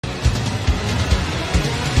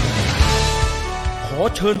อ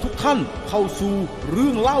เชิญทุกท่านเข้าสู่เรื่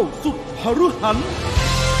องเล่าสุดหฤหัน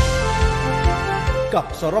กับ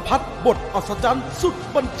สารพัดบทอัศจรรย์สุด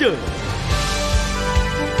บันเจิด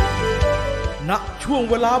ณช่วง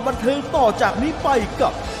เวลาบันเทิงต่อจากนี้ไปกั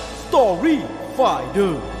บ Story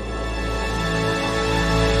Finder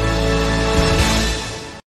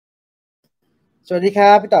สวัสดีค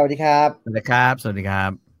รับพี่ต่อสวัสดีครับสวัสดีครับสวัสดีครั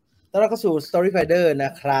บต้อนรับเข้าสู่ Story Finder น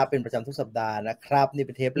ะครับเป็นประจำทุกสัปดาห์นะครับนี่เ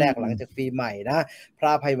ป็นเทปแรกหลังจากปีใหม่นะพระ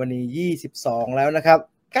อภัยมณี22แล้วนะครับ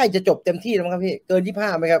ใกล้จะจบเต็มที่แล้วมั้งครับพี่เกิน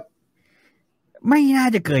25มั้ยครับไม่น่า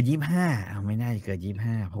จะเกิน25ไม่น่าจะเกิน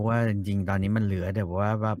25เพราะว่าจริงๆตอนนี้มันเหลือแต่ว่า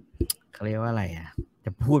เขาเรียกว่าอะไรอ่ะจ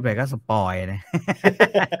ะพูดไปก็สปอยนะ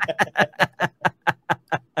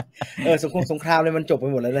สงครามเลยมันจบไป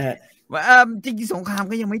หมดแล้วนะฮะจริงๆสงคราม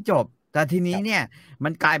ก็ยังไม่จบแต่ทีนี้เนี่ยมั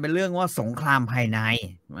นกลายเป็นเรื่องว่าสงครามภายใน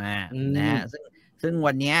นะฮะซึ่ง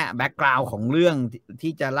วันนี้แบ็คกราวด์ของเรื่อง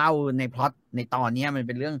ที่จะเล่าในพล็อตในตอนนี้มันเ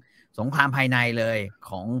ป็นเรื่องสงครามภายในเลย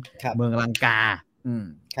ของเมืองลังกา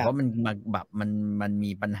เพราะมันแบบมัน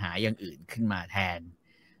มีปัญหาอย่างอื่นขึ้นมาแทน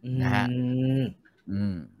นะฮะ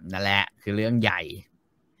นั่นแหละคือเรื่องใหญ่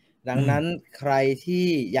ดังนั้นใครที่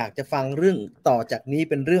อยากจะฟังเรื่องต่อจากนี้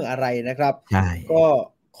เป็นเรื่องอะไรนะครับก็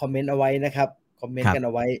คอมเมนต์เอาไว้นะครับคอมเมนต์กันเ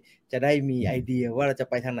อาไว้จะได้มีไอเดียว่าเราจะ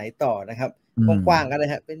ไปทางไหนต่อนะครับกว้างๆกันเล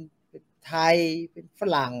ยฮะเป็นไทยเป็นฝ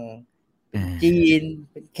รั่งเป็นจีน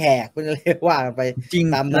เป็นแขกเป็นอะไรว่ากันไปจริง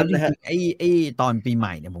ตามนั้นนะฮะไอ้ตอนปีให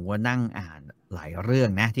ม่เนี่ยผมว่านั่งอ่านหลายเรื่อง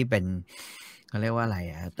นะที่เป็นเขาเรียกว่าอะไร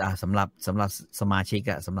สำหรับสมาชิก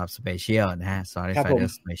สำหรับสเปเชียลนะฮะ Story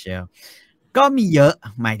Finder Special ก็มีเยอะ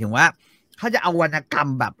หมายถึงว่าถ้าจะเอาวรรณกรรม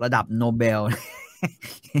แบบระดับโนเบล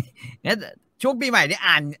เนี่ยช่วงปีใหม่นี่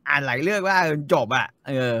อ่านหลายเรื่องว่าจบ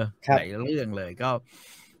หลายเรื่องเลย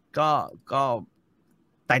ก็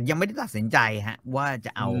แต่ยังไม่ได้ตัดสินใจฮะว่าจ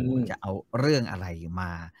ะเอาเรื่องอะไรม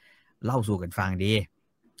าเล่าสู่กันฟังดี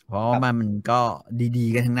เพราะมันก็ดี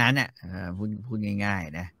ๆกันทั้งนั้นเนี่ยพูดง่าย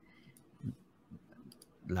ๆนะ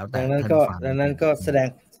แล้วแต่ดังนั้นก็แ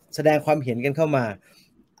สดงความเห็นกันเข้ามา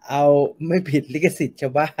เอาไม่ผิดลิขสิทธิ์ชา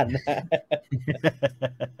วบ้านนะ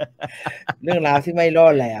เรื่องราวที่ไม่ล่อ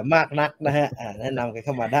แหลมมากนักนะฮะแนะนำกันเ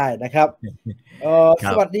ข้ามาได้นะครับ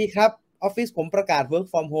สวัสดีครับออฟฟิศผมประกาศ work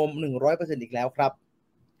from home 100% อีกแล้วครับ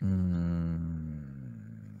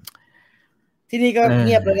ที่นี่ก็เ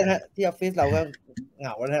งียบเลยนะฮะที่ออฟฟิศเราก็เหง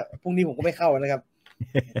าแล้วฮะพรุ่งนี้ผมก็ไม่เข้านะครับ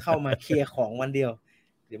เข้ามาเคลียร์ของวันเดียว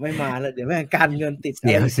เดี๋ยวไม่มาแล้วเดี๋ยวแม่งการเงินติดเ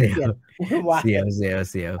สียว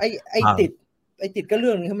ไอ้ติดก็เ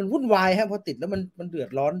รื่องนึงมันวุ่นวายฮะพอติดแล้วมันเดือด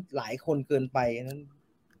ร้อนหลายคนเกินไปนั้น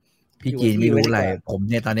พี่จีนไม่รู้อะไรผม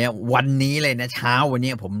เนี่ยตอนนี้วันนี้เลยนะเช้าวัน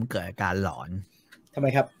นี้ผมเกิดอาการหลอนทำไม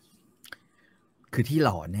ครับคือที่หล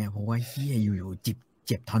อนเนี่ยเพราะว่าเฮียอยู่ๆเ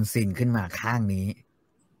จ็บทอนซิลขึ้นมาข้างนี้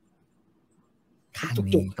ตรง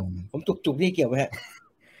นี้ผมจุกนี่เกี่ยวไหมฮะ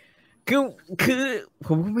คือผ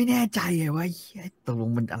มก็ไม่แน่ใจว่าตกลง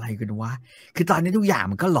มันอะไรกันวะคือตอนนี้ทุกอย่าง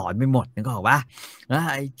มันก็หลอนไปหมดนึกออกปะ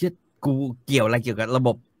ไอ้เจ้ากูเกี่ยวอะไรเกี่ยวกับระบ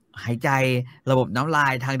บหายใจระบบน้ำลา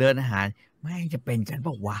ยทางเดินอาหารไม่จะเป็นกันเป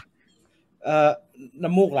ล่าวะน้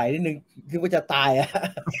ำมูกไหลนิดนึงคือว่าจะตายอ่ะ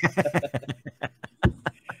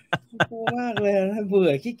กลัวมากเลยนะเบื่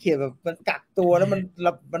อขี้เกียจแบบมันกักตัวแล้วมั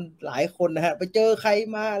นหลายคนนะฮะไปเจอใคร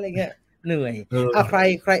มาอะไรเงี้ยเหนื่อยใ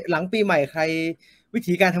ครหลังปีใหม่ใครวิ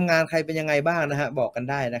ธีการทำงานใครเป็นยังไงบ้างนะฮะบอกกัน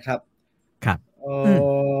ได้นะครับครับ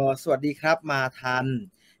สวัสดีครับมาทัน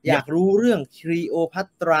อยากรู้เรื่องคลีโอพั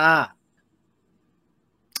ตรา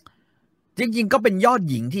จริงๆก็เป็นยอด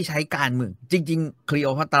หญิงที่ใช้การเมืองจริงๆคลีโอ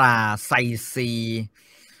พัตราไซซี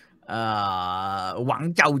หวัง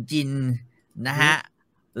เจ้าจินนะฮะ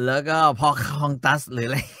แล้วก็พอคองตัสหรืออ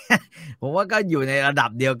ะไรผมว่าก็อยู่ในระดับ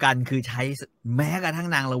เดียวกันคือใช้แม้กระทั่ง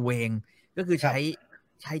นางละเวงก็คือใ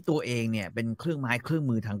ช้ตัวเองเนี่ยเป็นเครื่องไม้เครื่อง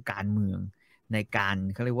มือทางการเมืองในการ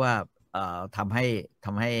เขาเรียกว่าทำใ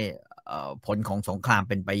ห้ผลของสงคราม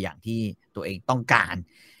เป็นไปอย่างที่ตัวเองต้องการ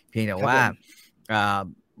เพียงแต่ว่า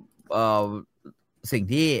สิ่ง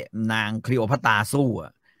ที่นางคลีโอพัตราสู้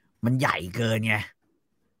มันใหญ่เกินไง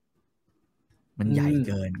มันใหญ่เ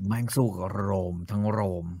กินแม่งสู้กับโรมทั้งโร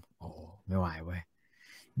มโอ้ไม่ไหวเว้ย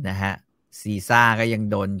นะฮะซีซ่าก็ยัง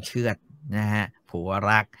โดนเชือดนะฮะผัว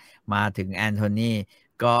รักมาถึงแอนโทนี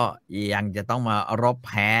ก็ยังจะต้องมารบแ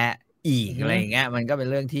พ้อีกอะไรอย่างเงี้ยมันก็เป็น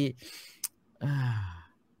เรื่องที่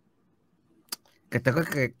แ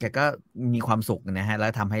ต่ก็มีความสุขนะฮะแล้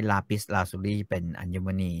วทำให้ลาปิสลาซูรีเป็นอัญม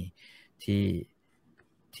ณี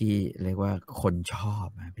ที่เรียกว่าคนชอบ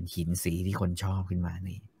เป็นหินสีที่คนชอบขึ้นมาใน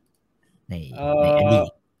อดีต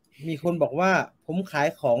มีคนบอกว่าผมขาย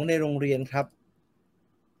ของในโรงเรียนครับ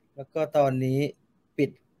แล้วก็ตอนนี้ปิด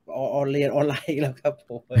เรียนออนไลน์แล้วครับผ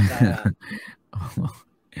ม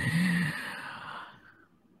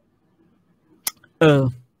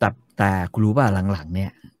แต่คุณรู้ป่ะหลังๆเนี่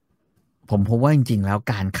ยผมพบว่าจริงๆแล้ว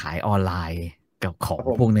การขายออนไลน์กับของ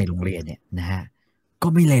พวกในโรงเรียนเนี่ยนะฮะก็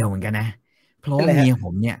ไม่เลวเหมือนกันนะเพราะว่าเมียผ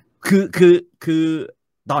มเนี่ยคือ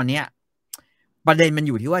ตอนเนี้ยประเด็นมันอ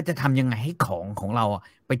ยู่ที่ว่าจะทำยังไงให้ของเรา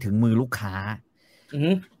ไปถึงมือลูกค้า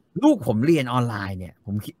ลูกผมเรียนออนไลน์เนี่ยผ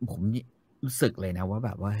มรู้สึกเลยนะว่าแบ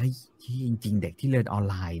บว่าเฮ้ยจริงๆเด็กที่เรียนออน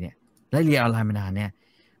ไลน์เนี่ยและเรียนออนไลน์มานานเนี่ย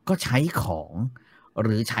ก็ใช้ของห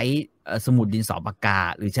รือใช้สมุดดินสอปากกา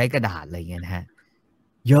หรือใช้กระดาษอะไรเงี้ยนะฮะ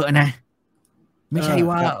เยอะนะไม่ใช่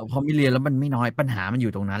ว่าพอไม่เรียนแล้วมันไม่น้อยปัญหามันอ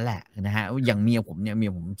ยู่ตรงนั้นแหละนะฮะอย่างเมียผม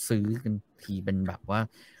ซื้อกันทีเป็นแบบว่า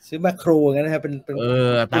ซื้อแมคโครกันนะครับเป็น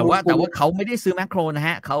แต่ว่าเขาไม่ได้ซื้อแมคโครนะฮ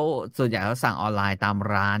ะเขาส่วนใหญ่เขาสั่งออนไลน์ตาม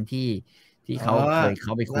ร้านที่เขาเคยเข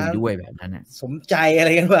าไปคุยด้วยแบบนั้นนะสมใจอะไร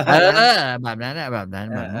กันแบบแบบนั้นแบบนั้น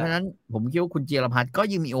เพราะฉะนั้นผมคิดว่าคุณจิรพัฒน์ก็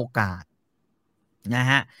ยังมีโอกาสนะ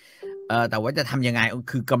ฮะแต่ว่าจะทำยังไง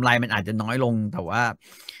คือกำไรมันอาจจะน้อยลงแต่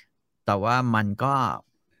ว่ามันก็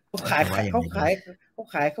เขาขายข้า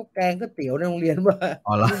วแกงก๋วยเตี๋ยวในโรงเรียนว่า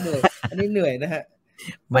อันนี้เหนื่อยนะฮะ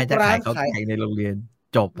ไม่จะขายข้าวแกงในโรงเรียน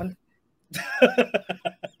จบมัน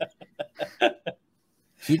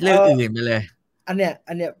คิดเรื่องอื่นไปเลยอันเนี้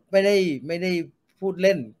ยไม่ได้พูดเ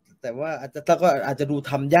ล่นแต่ว่าอาจจะดู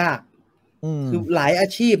ทำยากคือหลายอา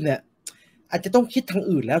ชีพเนี่ยอาจจะต้องคิดทาง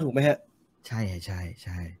อื่นแล้วถูกไหมฮะใ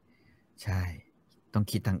ช่ต้อง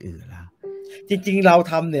คิดทางอื่นแล้วจริงๆเรา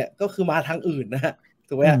ทำเนี่ยก็คือมาทางอื่นนะฮะ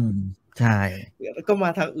ถูกไหมใช่แล้วก็มา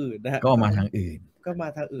ทางอื่นนะฮะก็มาทาง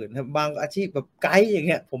อื่นนะบางอาชีพแบบไกด์อย่างเ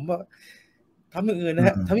งี้ยผมว่าทำอย่างอื่นนะฮ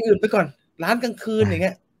ะทำอย่างอื่นไปก่อนร้านกลางคืนอย่างเ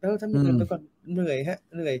งี้ยแล้วทำอย่างอื่นไปก่อนเหนื่อย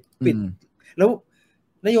ปิดแล้ว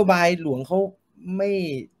นโยบายหลวงเขาไ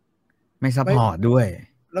ม่ซัพพอร์ตด้วย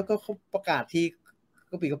แล้วก็เขาประกาศที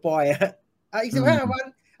ก็ปีกระปอยฮะอีก15 วัน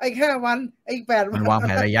อีก5 วันอีก8 วันมันวางแ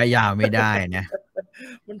ผนระยะยาวไม่ได้นะ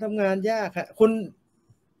มันทำงานยากฮะ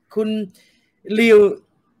คุณลิว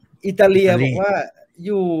อิตาเลียบอกว่าอ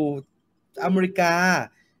ยู่อเมริกา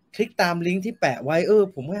คลิกตามลิงก์ที่แปะไว้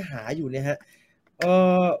ผมก็หาอยู่เนี่ยฮะ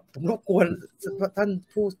ผมรบกวนท่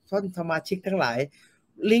านสมาชิกทั้งหลาย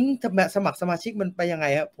ลิงก์สมัครสมาชิกมันไปยังไง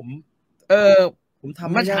ครับผมทำ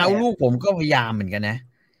ไม่ได้เมื่อเช้าลูกผมก็พยายามเหมือนกันนะ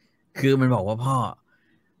คือมันบอกว่าพ่อ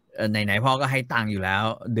ไหนพ่อก็ให้ตังค์อยู่แล้ว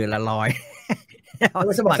เดือนละ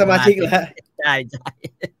100สมัครสมาชิกแล้วใช่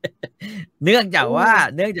เนื่องจากว่า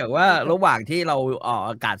ระหว่างที่เราออก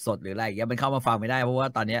อากาศสดหรืออะไรอย่างเงี้ยมันเข้ามาฟังไม่ได้เพราะว่า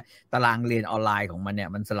ตอนนี้ตารางเรียนออนไลน์ของมันเนี่ย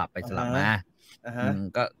มันสลับไปสลับมา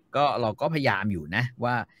ก็เราก็พยายามอยู่นะ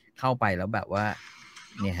ว่าเข้าไปแล้วแบบว่า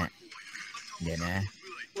เนี่ยฮะเดี๋ยวนะ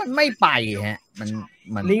มันไม่ไปฮะ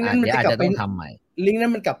มันลิงก์นั้นมันอาจจะต้องทำใหม่ลิงก์นั้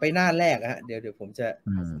นมันกลับไปหน้าแรกฮะเดี๋ยวผม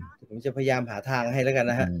จะพยายามหาทางให้แล้วกัน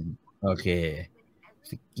นะฮะโอเค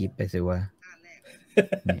สกิปไปสิว่า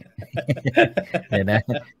เดี๋ยวนะ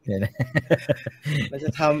เราจะ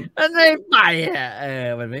ทำมันไม่ไปอ่ะ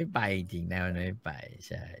มันไม่ไปจริงนะมันไม่ไป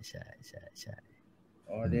ใช่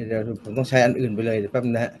เดี๋ยวผมต้องใช้อันอื่นไปเลยเดี๋ยวแป๊บ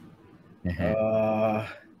นะฮะ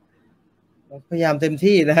พยายามเต็ม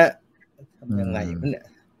ที่นะฮะทำยังไงเนี่ย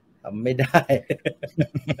ทำไม่ได้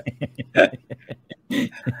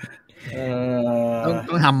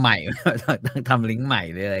ต้องทำใหม่ต้องทำลิงก์ใหม่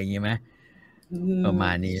เลยอะไรอย่างงี้ไหมประม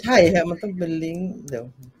าณนี้ใช่ฮะมันต้องเป็นลิงก์เดี๋ยว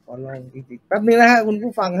ขอลองอีกแป๊บนึงนะฮะคุณ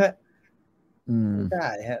ผู้ฟังฮะไม่ได้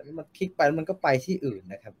ฮะมันคลิกไปมันก็ไปที่อื่น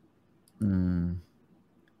นะครับ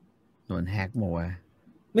โดนแฮกหมด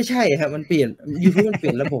ไม่ใช่ฮะมันเปลี่ยน YouTube มันเป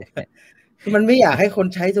ลี่ยนระบบคือมันไม่อยากให้คน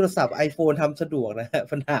ใช้โทรศัพท์ iPhone ทำสะดวกนะฮะ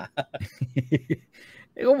ปัญหา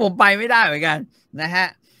ก็ผมไปไม่ได้เหมือนกันนะฮะ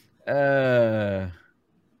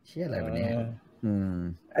เชื่ออะไรวะเนี่ย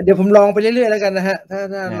เดี๋ยวผมลองไปเรื่อยๆแล้วกันนะฮะ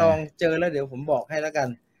ถ้าลองเจอแล้วเดี๋ยวผมบอกให้แล้วกัน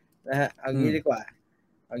นะฮะเอางี้ดีกว่า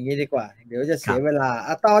เดี๋ยวจะเสียเวลา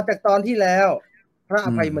ต่อจากตอนที่แล้วพระอ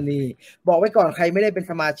ภัยมณีบอกไว้ก่อนใครไม่ได้เป็น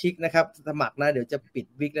สมาชิกนะครับสมัครนะเดี๋ยวจะปิด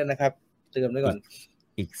วิกแล้วนะครับเตือนไว้ก่อน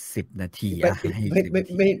อีก10 นาที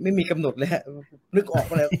ไม่มีกำหนดเลยฮะนึกออก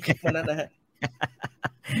มาแล้วคลิปมันนั้นนะฮะ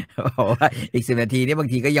บอกว่าอีก10 นาทีนี่บาง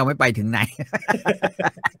ทีก็ยังไม่ไปถึงไหน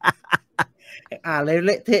เลยเ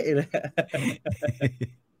ละเทะเลย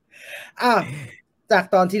จาก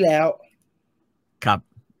ตอนที่แล้วครับ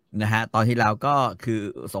นะฮะตอนที่แล้วก็คือ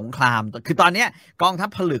สงครามคือตอนนี้กองทัพ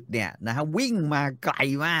ผลึกเนี่ยนะฮะวิ่งมาไกล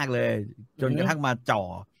มากเลยจนกระทั่งมาจ่อ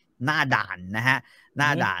หน้าด่านนะฮะหน้า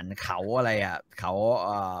ด่านเขาอะไรอ่ะเข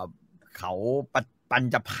าปัญ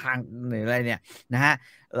จพังหรืออะไรเนี่ยนะฮะ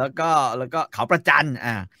แล้วก็เขาประจัน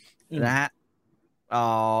นะฮะ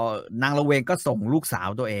นางละเวงก็ส่งลูกสาว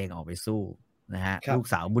ตัวเองออกไปสู้นะฮะลูก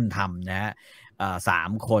สาวบุญธรรมนะฮะ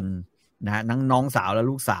3 คน นะฮะน้องสาวและ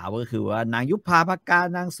ลูกสาวก็คือว่านางยุพาภกา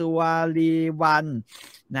นางสุวารีวัน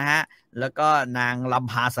นะฮะแล้วก็นางล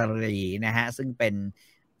ำพาสรีนะฮะซึ่งเป็น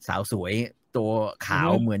สาวสวยตัวขาว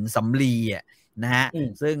เหมือนสำลีอ่ะนะฮะ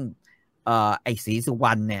ซึ่งไอ้ศรีสุว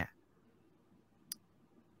รรณเนี่ย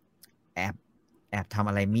แอบทำ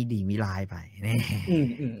อะไรไม่ดีไม่ร้ายไปนี่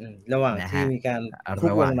ระหว่างที่มีการคลุ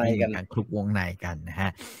กวงในกันนะฮ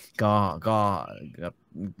ะก็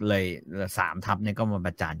เลย3 ทัพเนี่ยก็มาป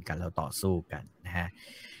ระจันกันแล้วต่อสู้กันนะฮะ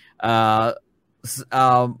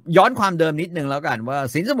ย้อนความเดิมนิดนึงแล้วกันว่า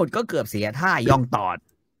สินสมุทรก็เกือบเสียท่าย่องตอด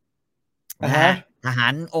นะฮะทหา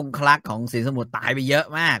รองครักษ์ของสินสมุทรตายไปเยอะ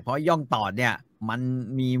มากเพราะย่องตอดเนี่ยมัน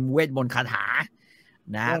มีเวทมนต์คาถา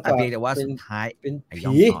นะแต่เพียงแต่ว่าสุดท้ายเป็นย่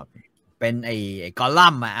องตอดเป็นไอ้กอลั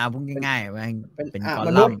มน์อ่ะพูดง่ายๆเป็นกอ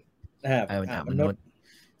ลัมน์เป็นมนุษย์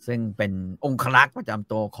ซึ่งเป็นองครักษ์ประจ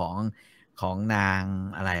ำตัวของนาง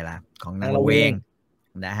อะไรล่ะของนางละเวง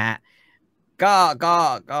นะฮะก็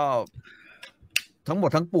ทั้งหมด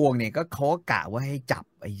ทั้งปวงเนี่ยก็เขากะว่าให้จับ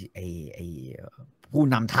ไอ้ผู้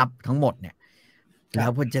นำทัพทั้งหมดเนี่ยแล้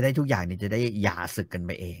วเพื่อจะได้ทุกอย่างเนี่ยจะได้หย่าศึกกันไ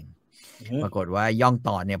ปเองปรากฏว่าย่อง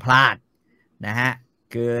ต่อเนี่ยพลาดนะฮะ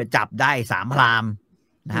คือจับได้3 พราหมณ์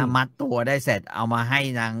นะฮะมัดตัวได้เสร็จเอามาให้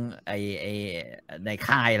นางใน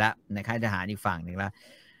ค่ายละในค่ายทหารอีกฝั่งหนึ่งละ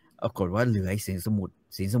ปรากฏว่าเหลือไอ้สินสมุทร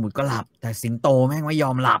ก็หลับแต่สิงโตแม่งไม่ยอ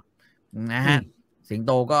มหลับนะฮะสิงโ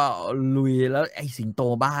ตก็ลุยแล้วไอ้สิงโต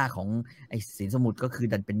บ้าของไอ้สินสมุทรก็คือ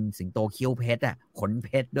ดันเป็นสิงโตเขี้ยวเพชรอ่ะขนเพ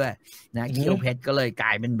ชรด้วยนะเขี้ยวเพชรก็เลยกล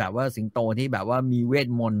ายเป็นแบบว่าสิงโตที่แบบว่ามีเวท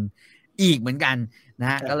มนต์อีกเหมือนกันนะ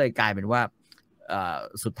ฮะก็เลยกลายเป็นว่า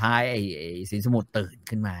สุดท้ายไอ้สินสมุทรตื่น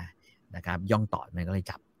ขึ้นมานะครับย่องตอดมันก็เลย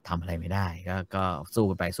จับทำอะไรไม่ได้ก็สู้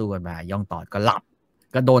กันไปย่องตอดก็หลับ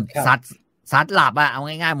ก็โดนซัดหลับอ่ะเอา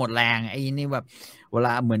ง่ายๆหมดแรงไอ้นี่แบบเวล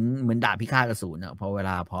าเหมือนดาบพิฆาตอสูรเนอะพอเว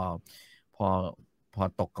ลาพอ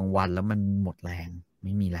ตกกลางวันแล้วมันหมดแรงไ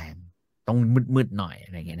ม่มีแรงต้องมืดหน่อยอ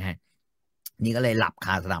ะไรเงี้ยนะฮะนี่ก็เลยหลับค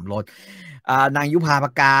าสนามรบนางยุพาภ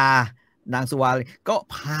กานางสุวารีก็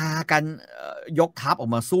พากันยกทัพออ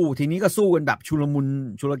กมาสู้ทีนี้ก็สู้กันแบบชุลมุน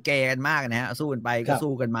ชุลเกกันมากนะฮะสู้กันไปก็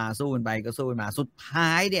สู้กันมาสู้กันไปก็สู้กันมาสุดท้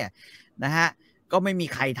ายเนี่ยนะฮะก็ไม่มี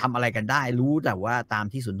ใครทำอะไรกันได้รู้แต่ว่าตาม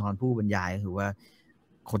ที่สุนทรภู่บรรยายก็คือว่า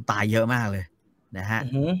คนตายเยอะมากเลยนะฮะ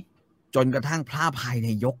จนกระทั่งพระอภัยเ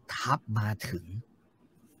นี่ยยกทัพมาถึง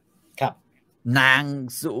ครับนาง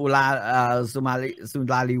สุ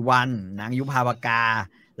ราลีวันนางยุพาภกา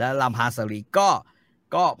และลำพาสรี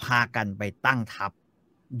ก็พากันไปตั้งทัพ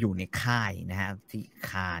อยู่ในค่ายนะฮะที่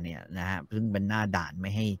คาเนี่ยนะฮะซึ่งเป็นหน้าด่านไ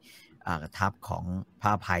ม่ให้ทัพของพร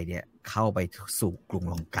ะอภัยเนี่ยเข้าไปสู่กรุง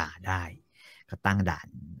ลงกาได้ก็ตั้งด่าน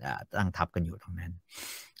ตั้งทัพกันอยู่ตรงนั้น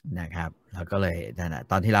นะครับแล้วก็เลย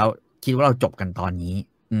ตอนที่เราคิดว่าเราจบกันตอนนี้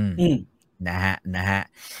นะฮ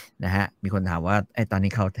ะมีคนถามว่าไอ้ตอน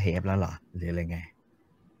นี้เข้าเทปแล้วเหรอหรืออะไรไง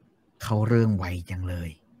เข้าเรื่องไวจังเล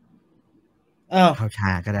ยเข้าช้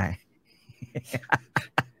าก็ได้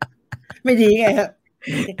ไม่ดีไงครับ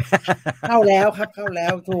เข้าแล้วครับเข้าแล้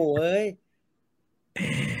วโถเอ้ย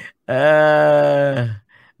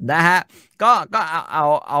นะฮะก็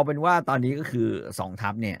เอาเป็นว่าตอนนี้ก็คือ2 ทั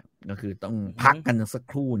พเนี่ยก็คือต้องพักกันสัก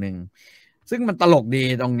ครู่หนึ่งซึ่งมันตลกดี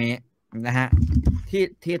ตรงนี้นะฮะ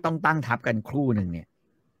ที่ต้องตั้งทัพกันครู่หนึ่งเนี่ย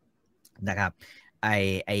นะครับไ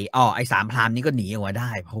อ้3 พราหมณ์นี้ก็หนีออกมาไ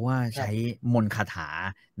ด้เพราะว่าใช้มนต์คาถา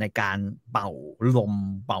ในการเป่าลม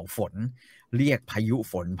เป่าฝนเรียกพายุ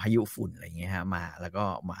ฝนพายุฝุ่นอะไรอย่างเงี้ยฮะมาแล้วก็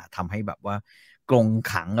มาทำให้แบบว่ากรง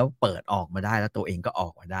ขังแล้วเปิดออกมาได้แล้วตัวเองก็ออ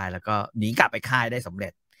กมาได้แล้วก็หนีกลับไปค่ายได้สำเร็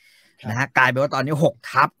จนะฮะกลายเป็นว่าตอนนี้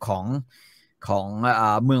6 ทัพของ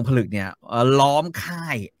เมืองผลึกเนี่ยล้อมค่า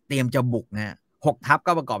ยเตรียมจะบุกนะ6 ทัพ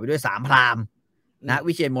ก็ประกอบไปด้วย3 พราหมณ์นะ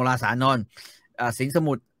วิเชียรโมราสานนท์สิงห์ส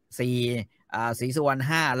มุทร4ศรีสุวรรณ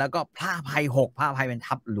5แล้วก็พระอภัย6พระอภัยเป็น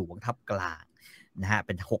ทัพหลวงทัพกลางนะฮะเ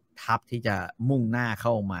ป็น6 ทัพที่จะมุ่งหน้าเข้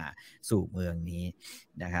ามาสู่เมืองนี้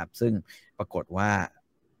นะครับซึ่งปรากฏว่า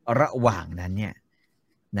ระหว่างนั้นเนี่ย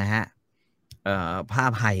นะฮะพระอ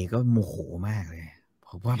ภัยก็โมโหมากเลย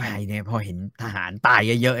พระอภัยเนี่ยพอเห็นทหารตาย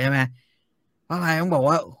เยอะๆใช่ไหมพระอภัยต้องบอก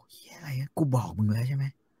ว่าอะไรกูบอกมึงแล้วใช่ไหม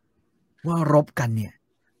ว่ารบกันเนี่ย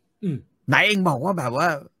ไหนเองบอกว่าแบบว่า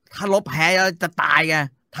ถ้ารบแพ้แล้วจะตายไง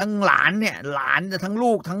ทั้งหลานทั้ง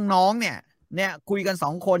ลูกทั้งน้องเนี่ยคุยกัน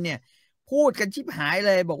2 คนเนี่ยพูดกันชิบหายเ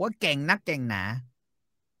ลยบอกว่าเก่งนักเก่งหนา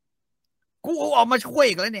กูออกมาช่วย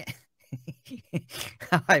อีกแล้วเนี่ย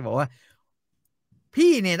อะไรบอกว่า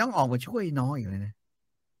พี่เนี่ยต้องออกมาช่วยน้องอีกเลยนะ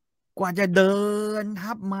กว่าจะเดิน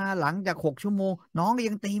ทับมาหลังจาก6 ชั่วโมงน้องก็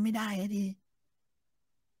ยังตีไม่ได้ที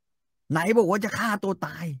ไหนบอกว่าจะฆ่าตัวต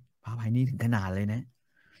ายพระอภัยนี่ถึงขนาดเลยนะ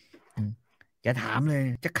แกถามเลย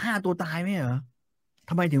จะฆ่าตัวตายไหมเหรอ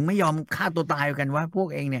ทำไมถึงไม่ยอมฆ่าตัวตายกันวะพวก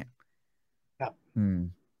เองเนี่ย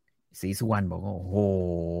ศรีสุวรรณบอกว่าโอ้โห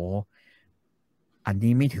อัน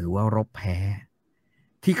นี้ไม่ถือว่ารบแพ้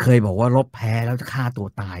ที่เคยบอกว่ารบแพ้แล้วจะฆ่าตัว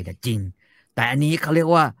ตายแต่จริงแต่อันนี้เขาเรียก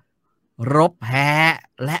ว่ารบแพ้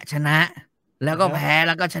และชนะแล้วก็แพ้แ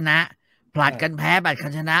ล้วก็ชนะผลัดกันแพ้ผลัดกั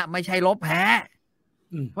นชนะไม่ใช่รบแพ้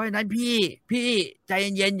เพราะฉะนั้นพี่ใจ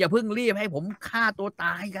เย็นๆอย่าเพิ่งรีบให้ผมฆ่าตัวต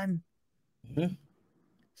ายกัน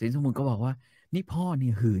สินสมุนก็บอกว่านี่พ่อเนี่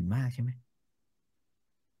ยหื่นมากใช่ไหม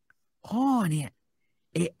พ่อเนี่ย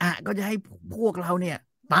เอะอะก็จะให้พวกเราเนี่ย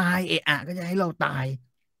ตายเอะอะก็จะให้เราตาย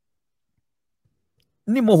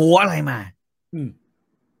นี่โมโหอะไรมา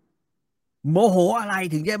โมโหอะไร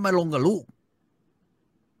ถึงจะมาลงกับลูก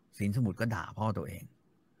สินสมุทรก็ด่าพ่อตัวเอง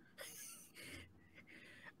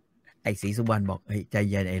ไอ้ศรีสุวรรณบอกเฮ้ยใจ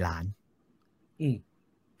เย็นไอ้หลาน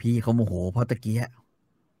พี่เขาโมโหเพราะตะเกีย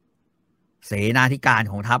เสนาธิการ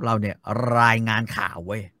ของทัพเราเนี่ยรายงานข่าวเ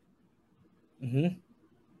ว้ย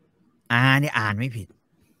เนี่ยอ่านไม่ผิด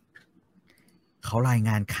เขารายง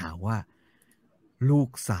านข่าวว่าลูก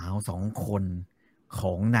สาว2 คนข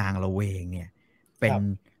องนางละเวงเนี่ย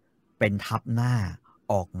เป็นทัพหน้า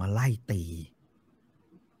ออกมาไล่ตี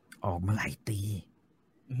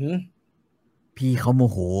พี่เขาโม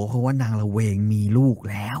โหเพราะว่านางละเวงมีลูก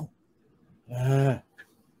แล้ว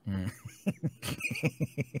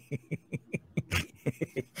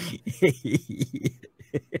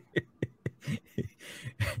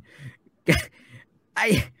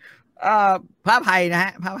พระอภัยนะฮ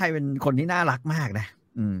ะพระอภัยเป็นคนที่น่ารักมากนะ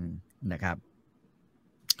นะครับ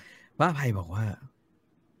พระอภัยบอกว่า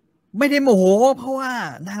ไม่ได้โมโหเพราะว่า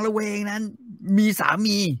นางละเวงนั้นมีสา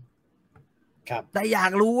มีแต่อยา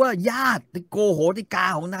กรู้ว่าญาติโกโหติกา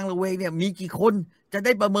ของนางละเวงเนี่ยมีกี่คนจะไ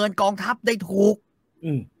ด้ประเมินกองทัพได้ถูก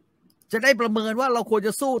จะได้ประเมินว่าเราควรจ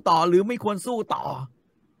ะสู้ต่อหรือไม่ควรสู้ต่อ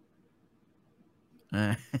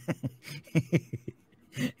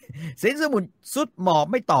สินสมุทรสุดหมอบ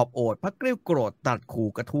ไม่ตอบโอดพระเกลี้ยโกรธตัดขู่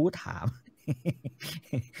กระทู้ถาม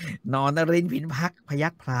นอนรินทร์พินพักพยั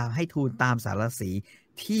คฆ์พรามให้ทูลตามสารสี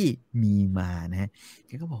ที่มีมานะแ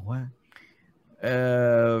กก็บอกว่า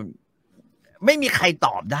ไม่มีใครต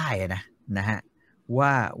อบได้นะฮะว่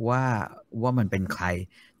ามันเป็นใคร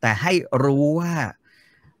แต่ให้รู้ว่า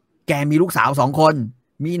แกมีลูกสาว2 คน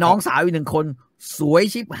มีน้องสาวอีก1 คนสวย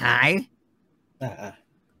ชิบหาย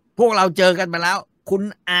พวกเราเจอกันมาแล้วคุณ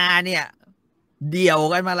อาเนี่ยเดี่ยว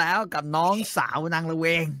กันมาแล้วกับน้องสาวนางละเว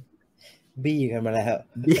งบี้กันมาแล้ว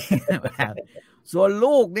ส่วน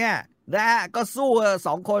ลูกเนี่ยนะก็สู้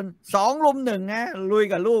2 คน2 รุม 1นะลุย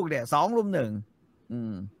กับลูกเนี่ย2 รุม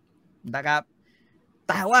 1นะครับ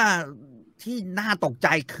แต่ว่าที่น่าตกใจ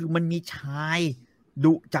คือมันมีชาย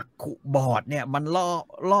ดุจักขุบอดเนี่ยมันล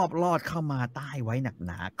อดเข้ามาใต้ไว้หนักห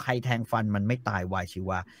นาใครแทงฟันมันไม่ตายวายชี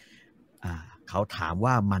วาเขาถาม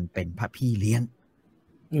ว่ามันเป็นพระพี่เลี้ยง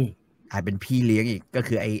กลายเป็นพี่เลี้ยงอีกก็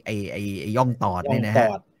คือไอ้ย่องตอดเนี่ยนะฮะ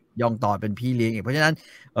ย่องตอดเป็นพี่เลี้ยงอีกเพราะฉะนั้น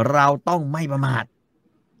เราต้องไม่ประมาท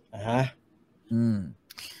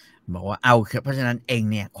บอกว่าเพราะฉะนั้นเอง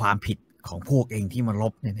เนี่ยความผิดของพวกเองที่มาล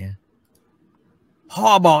บเนี่ยพ่อ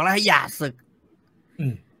บอกแล้วให้อย่าศึก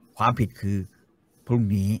ความผิดคือพรุ่ง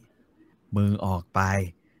นี้มึงออกไป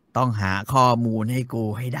ต้องหาข้อมูลให้กู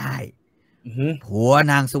ให้ได้ผัว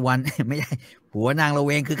นางสุวรรณไม่ใช่ผัวนางละเ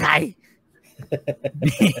วงคือใคร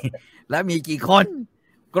แล้วมีกี่คน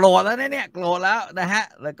โกรธแล้วเนี่ยโกรธแล้วนะฮะ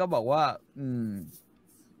แล้วก็บอกว่า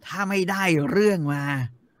ถ้าไม่ได้เรื่องมา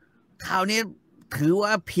คราวนี้ถือว่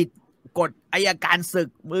าผิดกฎอัยการศึก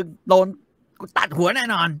มึงโดนกูตัดหัวแน่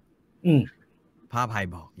นอนพระอภัย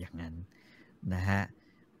บอกอย่างนั้นนะฮะ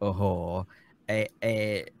โอ้โห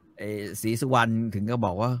ศรีสุวรรณถึงก็บ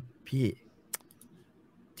อกว่าพี่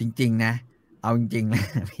จริงๆนะเอาจริงๆนะ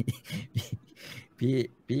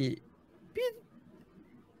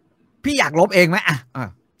พี่อยากลบเองไหม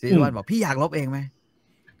ศรีสุวรรณบอกพี่อยากลบเองไหม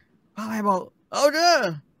พระอภัยบอกเอาเด้อ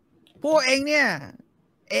พวกเองเนี่ย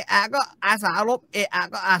ก็อาสาลบ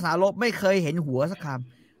ก็อาสาลบไม่เคยเห็นหัวสักค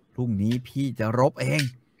ำพรุ่งนี้พี่จะรบเอง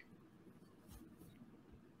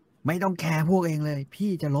ไม่ต้องแคร์พวกเองเลยพี่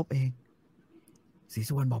จะลบเองศรี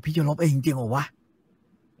สุวรรณบอกพี่จะลบเองจริงเหรอวะ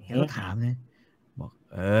แกก็ถามเนี่ยบอก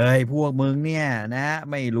พวกมึงเนี่ยนะ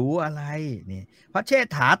ไม่รู้อะไรนี่พระเชษ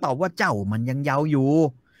ฐาตอบว่าเจ้ามันยังเยาว์อยู่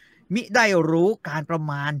มิได้รู้การประ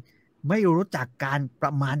มาณไม่รู้จักการปร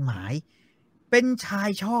ะมาณหมายเป็นชาย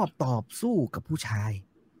ชอบตอบสู้กับผู้ชาย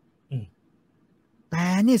แต่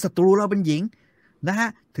นี่ศัตรูเราเป็นหญิงนะฮะ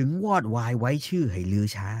ถึงวอดวายไว้ชื่อให้ลือ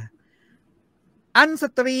ช้าอันส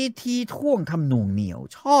ตรีทีท่วงทำหน่วงเหนียว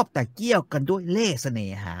ชอบแต่เกี่ยวกันด้วยเล่ห์เสน่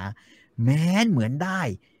หาแม้นเหมือนได้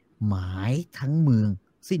หมายทั้งเมือง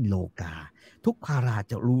สิ้นโลกาทุกคารา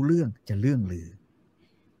จะรู้เรื่องจะเรื่องลือ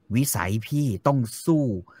วิสัยพี่ต้องสู้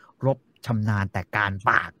รบ ชำนาญแต่การ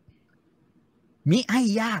ปากมิให้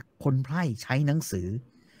ยากคนไพร่ใช้หนังสือ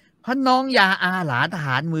พระน้องยาอาหลานทห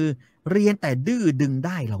ารมือเรียนแต่ดื้อดึงไ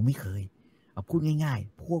ด้เราไม่เคยเอาพูดง่าย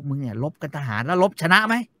ๆพวกมึงเนี่ยลบกันทหารแล้วลบชนะ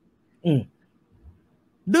ไหม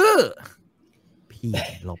ดื้อพี่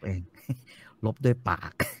ลบเอง ลบด้วยปา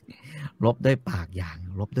กลบด้วยปากอย่าง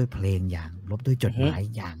ลบด้วยเพลงอย่างลบด้วยจดหมาย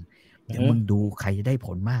อย่างเดี๋ยวมึงดูใครจะได้ผ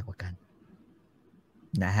ลมากกว่ากัน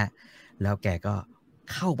นะฮะแล้วแกก็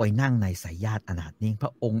เข้าไปนั่งในสายญาติอนาถนิ่งพร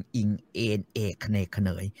ะองค์อิงเอ็นเอกเขนกเขน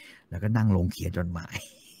ยแล้วก็นั่งลงเขียนจดหมาย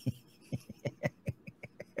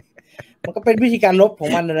มันก็เป็นวิธีการลบของ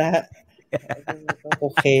มันนะฮะโอ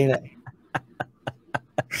เคแหละ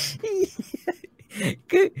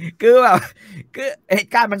คือแบบคือเห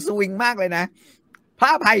ตุการณ์มันสวิงมากเลยนะพระ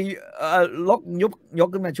อภัยยก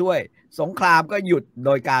ขึ้นมาช่วยสงครามก็หยุดโด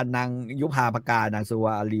ยการนางยุพาภกานางสุว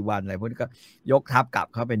ารีวันอะไรพวกนี้ก็ยกทัพกลับ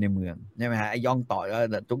เข้าไปในเมืองใช่ไหมฮะไอ้ย่องต่อก็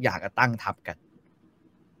ทุกอย่างก็ตั้งทัพกัน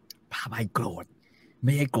พระอภัยโกรธไ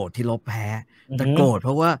ม่ใช่โกรธที่ลบแพ้แต่โกรธเพ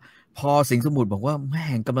ราะว่าพอสิงห์สมุทรบอกว่าแม่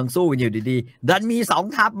งกำลังสู้กันอยู่ดีๆดันมี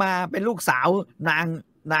2 ทัพมาเป็นลูกสาวน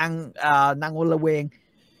างอลเวง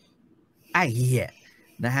ไอ้เหี้ย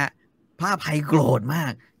นะฮะพระอภัยโกรธมา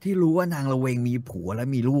กที่รู้ว่านางละเวงมีผัวและ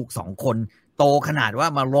มีลูก2 คนโตขนาดว่า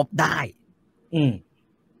มารบได้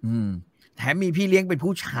แถมมีพี่เลี้ยงเป็น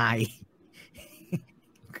ผู้ชาย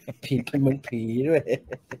ผีเป็นเหมือนผีด้วย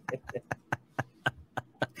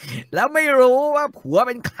แล้วไม่รู้ว่าผัวเ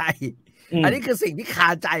ป็นใครอันนี้คือสิ่งที่คา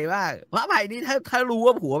ใจมากพระอภัยนี่ถ้ารู้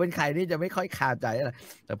ว่าผัวเป็นใครนี่จะไม่ค่อยคาใจอะไร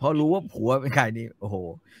แต่พอรู้ว่าผัวเป็นใครนี่โอ้โห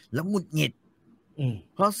แล้วหงุดหงิด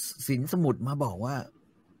เพราะสินสมุทรมาบอกว่า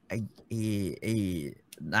ไอ้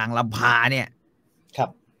นางลำพาเนี่ยครับ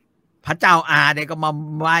พระเจ้าอาเนี่ยก็มา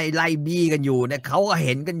ไล่บี้กันอยู่เนี่ยเขาก็เ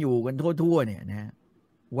ห็นกันอยู่กันทั่วๆเนี่ยนะ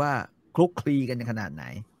ว่าคลุกคลีกันขนาดไหน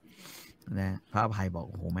นะพระอภัยบอก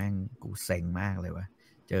โอ้โหแม่งกูเซ็งมากเลยวะ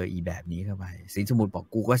เจออีแบบนี้เข้าไปสินสมุทรบอก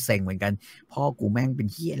กูก็เซ็งเหมือนกันพ่อกูแม่งเป็น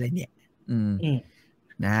เหี้ยอะไรเนี่ย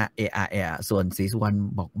นะฮะส่วนศรีสุวรรณ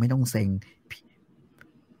บอกไม่ต้องเซ็ง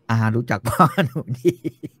รู้จักพ่อหนูดี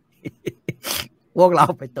พวกเรา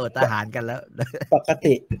ไปตัวทหารกันแล้วปก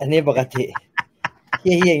ติอันนี้ปกติเ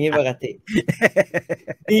ฮี้ยอย่างนี้ปกติ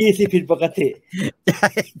ดีสิผิดปกติใ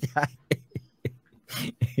ช่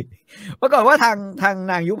ปรากฏว่าทาง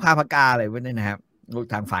นางยุพาภกาอะไรพวกนี้นะครับลูก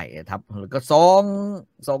ทางฝ่ายทัพแล้วก็ส่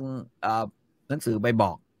งหนังสือไปบ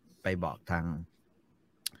อก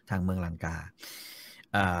ทางเมืองลังกา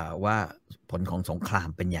ว่าผลของสงคราม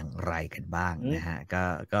เป็นอย่างไรกันบ้างนะฮะ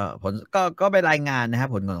ก็ผลก็ไปรายงานนะครับ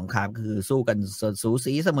ผลของสงครามคือสู้กันสู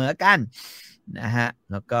สีเสมอกันนะฮะ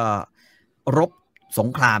แล้วก็รบสง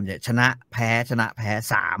ครามเนี่ยชนะแพ้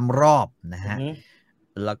3 รอบนะฮะ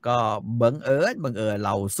แล้วก็บังเอิญเ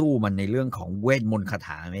ราสู้มันในเรื่องของเวทมนต์คาถ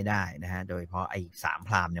าไม่ได้นะฮะโดยเฉพาะไอ้3 พ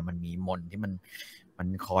ราหมณ์เนี่ยมันมีมนต์ที่มัน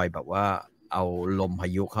คอยแบบว่าเอาลมพา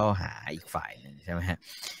ยุเข้าหาอีกฝ่ายนึงใช่ไหมฮะ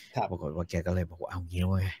ปรากฏว่าแกก็เลยบอกว่าเอางี้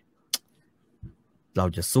เว้ยเรา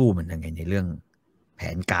จะสู้มันยังไงในเรื่องแผ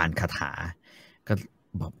นการคาถาก็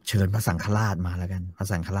บอกเชิญพระสังฆราชมาแล้วกันพระ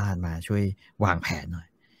สังฆราชมาช่วยวางแผนหน่อย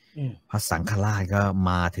พระสังฆราชก็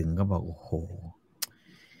มาถึงก็บอกโอ้โห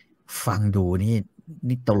ฟังดูนี่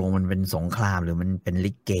ตกลงมันเป็นสงครามหรือมันเป็น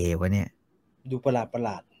ลิเกวะเนี่ยดูประหลา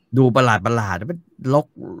ดดูประหลาดมัน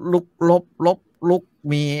ลุก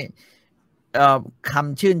มีค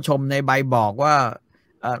ำชื่นชมในใบบอกว่า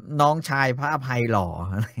น้องชายพระอภัยหล่อ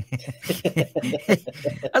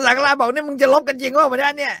หลังลาบอกเนี่ยมึงจะลบกันจริงว่าวันนี้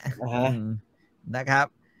เนี่ยนะครับ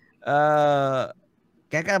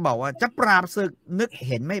แกก็บอกว่าจะปราบศึกนึกเ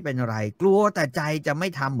ห็นไม่เป็นไรกลัวแต่ใจจะไม่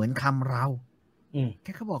ทำเหมือนคำเราแก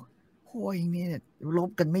ก็บอกโอ้ยนี่ลบ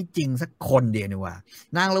กันไม่จริงสักคนเดียวนี่ว่า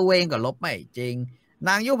นางละเวงก็ลบไม่จริงน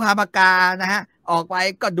างยุพาภกานะฮะออกไป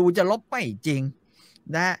ก็ดูจะลบไม่จริง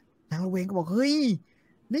นะนางละเวงก็บอกเฮ้ย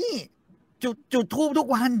นี่จุดธูปทุก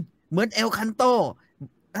วันเหมือนเอลคันโต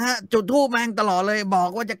นะฮะจุดธูปแม่งตลอดเลยบอก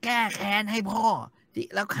ว่าจะแก้แค้นให้พ่อที่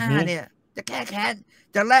แล้วข้าเนี่ยจะแก้แค้น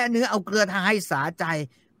จะแล่เนื้อเอาเกลือทาให้สาใจ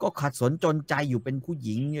ก็ขัดสนจนใจอยู่เป็นผู้ห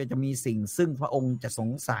ญิงจะมีสิ่งซึ่งพระองค์จะสง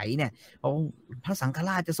สัยเนี่ยพระสังฆร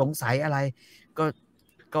าชจะสงสัยอะไร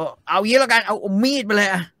ก็เอางี้แล้วกันเอามีดไปเลย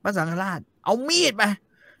อะพระสังฆราชเอามีดไป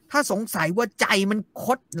ถ้าสงสัยว่าใจมันค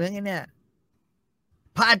ดหรือไงเนี่ย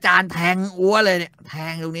พระอาจารย์แทงอัวเลยเนี่ยแท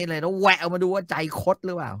งตรงนี้เลยแล้วแหวะมาดูว่าใจคดห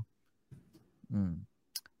รือเปล่า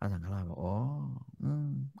พระสังฆราชบอกอ๋อ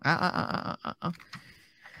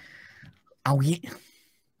เอางี้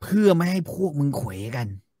เพื่อไม่ให้พวกมึงเขวกัน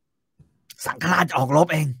สังฆราชออกรบ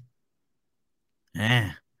เอง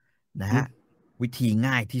นะฮะวิธี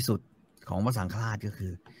ง่ายที่สุดของพระสังฆราชก็คื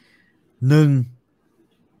อ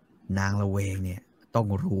 1. นางละเวงเนี่ยต้อง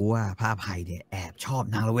รู้ว่าพระอภัยเนี่ยแอบชอบ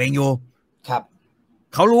นางละเวงอยู่ ครับ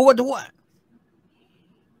เขารู้กันทั่ว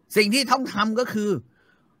สิ่งที่ต้องทำก็คือ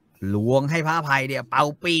ลวงให้พระอภัยเนี่ยเป่า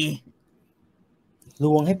ปีล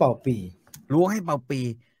วงให้เป่าปี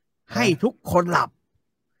ให้ทุกคนหลับ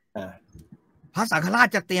พระสังฆราช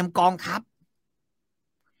จะเตรียมกองทัพ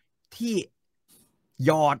ที่ห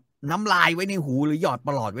ยอดน้ำลายไว้ในหูหรือหยอดป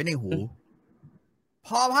ลอดไว้ในหูพ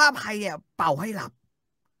อพระอภัยเนี่ยเป่าให้หลับ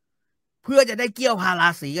เพื่อจะได้เกี่ยวพารา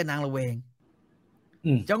สีกับนางละเวง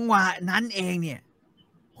จังหวะนั้นเองเนี่ย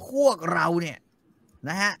พวกเราเนี่ยน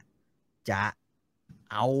ะฮะจะ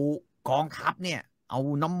เอากองทัพเนี่ยเอา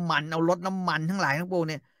น้ำมันเอารถน้ำมันทั้งหลายทั้งปวง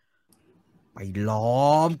เนี่ยไปล้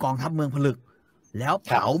อมกองทัพเมืองผลึกแล้วเ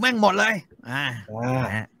ผาแม่งหมดเลย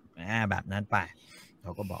แบบนั้นไปเข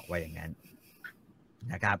าก็บอกว่าอย่างนั้น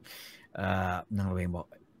นะครับนางละเวงบอก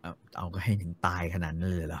เอาก็ให้ถึงตายขนาดนั้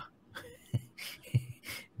นเลยเหรอ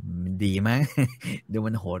มันดีมั้งดู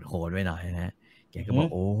มันโหดไว้หน่อยนะแกก็บอก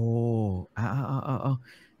โอ้เอา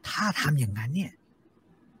ถ้าทำอย่างนั้นเนี่ย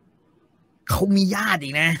เขามีญาติอี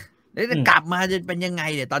กนะแล้วจะกลับมาจะเป็นยังไง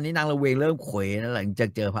เนี่ยตอนนี้นางละเวงเริ่มเขวนะหลังจาก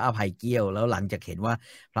เจอพระอภัยเกี้ยวแล้วหลังจากเห็นว่า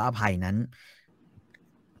พระอภัยนั้น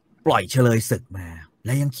ปล่อยเฉลยศึกมาแ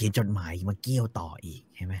ล้วยังเขียนจดหมายมาเกี้ยวต่ออีก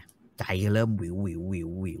ใช่ไหมใจก็เริ่มวิว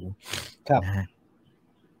นะฮะ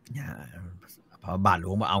พระบาทหล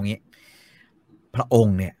วงบอกเอางี้พระอง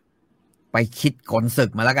ค์เนี่ยไปคิดกลศึ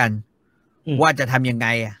กมาแล้วกันว่าจะทำยังไง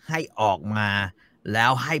ให้ออกมาแล้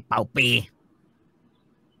วให้เป่าปี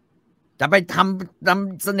จะไปท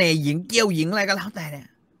ำเสน่ห์หญิงเกี้ยวหญิงอะไรก็แล้วแต่เนี่ย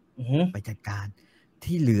ไปจัดการ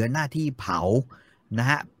ที่เหลือหน้าที่เผานะ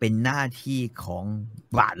ฮะเป็นหน้าที่ของ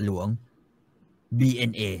บาทหลวง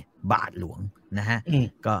BNA บาทหลวงนะฮะ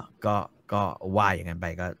ก็ว่าอย่างนั้นไป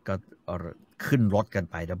ก็ขึ้นรถกัน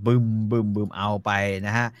ไปแล้วบึมเอาไปน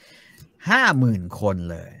ะฮะ50,000 คน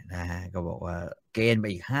เลยนะฮะก็บอกว่าเกณฑ์ไป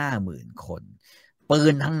อีก50,000 คนปื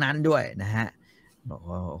นทั้งนั้นด้วยนะฮะบอก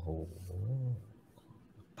ว่าโอ้โห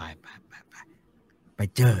ไป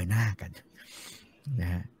เจอหน้ากันนะ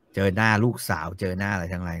ฮะเจอหน้าลูกสาวเจอหน้าอะไร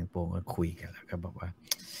ทั้งหลายทั้งปวงก็คุยกันแล้วก็บอกว่า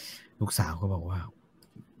ลูกสาวก็บอกว่า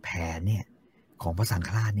แผนเนี่ยของพระสังฆ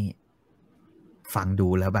ราชนี่ฟังดู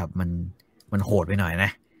แล้วแบบมันโหดไปหน่อยน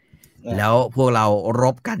ะแล้วพวกเราร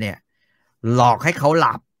บกันเนี่ยหลอกให้เขาห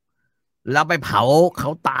ลับแล้วไปเผาเขา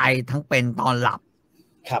ตายทั้งเป็นตอนหลับ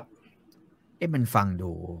ครับมันฟัง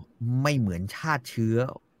ดูไม่เหมือนชาติเชื้อ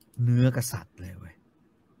เนื้อกษัตริย์เลยเว้ย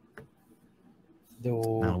ดู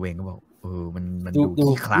นางเวงก็บอกมันดู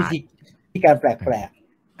ขี้ขลาดที่การแปลก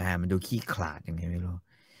มันดูขี้ขลาดยังไงไม่รู้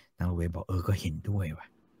นางเวงบอกก็เห็นด้วยว่ะ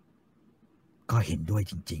ก็เห็นด้วย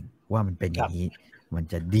จริงๆว่ามันเป็นอย่างนี้มัน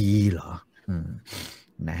จะดีเหรอ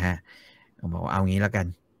นะฮะบอกเอางี้แล้วกัน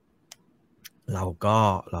เรา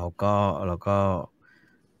ก็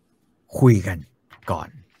คุยกันก่อน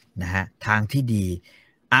นะฮะทางที่ดี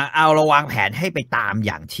เอาเราวางแผนให้ไปตามอ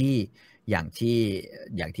ย่าง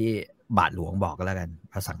ที่บาทหลวงบอกก็แล้วกัน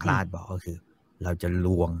พระสังฆราชบอกก็คือเราจะล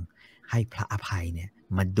วงให้พระอภัยเนี่ย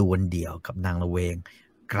มาดวลเดี่ยวกับนางละเวง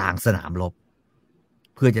กลางสนามรบ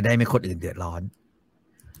เพื่อจะได้ไม่คนอื่นเดือดร้อน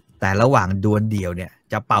แต่ระหว่างดวลเดี่ยวเนี่ย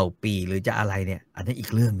จะเป่าปีหรือจะอะไรเนี่ยอันนี้อี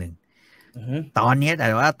กเรื่องหนึ่งตอนนี้แต่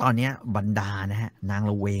ว่าตอนนี้บรรดานะฮะนาง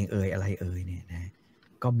ละเวงอะไรเนี่ยนะ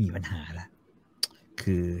ก็มีปัญหาละ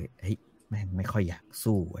คือแม่งไม่ค่อยอยาก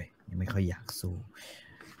สู้เว้ยไม่ค่อยอยากสู้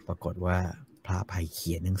ปรากฏว่าพระอภัยเ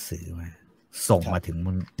ขียนหนังสือมาส่งมาถึง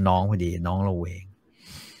น้องพอดีน้องละเวง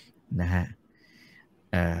นะฮะ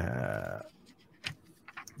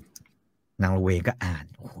นางละเวงก็อ่าน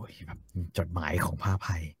โอ้ยแบบจดหมายของพระอ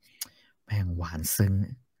ภัยแม่งหวานซึ้ง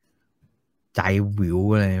ใจวิว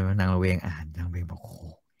เลยนางละเวงอ่านนางละเวงบอกโอ้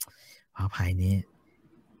พระอภัยนี้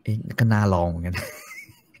ก็น่าลองเหมือนกัน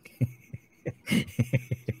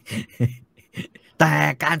แต่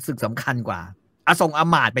การศึกสำคัญกว่าส่งอ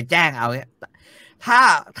มาตย์ไปแจ้งเอาเนี่ย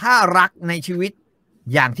ถ้ารักในชีวิต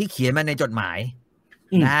อย่างที่เขียนมาในจดหมาย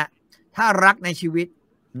นะฮะถ้ารักในชีวิต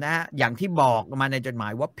นะอย่างที่บอกมาในจดหมา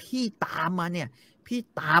ยว่าพี่ตามมาเนี่ยพี่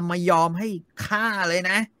ตามมายอมให้ฆ่าเลย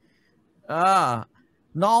นะ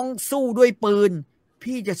น้องสู้ด้วยปืน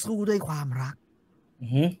พี่จะสู้ด้วยความรัก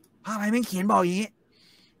พระอภัยไม่เขียนบอกอย่างนี้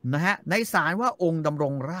นะฮะในศาลว่าองค์ดำร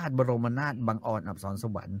งราชบรมนาถบังอ่อนอับสรส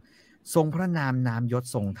วรรค์ทรงพระนามนามยศ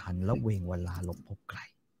ทรงทันและเวงเวลาลมพบไกล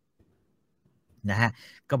นะฮะ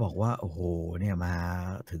ก็บอกว่าโอ้โหเนี่ยมา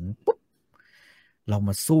ถึงปุ๊บเราม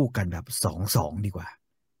าสู้กันแบบ2-2ดีกว่า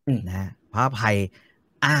นะพระอภัย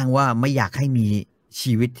อ้างว่าไม่อยากให้มี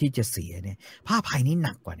ชีวิตที่จะเสียเนี่ยพระอภัยนี่ห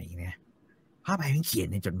นักกว่านี้นะพระอภัยเขียน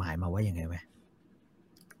ในจดหมายมาว่ายังไงไหม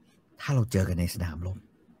ถ้าเราเจอกันในสนามรบ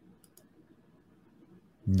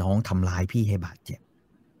น้องทำร้ายพี่ให้บาดเจ็บ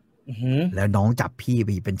แล้วน้องจับพี่ไป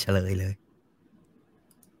เป็นเฉลยเลย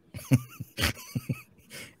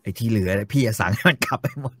ไอ้ที่เหลือพี่จะสั่งให้มันกลับไป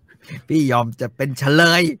หมดพี่ยอมจะเป็นเฉล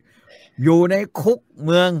ยอยู่ในคุกเ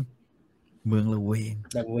มืองละเวง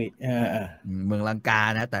เมืองลังกา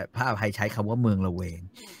นะแต่พระอภัยใช้คำว่าเมืองละเวง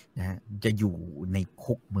นะจะอยู่ใน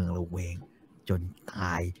คุกเมืองละเวงจนต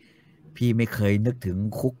ายพี่ไม่เคยนึกถึง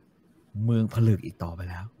คุกเมืองผลึกอีกต่อไป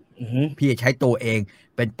แล้วพี่จะใช้ตัวเอง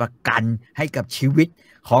เป็นประกันให้กับชีวิต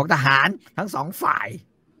ของทหารทั้งสองฝ่าย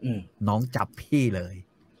น้องจับพี่เลย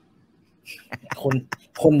ค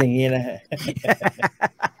นอย่างนี้นะฮะ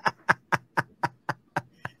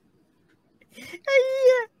ไอ้เ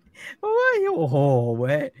หี้ยโอ้โหเ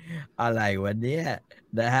ว้ยอะไรวันนี้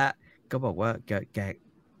นะฮะก็บอกว่าแก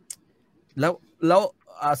แล้ว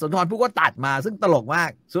สุนทรภู่ก็ตัดมาซึ่งตลกมา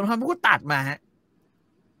กสุนทรภู่ก็ตัดมาฮะ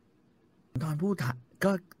สุนทรภู่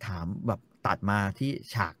ก็ถามแบบตัดมาที่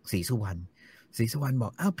ฉากศรีสุวรรณบอ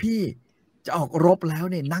กอ้าวพี่จะออกรบแล้ว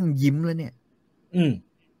เนี่ยนั่งยิ้มแล้วเนี่ย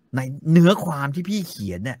ในเนื้อความที่พี่เขี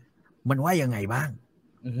ยนเนี่ยมันว่ายังไงบ้าง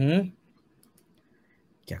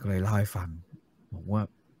แกก็เลยเล่าให้ฟังบอกว่า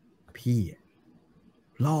พี่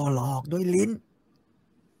ล่อหลอกด้วยลิ้น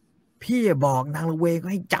พี่บอกนางละเวง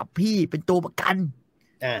ให้จับพี่เป็นตัวประกัน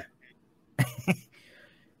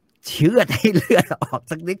เชื่อให้เลือดออก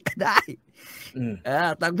สักนิดก็ได้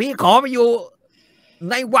แต่พี่ขอมาอยู่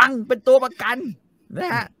ในวังเป็นตัวประกันนะ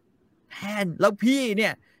ฮะแทนแล้วพี่เนี่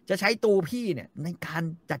ยจะใช้ตัวพี่เนี่ยในการ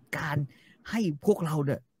จัดการให้พวกเราเ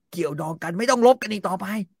นี่ยเกี่ยวดองกันไม่ต้องลบกันอีกต่อไป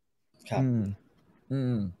ครับ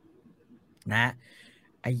นะ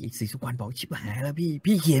ไอ้ศรีสุวรรณบอกชิบหายแล้ว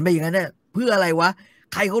พี่เขียนไปอย่างนั้นเนี่ยเพื่ออะไรวะ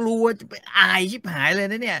ใครเขารู้ว่าจะไปอายชิบหายเลย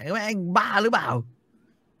นะเนี่ยว่าไอ้บ้าหรือเปล่า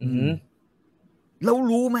แล้ว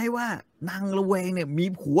รู้ไหมว่านางละเวงเนี่ยมี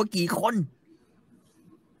ผัวกี่คน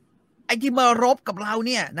ไอ้ที่มารบกับเราเ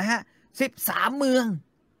นี่ยนะฮะ13เมือง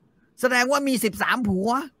แสดงว่ามี13ผัว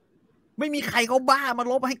ไม่มีใครเขาบ้ามา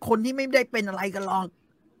รบให้คนที่ไม่ได้เป็นอะไรกันหรอก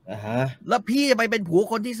แล้วพี่จะไปเป็นผัว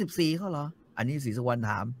คนที่14เขาเหรออันนี้ศรีสุวรรณ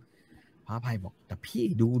ถามพระอภัยบอกแต่พี่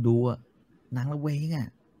ดูนางละเวงอ่ะ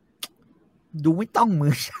ดูไม่ต้องมื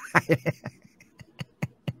อชาย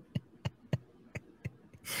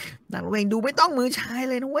นางละเวงดูไม่ต้องมือชาย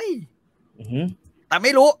เลยนะเว้ยแต่ไ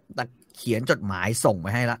ม่รู้แต่เขียนจดหมายส่งไป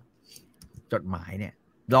ให้ละจดหมายเนี่ย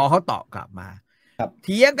รอเขาตอบกลับมาเ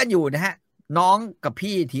ถียงกันอยู่นะฮะน้องกับ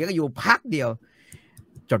พี่เถียงกันอยู่พักเดียว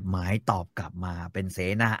จดหมายตอบกลับมาเป็นเส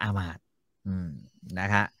นาอามาตย์นะ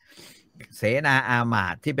ฮะเสนาอามา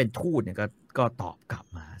ตย์ที่เป็นทูตเนี่ยก็ตอบกลับ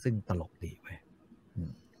มาซึ่งตลกดีเว้ย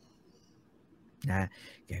นะ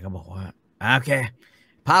แกก็บอกว่าโอเค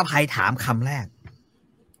พระอภัยถามคำแรก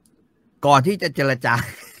ก่อนที่จะเจรจา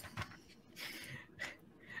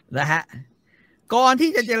นะฮะก่อนที่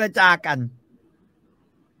จะเจรจากัน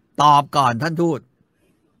ตอบก่อนท่านทูต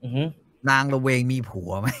นางละเวงมีผั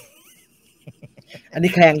วไหมอัน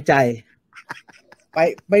นี้แคลงใจไป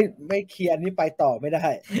ไม่เคลียร์อันนี้ไปต่อไม่ได้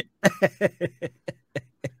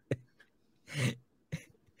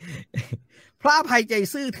พระอภัยใจ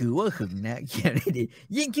ซื่อถือว่าหึงนะเขียนได้ดี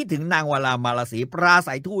ยิ่งคิดถึงนางวรามาลสีปรา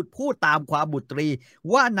ศัยทูตพูดตามความบุตรี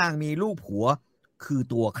ว่านางมีลูกผัวคือ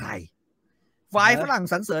ตัวใครฝ่ายฝรั่ง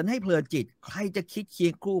สรรเสริญให้เพลินจิตใครจะคิดเคีย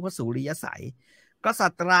งคู่พระสุริยสัยกษั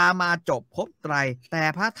ตรามาจบพบไตรแต่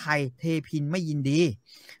พระไทยเทพินไม่ยินดี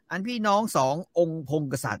อันพี่น้อง2องค์พง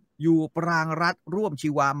กษัตริย์อยู่ปรางรัฐร่วมชี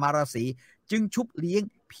วามารสีจึงชุบเลี้ยง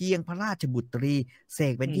เพียงพระราชบุตรีเส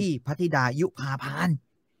กเป็นที่พระธิดายุภาพาน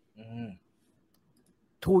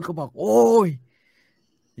ทูตก็บอกโอ้ย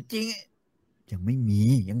จริงยังไม่มี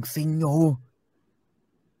ยังซิงอยู่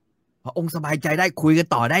พระองค์สบายใจได้คุยกัน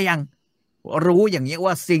ต่อได้ยังรู้อย่างนี้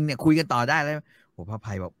ว่าซิงเนี่ยคุยกันต่อได้แล้วโอ้พระ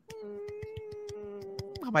ภัยบอก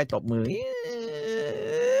พระภัยตบมือ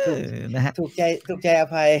นะฮะถูกใจอ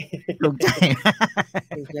ภัยถูกใจ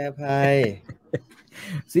อภัย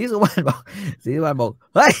ศรีสุวรรณบอก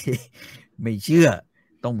เฮ้ยไม่เชื่อ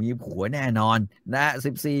ต้องมีผัวแน่นอนนะ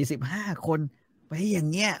14-15คนไปอย่าง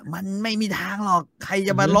เงี้ยมันไม่มีทางหรอกใครจ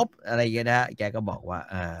ะมาลบอะไรอย่างเงี้ยนะแกก็บอกว่า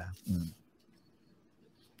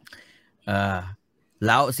แ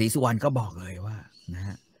ล้วศรีสุวรรณก็บอกเลยว่านะฮ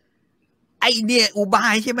ะไอเนี่ยอุบา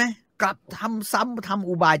ยใช่ไหมกลับทำซ้ำทำ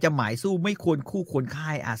อุบายจะหมายสู้ไม่ควรคู่ควรค่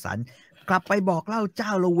ายอาสันกลับไปบอกเล่าเจ้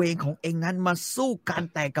าละเวงของเองนั้นมาสู้กัน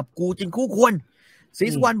แต่กับกูจึงคู่ควรศรี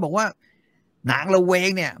สุวรรณบอกว่านางละเวง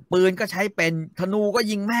เนี่ยปืนก็ใช้เป็นธนูก็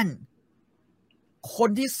ยิงแม่นคน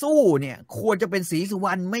ที่สู้เนี่ยควรจะเป็นศรีสุว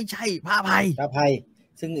รรณไม่ใช่พระอภัย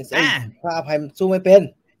ซึ่งพระอภัยสู้ไม่เป็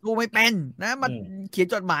นนะมันเขียน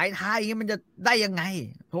จดหมายท้ายอย่างนี้มันจะได้ยังไง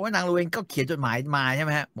เพราะว่านางละเวงก็เขียนจดหมายมาใช่ไห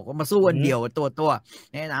มฮะบอกว่ามาสู้กันเดี่ยวตัว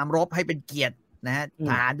แนะนำรบให้เป็นเกียรตินะฮะท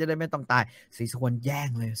หารจะได้ไม่ต้องตายศรีสุวรรณแย่ง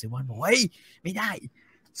เลยศรีสุวรรณบอกเฮ้ยไม่ได้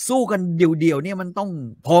สู้กันเดี่ยวๆเนี่ยมันต้อง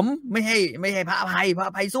ผมไม่ให้พระอ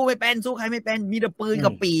ภัยสู้ไม่เป็นสู้ใครไม่เป็นมีแต่ปืน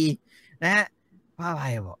กับปีนะฮะพระอภั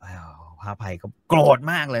ยบอกพระอภัยก็โกรธ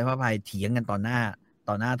มากเลยพระอภัยเถียงกันต่อหน้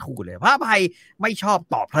าทูตเลยพระอภัยไม่ชอบ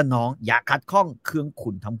ตอบพระน้องอย่าขัดข้องเครื่องขุ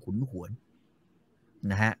นทำขุนหวน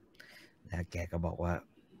นะฮะแล้วแกก็บอกว่า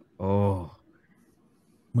โอ้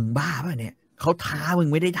มึงบ้าป่ะเนี่ยเขาท้ามึง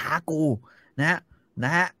ไม่ได้ท้ากูนะ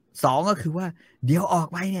ฮะสองก็คือว่าเดี๋ยวออก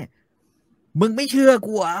ไปเนี่ยมึงไม่เชื่อ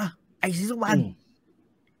กูเหรอไอ้ศรีสุวรรณ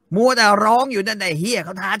มัวแต่ร้องอยู่นั่นไอ้เฮียเข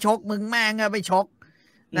าท้าชกมึงแม่งไปชก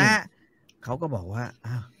นะฮะเขาก็บอกว่า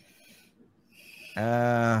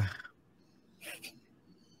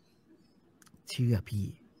เชื่อพี่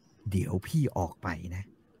เดี๋ยวพี่ออกไปน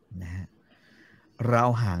ะฮะเรา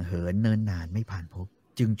ห่างเหินเนินนานไม่ผ่านพบ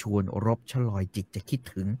จึงชวนรบชลอยจิตจะคิด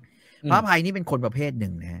ถึงพระอภัยนี่เป็นคนประเภทหนึ่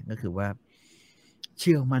งนะก็คือว่าเ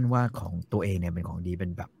ชื่อมั่นว่าของตัวเองเนี่ยเป็นของดีเป็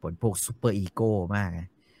นแบบพวกซูเปอร์อีโก้มากนะ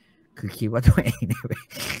คือคิดว่าตัวเองเนี่ย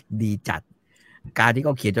ดีจัดการที่เข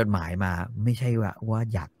าเขียนจดหมายมาไม่ใช่ว่า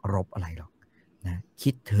อยากรบอะไรหรอกนะ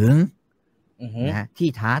คิดถึงนะที่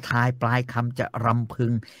ท้าทายปลายคำจะรำพึ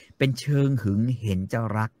งเป็นเชิงหึงเห็นจะ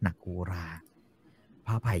รักหนักอุราพ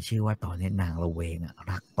ระอภัยเชื่อว่าตอนนี้นางละเวง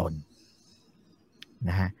รักตน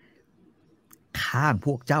นะฮะข้างพ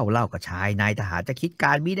วกเจ้าเล่ากับชายนายทหารจะคิดก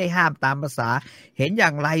ารมิได้ห้ามตามภาษาเห็นอย่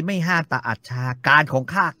างไรไม่ห้ามตาอัจฉาการของ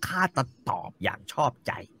ข้าตัดตอบอย่างชอบใ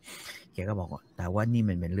จแกก็บอกว่าแต่ว่านี่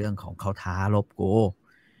มันเป็นเรื่องของเขาท้ารบกู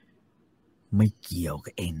ไม่เกี่ยว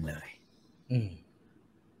กับเองเลย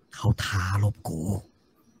เขาท้ารบกู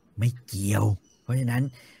ไม่เกี่ยวเพราะฉะนั้น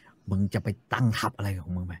มึงจะไปตั้งทัพอะไรขอ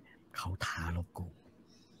งมึงไปเขาท้ารบกู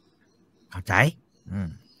เข้าใจ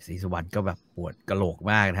ศรีสุวรรณก็แบบปวดกะโหลก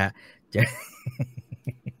มากนะฮะ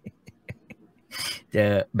เจ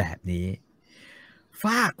อแบบนี้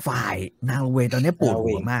ฝ่ายนางละเวงตอนนี้ปวด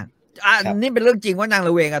หัวมากนี่เป็นเรื่องจริงว่านางล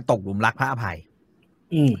ะเวงตกหลุมรักพระอภัย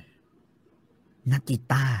นักกี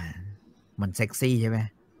ตาร์มันเซ็กซี่ใช่ไหม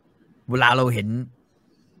เวลาเราเห็น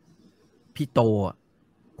พี่โต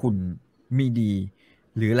หุ่นมีดี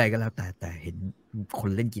หรืออะไรก็แล้วแต่เห็นคน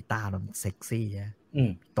เล่นกีตาร์แล้วมันเซ็กซี่ใช่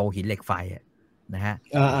โตหินเหล็กไฟนะฮะ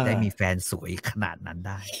ได้มีแฟนสวยขนาดนั้นไ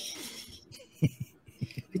ด้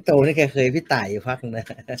พี่โตนี่แกเคยพี่ต่ายอยู่พักนะ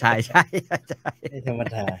ใช่ธรรม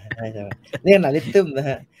ดาเนี่ยหนาลิทึมนะ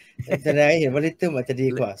ฮะจะได้เห็นว่าลิทึมอาจจะดี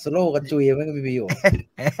กว่าสโลกับจุยมันก็มีประโยชน์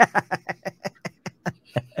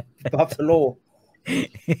ป๊อปสโล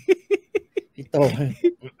พี่โต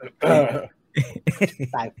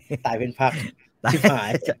ตายเป็นพักชิบหา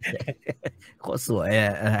ยโคตรสวย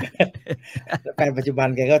แฟนปัจจุบัน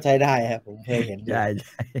แกก็ใช้ได้ครับผมเคยเห็นใ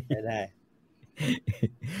ช้ได้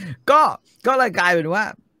ก็เลยกลายเป็นว่า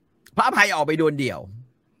พระอภัยออกไปโดนเดี่ยว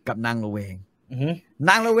กับนางละเวง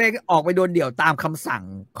นางละเวงออกไปโดนเดี่ยวตามคำสั่ง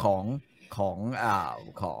ของ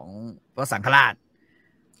พระสังฆราช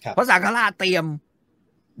พระสังฆราชเตรียม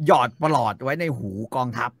หยอดประหลอดไว้ในหูกอง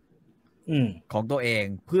ทัพของตัวเอง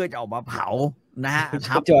เพื่อจะออกมาเผานะฮะ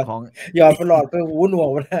ทัพของหยอดประหลอดไปหูหนว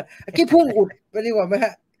กนะขี้ผึ้งอุดไปดีกว่าไหมฮ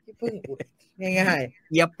ะขี้ผึ้งอุดง่าย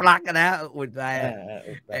ๆอย่าปลักนะอุดไป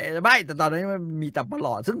ไม่แต่ตอนนี้มันมีแต่ประหล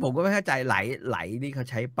อดซึ่งผมก็ไม่เข้าใจไหลนี่เขา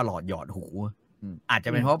ใช้ประหลอดหยอดหูอาจจะ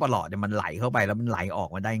เป็นเพราะประหลอดเนี่ยมันไหลเข้าไปแล้วมันไหลออก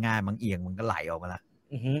มาได้ง่ายมันเอียงมันก็ไหลออกมาละ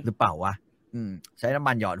หรือเปล่าวะใช้น้ำ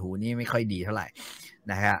มันหยอดหูนี่ไม่ค่อยดีเท่าไหร่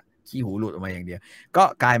นะฮะขี้หูหลุดออกมาอย่างเดียวก็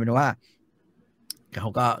กลายเป็นว่าเขา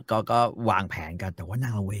ก็วางแผนกันแต่ว่านา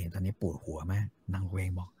งละเวงตอนนี้ปวดหัวมากนางละเวง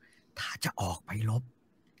บอกถ้าจะออกไปรบ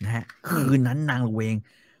นะฮะคืนนั้นนางละเวง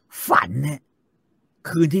ฝันเนี่ย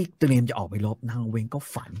คืนที่เตรียมจะออกไปรบนางละเวงก็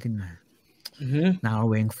ฝันขึ้นมานางละ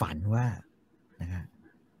เวงฝันว่านะฮะ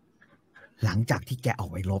หลังจากที่แกออก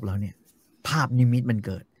ไปรบแล้วเนี่ยภาพนิมิตมันเ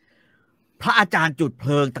กิดพระอาจารย์จุดเพ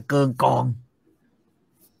ลิงตะเกิงกอง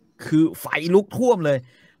คือไฟลุกท่วมเลย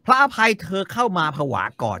พระอภัยเธอเข้ามาผวา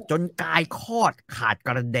กอดจนกายคลอดขาดก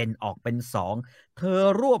ระเด็นออกเป็นสองเธอ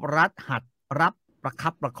รวบรัดหัดรับประคั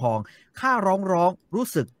บประคองข้าร้องรู้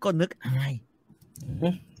สึกก็นึกอาย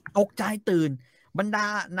ตกใจตื่นบรรดา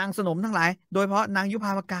นางสนมทั้งหลายโดยเฉพาะนางยุภ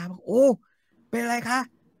าปกาบอกโอ้เป็นอะไรคะ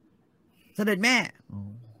เสด็จแม่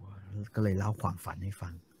ก็เลยเล่าความฝันให้ฟั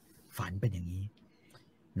งฝันเป็นอย่างนี้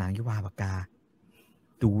นางยุภาปกา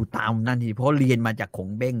ดูตามนั่นทีเพราะเรียนมาจากขง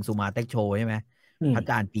เบ้งสุมาเต็กโชใช่ไหมพระอา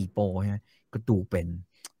จารย์ปีโป้ใช่ไหมก็ดู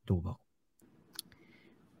บอก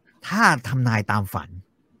ถ้าทำนายตามฝัน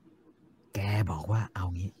แกบอกว่าเอา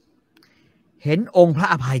งี้เห็นองค์พระ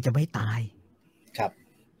อภัยจะไม่ตายครับ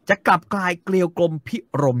จะกลับกลายเกลียวกลมพิ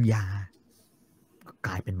รมยาก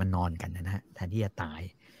ลายเป็นมานอนกันนะฮะแทนที่จะตาย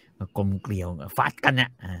มากลมเกลียวฟัดกันเนี่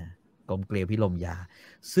ยกลมเกลียวพิรมยา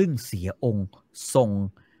ซึ่งเสียองค์ทรง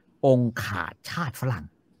องค์ขาดชาติฝรั่ง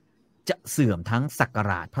จะเสื่อมทั้งศัก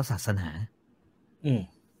ราชพระศาสนา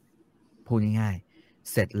พูดง่าย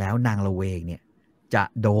ๆเสร็จแล้วนางละเวงเนี่ยจะ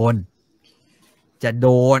โดน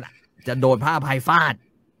พระอภัยฟาด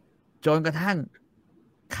จนกระทั่ง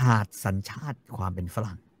ขาดสัญชาติความเป็นฝ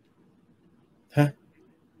รั่ง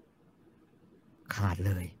ขาดเ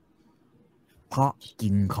ลยเพราะกิ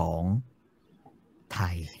นของไท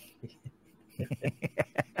ย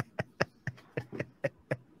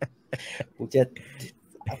กูจะ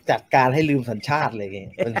จัดการให้ลืมสัญชาติเลยไง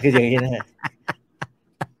มันคืออย่างนี้นะ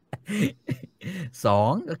สอ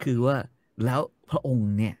งก็คือว่าแล้วพระอง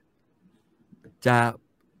ค์เนี่ยจะ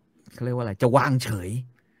เขาเรียกว่าอะไรจะวางเฉย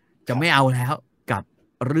จะไม่เอาแล้วกับ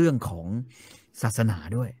เรื่องของศาสนา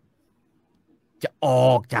ด้วยจะอ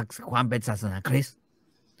อกจากความเป็นศาสนาคริสต์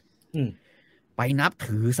ไปนับ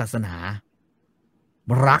ถือศาสนา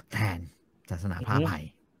รักแทนศาสนาพระอภัย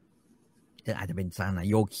ซึ่งอาจจะเป็นศาสนา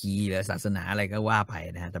โยคีหรือศาสนาอะไรก็ว่าไป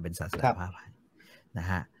นะฮะแต่เป็นศาสนาพระอภัยนะ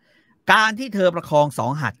ฮะการที่เธอประคองสอ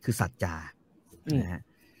งหัตถ์คือสัจจานะฮะ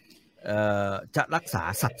จะรักษา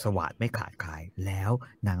สัตว์สวัสดิ์ไม่ขาดคายแล้ว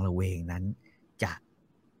นางละเวงนั้นจะ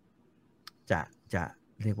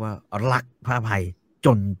เรียกว่ารักพระอภัยจ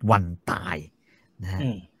นวันตายนะฮะ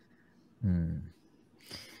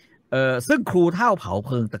ซึ่งครูเท่าเผาเพ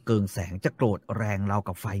ลิงตะเกิงแสงจะโกรธแรงเรา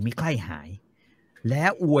กับไฟไม่ใกล้หายและ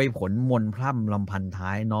อวยผลมนพร่ำลำพันท้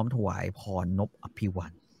ายน้อมถวายพรนบอภิวั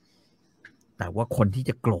นแต่ว่าคนที่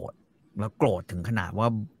จะโกรธแล้วโกรธถึงขนาดว่า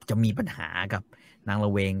จะมีปัญหากับนางล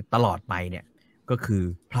ะเวงตลอดไปเนี่ยก็คือ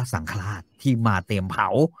พระสังฆราชที่มาเตรียมเผา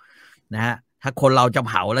นะฮะถ้าคนเราจะ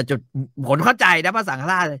เผาแล้วจะผลเข้าใจนะพระสังฆ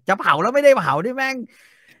ราชจะเผาแล้วไม่ได้เผาที่แม่ง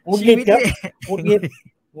ชีวิตหงุดห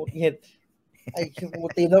งิดไอ้กู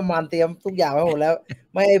เตรียมน้ำมันเตรียมทุกอย่างไว้หมดแล้ว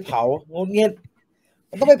ไม่ให้เผาหงุดหงิด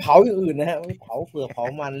มันต้องไปเผาอย่างอื่นนะฮะไม่เผาเปลือกเผา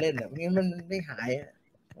มันเล่นอ่ะงั้นมันไม่หาย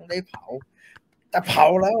ต้องได้เผาแต่เผา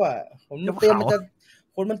แล้วอ่ะคนมันเตรียมมั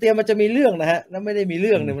นจะมีเรื่องนะฮะแล้วไม่ได้มีเ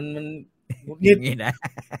รื่องเนี่ยมันหงุดหงิดนะ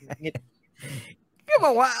ก็บ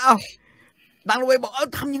อกว่าเอ้านางละเวงบอก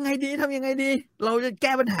ทำยังไงดีเราจะแ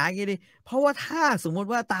ก้ปัญหายังไงดีเพราะว่าถ้าสมมติ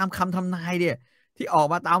ว่าตามคำทำนายเนี่ยที่ออก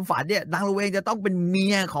มาตามฝันเนี่ยนางละเวงจะต้องเป็นเมี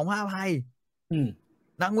ยของพระอภัย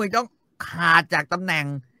นางละเวงต้องขาดจากตำแหน่ง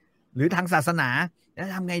หรือทางศาสนาแล้ว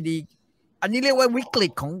ทำไงดีอันนี้เรียกว่าวิกฤ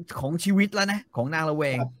ตของชีวิตแล้วนะของนางละเว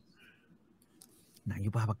งนางยุ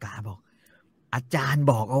พาปกาบอกอาจารย์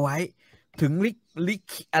บอกเอาไว้ถึง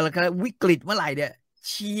อะไรกันวิกฤตเมื่อไหร่เนี่ย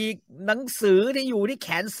ฉีกหนังสือที่อยู่ที่แข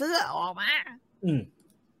นเสื้อออกมา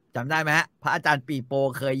จำได้ไหมฮะพระอาจารย์ปีโป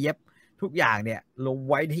เคยเย็บทุกอย่างเนี่ยลง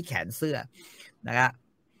ไว้ที่แขนเสื้อนะครับ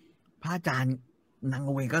พระอาจารย์นางล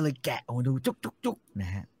ะเวงก็เลยแกะออกมาดูจุกน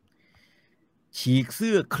ะฮะฉีกเ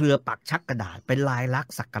สื้อเครือปักชักกระดาษเป็นลายลักษ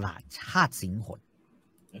ณ์ศักราชชาติสิงหน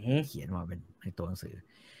เขียนมาเป็นในตัวหนังสือ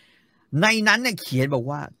ในนั้นเนี่ยเขียนบอก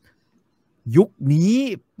ว่ายุคนี้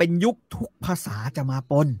เป็นยุคทุกภาษาจะมา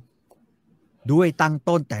ปนด้วยตั้ง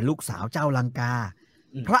ต้นแต่ลูกสาวเจ้าลังกา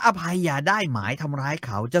พระอภัยอย่าได้หมายทำร้ายเข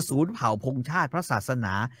าจะสูญเผ่าพงชาติพระศาสน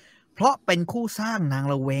าเพราะเป็นคู่สร้างนาง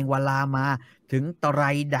ละเวงวลามาถึงไตร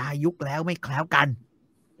ดายุคแล้วไม่แคล้วกัน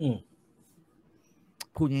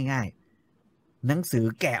พูดง่ายๆหนังสือ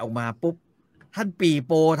แกะออกมาปุ๊บท่านปีโ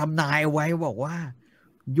ปทำนายเอาไว้บอกว่า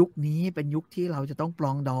ยุคนี้เป็นยุคที่เราจะต้องปล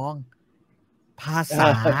องดองภาษา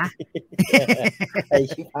ไอ้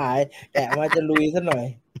ชิบหายแกะมาจะลุยซะหน่อย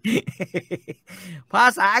ภา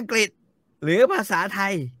ษาอังกฤษหรือภาษาไท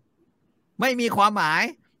ยไม่มีความหมาย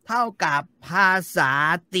เท่ากับภาษา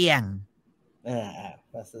เตียง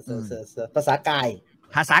ภาษากา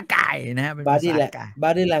ยนะฮะเป็นภาษากาย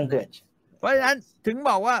body language เพราะฉะนั้นถึงบ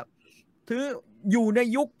อกว่าถืออยู่ใน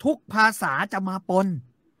ยุคทุกภาษาจะมาปน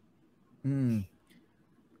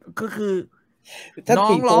ก็คือถ้า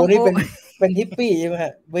ปีโป้นี่เป็นฮิปปี้ใช่ไหมฮ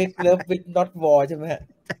ะ Wake Love With Not War ใช่ไหมฮะ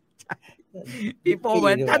ปีโป้เห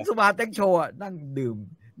มือนท่านสุมาเต็งโชว์นั่งดื่ม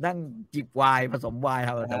นั่งจิบไวน์ผสมไวน์ค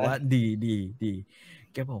รับแต่ว่าดี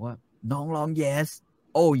แกบอกว่าน้องร้อง yes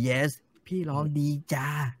oh yes พี่ร้องดีจ้า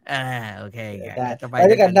โอเคไป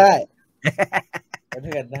ด้วยกันได้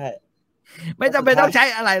ไม่จำเป็นต้องใช้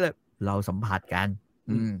อะไรเลยเราสัมผัสกัน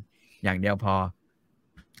อย่างเดียวพอ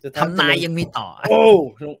ทำนายยังมีต่อโอ้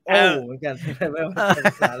เหมือนกันไม่ว่าภ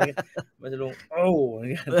าษาอะไรมันจะลงโอ้เหมือน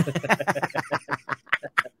กัน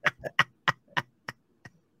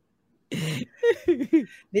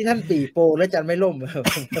นี่ท่านปีโป้แล้วจันไม่ล่ม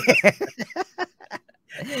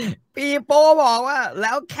ปีโป้บอกว่าแ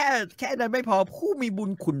ล้วแค่นั้นไม่พอผู้มีบุ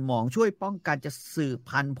ญขุนหมองช่วยป้องกันจะสืบ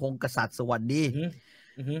พันธุ์พงศ์กษัตริย์สวัสดี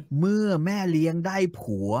เมื่อแม่เลี้ยงได้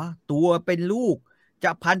ผัวตัวเป็นลูกจ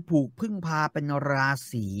ะพันผูกพึ่งพาเป็นรา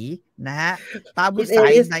ศีนะฮะตามวิสั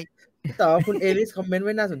ยใน ต่อคุณเอลิสคอมเมนต์ไ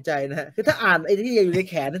ว้น่าสนใจนะฮะคือถ้าอ่านไอ้ที่อยู่ใน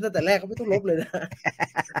แขนตั้งแต่แรกก็ไม่ต้องลบเลยนะ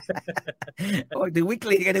โอ้ยถึงวิก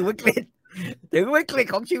ฤตกันถึงวิกฤต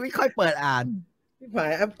ของชีวิตค่อยเปิดอ่านพี่หมา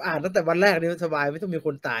ยอ่านตั้งแต่วันแรกนี่สบายไม่ต้องมีค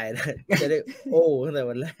นตายนะจะได้โอ้ตั้งแต่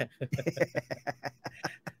วันแรก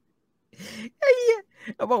ไอ้เหี้ย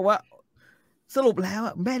เขาบอกว่าสรุปแล้ว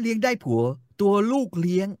แม่เลี้ยงได้ผัวตัวลูกเ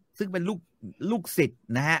ลี้ยงซึ่งเป็นลูกศิษย์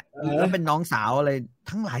นะฮะแล้วเป็นน้องสาวอะไร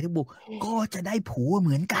ทั้งหลายทั้งบุกก็จะได้ผัวเห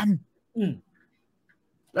มือนกัน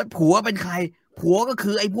แล้วผัวเป็นใครผัวก็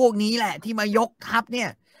คือไอ้พวกนี้แหละที่มายกทัพเนี่ย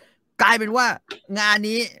กลายเป็นว่างาน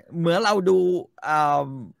นี้เหมือนเราดู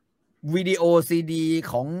วิดีโอซีดี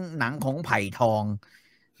ของหนังของไผ่ทอง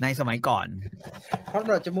ในสมัยก่อนเพราะ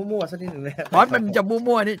เราจะมั่วๆสักนิดหนึ่งนะเพราะมันจะ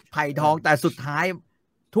มั่วๆนี่ไผ่ทองแต่สุดท้าย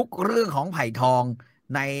ทุกเรื่องของไผ่ทอง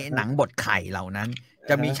ในหนังบทไข่เหล่านั้น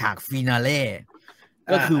จะมีฉากฟินาเล่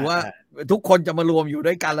ก็คือว่าทุกคนจะมารวมอยู่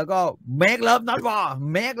ด้วยกันแล้วก็ make love not war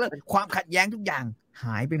make love ความขัดแย้งทุกอย่างห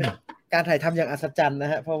ายไปหมดการถ่ายทำอย่างอัศจรรย์น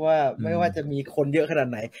ะฮะเพราะว่าไม่ว่าจะมีคนเยอะขนาด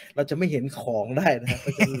ไหนเราจะไม่เห็นของได้นะฮะก็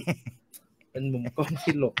จะเป็นมุมกล้อง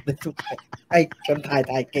ที่หลบได้ทุกอย่างไอ้คนถ่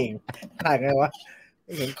ายเก่งถ่ายไงวะไ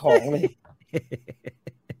ม่เห็นของเลย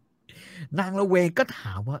นางละเวงก็ถ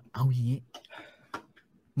ามว่าเอาอย่างนี้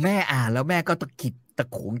แม่อ่านแล้วแม่ก็ตะกิดตะ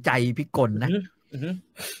ขวงใจพิกลนะ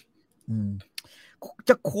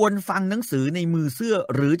จะควรฟังหนังสือในมือเสื้อ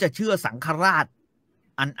หรือจะเชื่อสังฆราช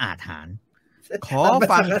อันอาถรรพ์ขอ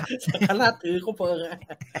ฟังสังฆราชถือเขาเพิง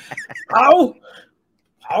เอ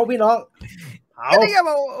าพี่น้องเอานี่ก็บ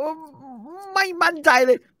อกไม่มั่นใจเ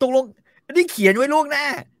ลยตกลงนี่เขียนไว้ล่วงหน้า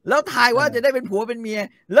แล้วทายว่าจะได้เป็นผัวเป็นเมีย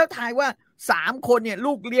แล้วทายว่า3 คนเนี่ย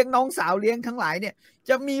ลูกเลี้ยงน้องสาวเลี้ยงทั้งหลายเนี่ย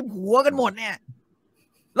จะมีผัวกันหมดเนี่ย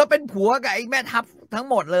แล้วเป็นผัวกับไอ้แม่ทัพทั้ง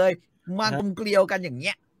หมดเลยมากลมเกลียวกันอย่างเ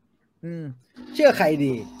งี้ยเชื่อใคร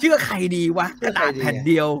ดีวะกระดาษแผ่น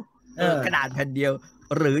เดียวกระดาษแผ่นเดียว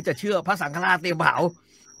หรือจะเชื่อพระสังฆราชเตรียมเผา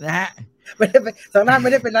นะฮะไม่ได้ไปสังฆราชไ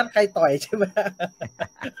ม่ได้เป็นนัดใครต่อยใช่ไหม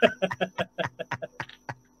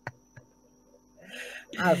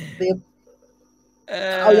เตรียม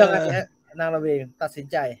เอาอย่างไรนางละเวงตัดสิน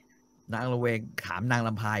ใจนางละเวงถามนางล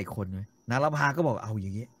ำพายคนไหมนางลำพาก็บอกเอาอย่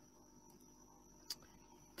างนี้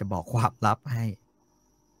จะบอกความลับให้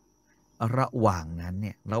ระหว่างนั้นเ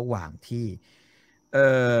นี่ยระหว่างที่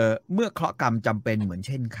เมื่อเคราะห์กรรมจำเป็นเหมือนเ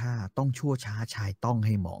ช่นข้าต้องชั่วช้าชายต้องใ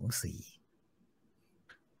ห้หมองสี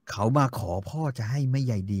เขามาขอพ่อจะให้ไม่ใ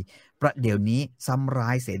หญ่ดีประเดี๋ยวนี้ซ้ำร้า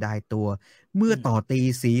ยเสียดายตัวเมื่อต่อตี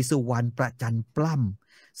ศรีสุวรรณประจันปล้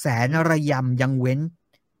ำแสนระยำยังเว้น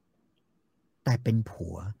แต่เป็นผั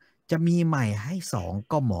วจะมีใหม่ให้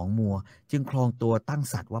2ก็หมองมัวจึงครองตัวตั้ง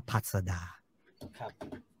สัตว์ว่าพัสดาครับ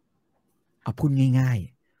เอาพูดง่าย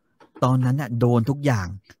ๆตอนนั้นน่ะโดนทุกอย่าง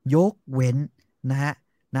ยกเว้นน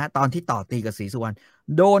ะตอนที่ต่อตีกับศรีสุวรรณ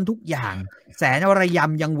โดนทุกอย่างแสนระย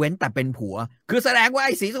ำยังเว้นแต่เป็นผัวคือแสดงว่าไ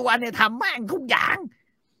อ้ศรีสุวรรณเนี่ยทำแม่งทุกอย่าง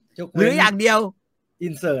หรืออย่างเดียวอิ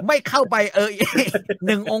นเสิร์ตไม่เข้าไป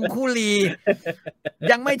1 องคุลี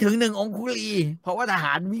ยังไม่ถึง1 องคุลีเพราะว่าทห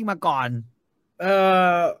ารวิ่งมาก่อน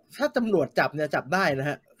ถ้าตำรวจจับเนี่ยจับได้นะ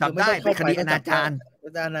ฮะจับได้เป็นคดีอนาจาร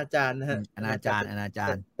นะฮะอนาจา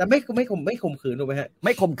รแต่ไม่ข่มขืนถูกไหมฮะไ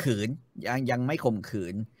ม่ข่มขืนยังไม่ข่มขื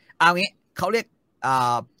นเอางี้เขาเรียก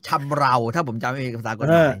ชำเราถ้าผมจำไม่ผิดภาษากฎ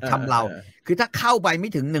หมายชำเราคือถ้าเข้าไปไม่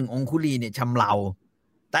ถึง1 องคุลีเนี่ยชำเรา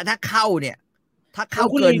แต่ถ้าเข้า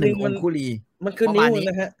เกิน1 องคุลีมันคือนิ้ว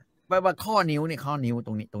นะฮะแปลว่าข้อนิ้วเนี่ยข้อนิ้วต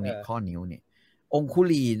รงนี้ข้อนิ้วเนี่ยองคุ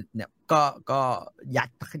ลีเนี่ยก็ยัด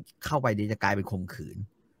เข้าไปดีจะกลายเป็นข่มขืน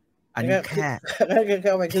อันนี้แค่เ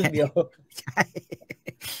ข้าไปครึ่งเดียวใช่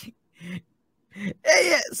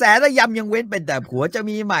แสนระยำยังเว้นเป็นแต่ผัวจะ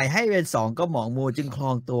มีใหม่ให้เป็น2ก็หมองมัวจึงคร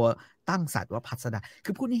องตัวตั้งสัตว์ว่าพัสดาคื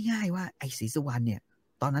อพูดง่ายๆว่าไอ้ศรีสุวรรณเนี่ย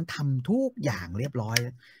ตอนนั้นทำทุกอย่างเรียบร้อย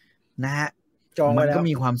นะฮะมันก็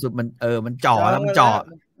มีความสุขมันจ่อแล้วมันจ่อ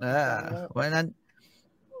เพราะฉะนั้น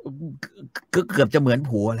เกือบจะเหมือน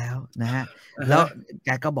ผัวแล้วนะฮะแล้วแก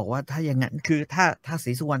ก็บอกว่าถ้าอย่างนั้นคือถ้าศ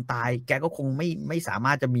รีสุวรรณตายแกก็คงไม่สาม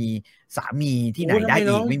ารถจะมีสามีที่ไหนได้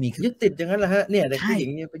อีกไม่มียึดติดอย่างนั้นแหละฮะเนี่ยแต่ผู้หญิง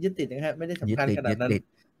เนี่ยไปยึดติดอย่างนั้นไม่ได้สำคัญขนาดนั้น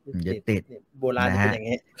ยึดติดโบราณเป็นอย่าง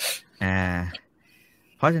นี้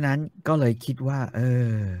เพราะฉะนั้นก็เลยคิดว่า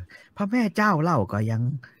พระแม่เจ้าเล่าก็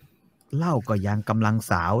ยังกำลัง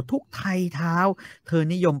สาวทุกไทยเท้าเธอ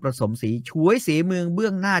นิยมผสมสีช่วยสีเมืองเบื้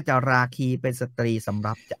องหน้าจะราคีเป็นสตรีสำ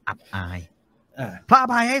รับจะอับอายพระอ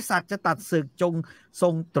ภัยให้สัตว์จะตัดศึกจงทร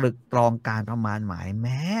งตรึกตรองการประมาณหมายแ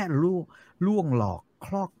ม้ล่วงหลอกค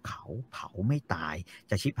ลอกเขาเผาไม่ตาย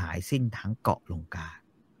จะชิบหายสิ้นทั้งเกาะลงกา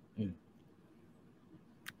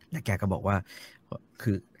และแกก็บอกว่า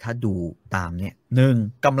คือถ้าดูตามเนี่ย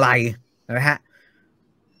1กำไรนะฮะ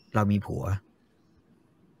เรามีผัว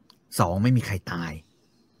2ไม่มีใครตาย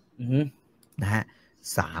นะฮะ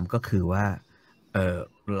3ก็คือว่า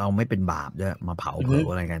เราไม่เป็นบาปด้วยมาเผาเผา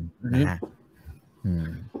อะไรกันนะฮะ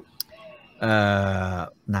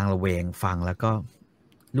นางละเวงฟังแล้วก็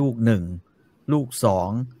ลูก1ลูก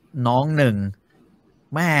2น้อง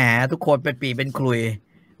1แม่ทุกคนเป็นปีเป็นคลุย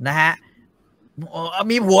นะฮะ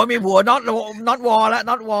มีผัวnot war แล้ว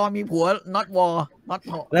not war มีผัว not war not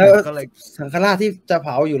แล้วก็เลยสังฆราชที่จะเผ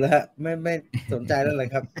าอยู่แล้วฮะไม่สนใจแล้วเลย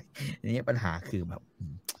ครับนี่ปัญหาคือแบบ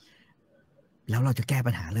แล้วเราจะแก้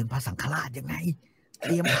ปัญหาเรื่องพระสังฆราชยังไงเต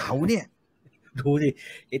รียมเผาเนี่ยดูสิ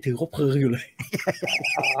ถือคบเพลิงอยู่เลย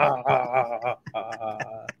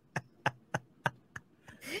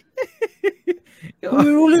คุย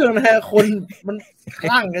รู้เรื่องนะฮะคนมันค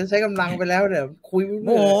ลั่งกันใช้กำลังไปแล้วเนี่ยคุยโ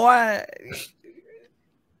อ้โห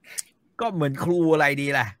ก็เหมือนครูอะไรดี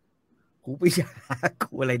ล่ะครูปิชาค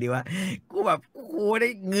รูอะไรดีวะกูแบบครูได้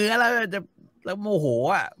เงื้อแล้วโมโห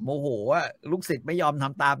ลูกศิษย์ไม่ยอมท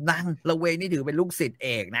ำตามนางละเวงนี่ถือเป็นลูกศิษย์เอ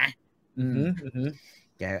กนะ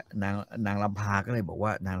แกนางลำพาก็เลยบอกว่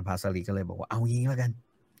านางลำพาสลีก็เลยบอกว่าเอางี้แล้วกัน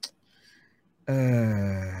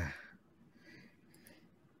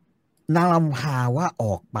นางลำพาว่าอ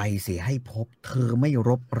อกไปเสียให้พบเธอไม่ร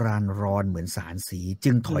บรานรอนเหมือนสารสี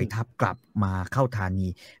จึงถอยทัพกลับมาเข้าธานี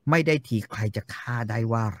ไม่ได้ทีใครจะฆ่าได้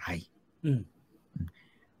ว่าไร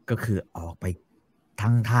ก็คือออกไป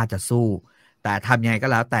ทั้งท่าจะสู้แต่ทำยังไงก็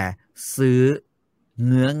แล้วแต่ซื้อ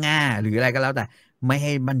เงื้อง่าหรืออะไรก็แล้วแต่ไม่ใ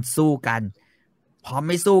ห้มันสู้กันพอไ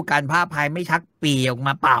ม่สู้กันพระอภัยไม่ชักปีออกม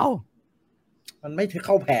าเป่ามันไม่เ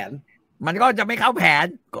ข้าแผนมันก็จะไม่เข้าแผน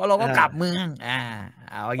ก็เราก็กลับเมือง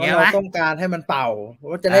เอาอย่างเงี้ยเราต้องการให้มันเป่า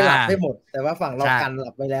ว่าจะได้หลับได้หมดแต่ว่าฝั่งเรากันห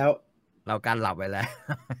ลับไปแล้วเรากันหลับไปแล้ว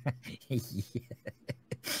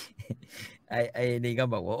ไอ้นี่ก็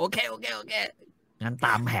บอกว่าโอเคงั้นต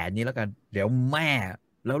ามแผนนี้แล้วกันเดี๋ยวแม่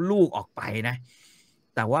แล้วลูกออกไปนะ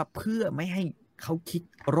แต่ว่าเพื่อไม่ให้เขาคิด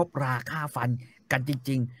รบราฆ่าฟันกันจ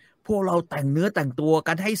ริงๆพวกเราแต่งเนื้อแต่งตัว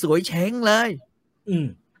กันให้สวยเช้งเลย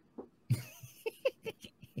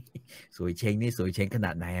สวยเช้งนี่สวยเช้งขน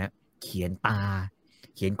าดไหนฮะเขียน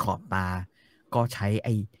ขอบตาก็ใช้ไ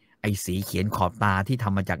อ้สีเขียนขอบตาที่ท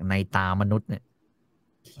ำมาจากในตามนุษย์เนี่ย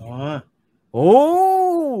โอ้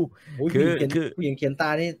คือผู้หญิงเขียนตา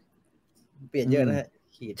นี่เปลี่ยนเยอะนะฮะ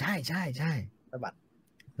ขีดใช่สะบัด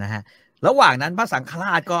นะฮะระหว่างนั้นพระสังฆร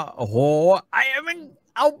าชก็โอ้โหไอ้มัน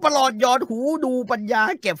เอาประหลอดยอดหูดูปัญญา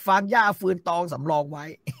เก็บฟางหญ้าฟืนตองสำรองไว้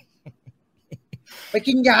ไป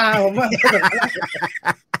กินยาผมว่า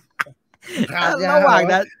ระหว่าง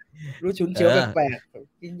นั้นรู้ฉุนเฉียวแปลก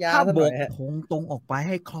ๆกินยาถ้าโบกธงตรงออกไปใ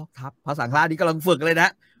ห้ครอบทัพพระสังฆราชนี่กำลังฝึกเลยนะ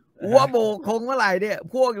ว่าโบกธงเมื่อไหร่เนี่ย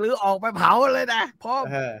พวกหรือออกไปเผาเลยนะเพราะ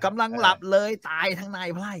กำลังหลับเลยตายทั้งนาย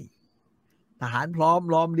ไพร่ทหารพร้อม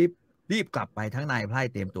ล้อมรีบกลับไปทั้งนายไพร่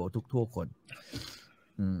เตรียมตัวทุกคน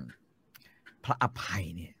พระอภัย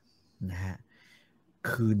เนี่ยนะฮะ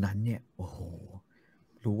คืนนั้นเนี่ยโอ้โห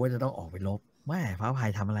รู้ว่าจะต้องออกไปรบแม่พระอภั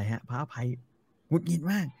ยทำอะไรฮะพระอภัยหงุดหงิด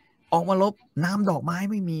มากออกมารบน้ำดอกไม้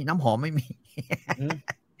ไม่มีน้ำหอมไม่มี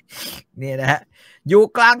เนี่ยนะฮะอยู่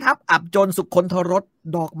กลางทัพอับจนสุคนทรส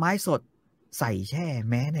ดอกไม้สดใส่แช่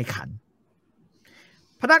แม้ในขัน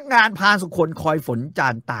พนักงานพาสุคนคอยฝนจา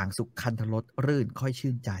นต่างสุขคันทรสรื่นค่อย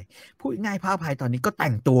ชื่นใจพูดง่ายพระอภัยตอนนี้ก็แ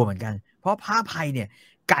ต่งตัวเหมือนกันเพราะพระอภัยเนี่ย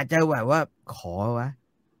กะจะแบบว่าขอวะ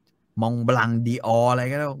มองบลังดีอออะไร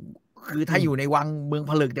ก็แล้วคือถ้าอยู่ในวังเมือง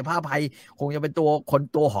ผลึกแต่พระอภัยคงจะเป็น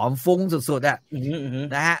ตัวหอมฟุ้งสุดๆอ่ะ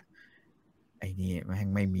นะฮะไอ้นี่แม่ง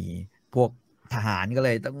ไม่มีพวกทหารก็เล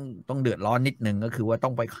ยต้องเดือดร้อนนิดนึงก็คือว่าต้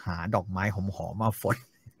องไปหาดอกไม้หอมๆมาฝน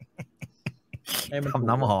ทำ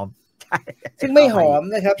น้ำหอมซึ่งไม่หอม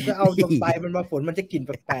นะครับจะเอาลงไปมันมาฝนมันจะกลิ่นแ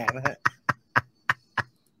ปลกๆนะฮะ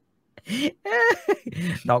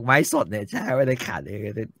ดอกไม้สดเนี่ยใช่ไม่ได้ขาดเลย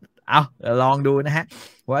เอาลองดูนะฮะ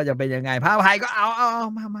ว่าจะเป็นยังไงพระอภัยก็เอา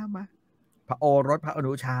มาพระโอรสพระอ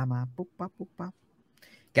นุชามาปุ๊บปั๊บ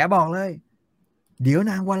แกบอกเลยเดี๋ยว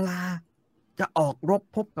นางวลาจะออกรบ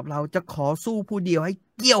พบกับเราจะขอสู้ผู้เดียวให้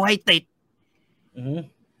เกี่ยวให้ติด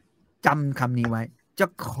จำคำนี้ไว้จะ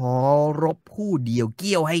ขอรบผู้เดียวเ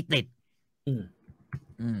กี่ยวให้ติด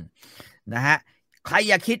นะฮะใคร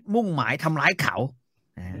อย่าคิดมุ่งหมายทำร้ายเขา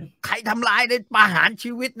ใครทำร้ายได้ประหาร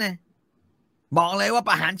ชีวิตนะบอกเลยว่า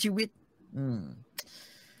ประหารชีวิต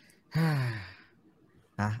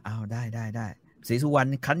เอาได้ศรีสุวรรณ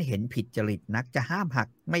คันเห็นผิดจริตนักจะห้ามหัก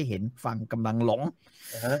ไม่เห็นฟังกำลังหลง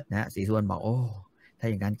นะศรีสุวรรณบอกโอ้ถ้า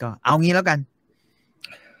อย่างนั้นก็เอางี้แล้วกัน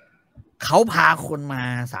เขาพาคนมา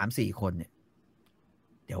 3-4 คนเนี่ย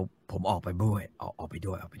เดี๋ยวผมออกไปด้วยออกไป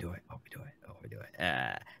ด้วย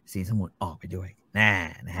ศรีสมุทรออกไปด้วย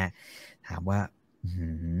นะฮะถามว่า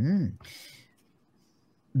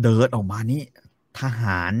เดินออกมานี่ทห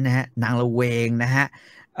ารนะฮะนางละเวงนะฮะ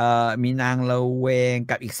มีนางละเวง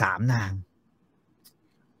กับอีก3 นาง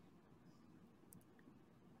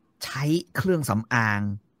ใช้เครื่องสำอาง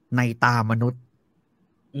ในตามนุษย์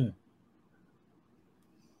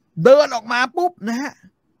เดินออกมาปุ๊บนะฮะ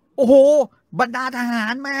โอ้โหบรรดาทหา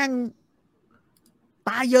รแม่งต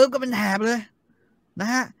าเยิ้มก็เป็นแถบเลยนะ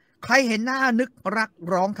ฮะใครเห็นหน้านึกรัก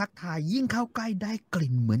ร้องทักทายยิ่งเข้าใกล้ได้ก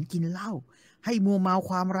ลิ่นเหมือนกินเหล้าให้มัวเมา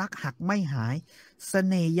ความรักหักไม่หายเส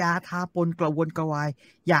น่ยาทาปนกระวนกระวาย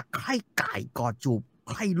อยากใคร่ก่ายกอดจูบ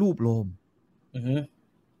ใคร่รูปโลม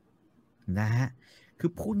นะฮะคื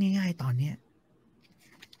อพูดง่ายๆตอนนี้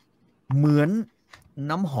เหมือน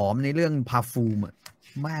น้ำหอมในเรื่องพาฟูมอะ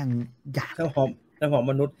แม่งอยากน้ำหอม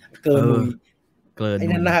มนุษย์เกินลุยไอ้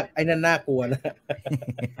นั่นน่ากลัวนะ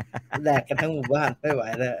แดกกันทั้งหมู่บ้านไม่ไหว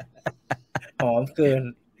แล้วหอมเกิน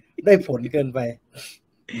ได้ผลเกินไป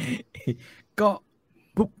ก็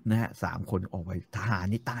ปุ๊บนะฮะ3 คนออกไปทหาร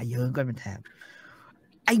นี่ตายเยิ้มกันเป็นแถบ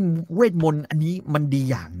ไอ้เวทมนต์อันนี้มันดี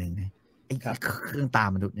อย่างหนึ่งนะไอ้เครื่องตา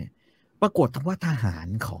มนุษย์เนี่ยปรากฏว่าทหาร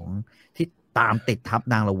ของที่ตามติดทัพ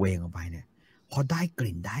นางละเวงออกไปเนี่ยพอได้ก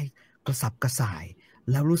ลิ่นได้กระสับกระส่าย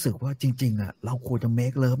แล้วรู้สึกว่าจริงๆอ่ะเราควรจะ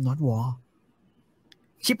make love not war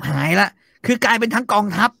ชิบหายละคือกลายเป็นทั้งกอง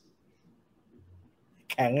ทัพ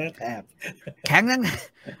แข็งแถบแข็งนั่น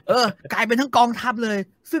กลายเป็นทั้งกองทัพเลย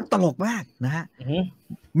ซึ่งตลกมากนะฮะ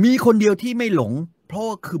มีคนเดียวที่ไม่หลงเพราะ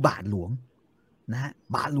คือบาทหลวงนะฮะ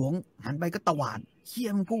บาทหลวงหันไปก็ตวาดเขี้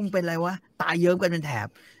ยมพุ่งเป็นอะไรวะตายเยิ้มกันเป็นแถบ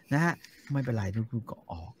นะฮะไม่เป็นไรทุกๆก็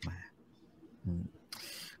ออกม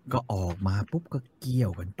าปุ๊บก็เกี่ย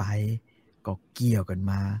วกันไปก็เกี่ยวกัน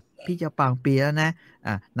มาพี่จะปังปีแล้วนะ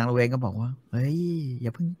นางละเวงก็บอกว่าเฮ้ยอย่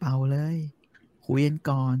าเพิ่งเป่าเลยคุยกัน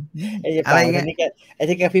ก่อนอะไรเงี้ยไอ้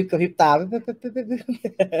ที่กระพริบตา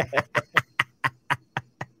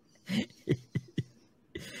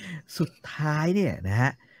สุดท้ายเนี่ยนะฮ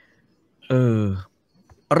ะ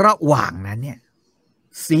ระหว่างนั้นเนี่ย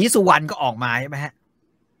ศรีสุวรรณก็ออกมาใช่ไหมฮะ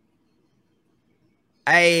ไ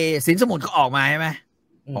อ้สินสมุทรก็ออกมาใช่ไหม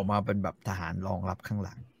ออกมาเป็นแบบทหารรองรับข้างห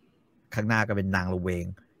ลังข้างหน้าก็เป็นนางละเวง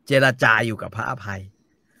เจรจาอยู่กับพระอภัย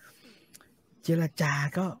เจรจา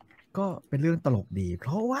ก็เป็นเรื่องตลกดีเพ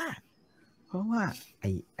ราะว่า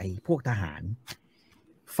ไอ้พวกทหาร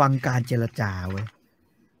ฟังการเจรจาเว้ย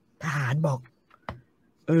ทหารบอก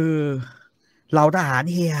เราทหาร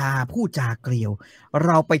เฮฮาพูดจาเกลียวเ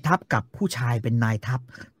ราไปทับกับผู้ชายเป็นนายทัพ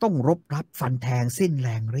ต้องรบรับฟันแทงสิ้นแร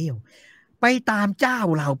งเรี่ยวไปตามเจ้า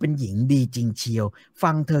เราเป็นหญิงดีจริงเชียว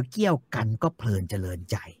ฟังเธอเกี่ยวกันก็เพลินเจริญ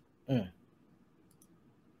ใจ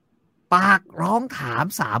ปากร้องถาม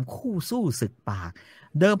3 คู่สู้ศึกปาก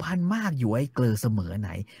เดิมพันมากอยู่ไอ้เกลือเสมอไหน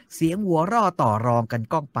เสียงหัวร่อต่อรองกัน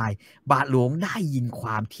ก้องไปบาทหลวงได้ยินคว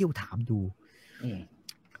ามเที่ยวถามดู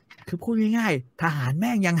คือพูดง่ายๆทหารแ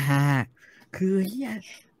ม่งยังหาคือเฮีย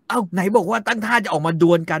ไหนบอกว่าตั้งท่าจะออกมาด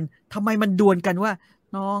วลกันทำไมมันดวลกันว่า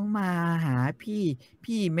น้องมาหา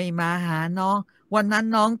พี่ไม่มาหาน้องวันนั้น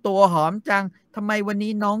น้องตัวหอมจังทำไมวัน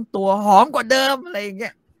นี้น้องตัวหอมกว่าเดิมอะไรอย่างเงี้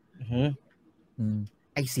ย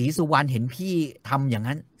ไอ้ศรีสุวรรณเห็นพี่ทำอย่าง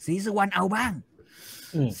นั้นศรีสุวรรณเอาบ้าง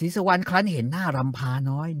ศรีสุวรรณครั้นเห็นหน้ารำพา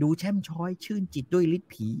น้อยดูแช่มช้อยชื่นจิตด้วยฤท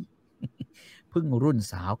ธิ์ผีเพิ่งรุ่น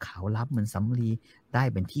สาวขาวลับเหมือนสำลีได้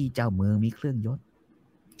เป็นที่เจ้าเมืองมีเครื่องยศ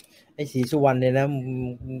ไอ้ศรีสุวรรณเนี่ยนะ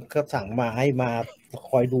เขาสั่งมาให้มา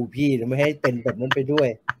คอยดูพี่ไม่ให้เป็นแบบนั้นไปด้วย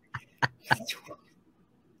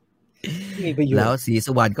มีประโยชน์แล้วศรี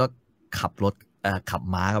สุวรรณก็ขับ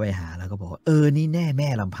ม้าก็ไปหาแล้วก็บอกนี่แน่แม่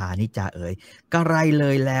ลำพานี่จ่ากระไรเล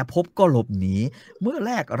ยแลพบก็หลบหนีเมื่อแ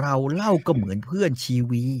รกเราเล่าก็เหมือนเพื่อนชี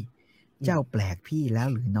วีเจ้าแปลกพี่แล้ว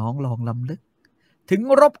หรือน้องลองลำลึกถึง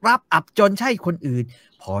รบรับอับจนใช่คนอื่น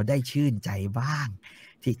พอได้ชื่นใจบ้าง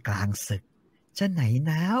ที่กลางศึกจะไหนห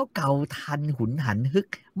นาวเก่าทันหุนหันฮึก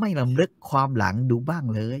ไม่ลำลึกความหลังดูบ้าง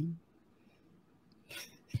เลย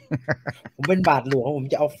ผมเป็นบาทหลวงผม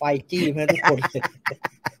จะเอาไฟจี้ให้ทุกคน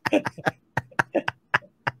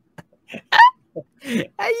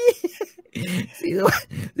ไอ้ศรีสุว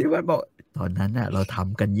รรณบอกตอนนั้นน่ะเราท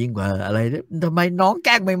ำกันยิ่งกว่าอะไรทำไมน้องแก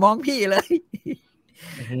ล้งไม่มองพี่เลย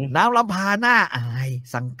น้ำลำพาหน้าอาย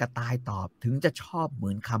สังกะตายตอบถึงจะชอบเหมื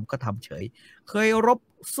อนคำก็ทำเฉยเคยรบ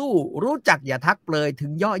สู้รู้จักอย่าทักเปลยถึ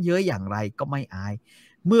งเยาะเย้ยอย่างไรก็ไม่อาย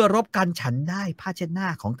เมื่อรบกันฉันได้ผ้าเช็ดหน้า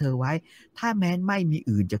ของเธอไว้ถ้าแม้นไม่มี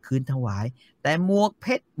อื่นจะคืนถวายแต่หมวกเพ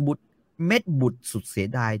ชรบุตรเม็ดบุตรสุดเสีย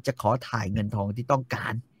ดายจะขอถ่ายเงินทองที่ต้องกา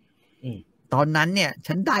รตอนนั้นเนี่ย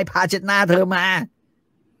ฉันได้ผ้าเช็ดหน้าเธอมา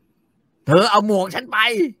เธอเอาหมวกฉันไป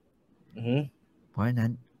เพราะฉะนั้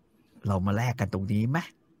นเรามาแลกกันตรงนี้ไหม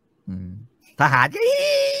ทหาร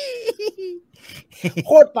โ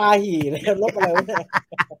คตรปาหี่เลยลบอะไรวะเนี่ย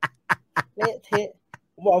เละเทะ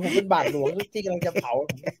ผมบอกผมเป็นบาทหลวงที่กำลังจะเผา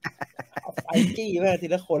เอาไฟ จี้แม่ที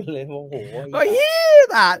ละคนเลยโอ้โหก็เฮ้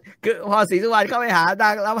ตาคือพอศรีสุวรรณเข้าไปหาดั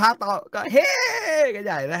งแล้วพักต่อก็เฮ้กันใ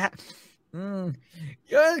หญ่นะฮะ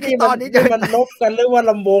คือตอนนี้มันลบกันหรือว่า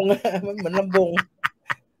ลำวงมันเหมือนลำวง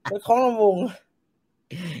มันคล้องลำวง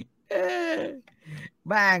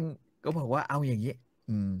แบงก็บอกว่าเอาอย่างนี้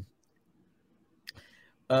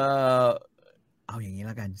เอาอย่างนี้แ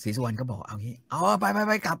ล้วกันศรีสุวรรณก็บอกเอางี้เอาไ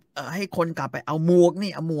ปกลับให้คนกลับไปเอาหมวก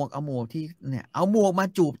นี่เอาหมวกที่เนี่ยเอาหมวกมา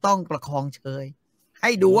จูบต้องประคองเชยให้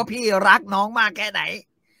ดูว่าพี่รักน้องมากแค่ไหน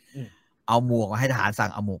เอาหมวกมาให้ทหารสั่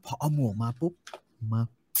งเอาหมวกพอเอาหมวกมาปุ๊บมา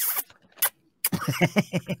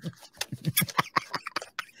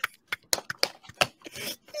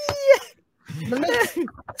มันไม่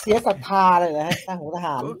เสียศรัทธาเลยนะทางของทห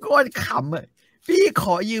ารโคตรขำอ่ะพี่ข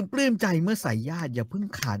อยืมปลื้มใจเมื่อใส่ญาติอย่าเพิ่ง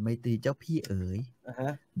ขาดไมตรีเจ้าพี่เอ๋ย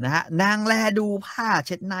นะฮะนางแลดูผ้าเ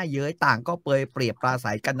ช็ดหน้าเย้ยต่างก็เปรียบปรา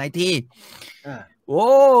ศัยกันในที่โอ้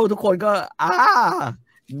ทุกคนก็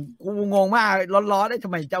กูงงมากร้อนๆได้ทำ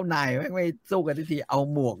ไมเจ้านายไม่สู้กันทีเอา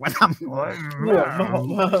หมวกมาทำหมวกม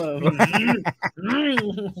า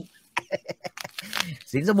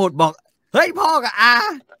สินสมุทรบอกเฮ้ยพ่อกับ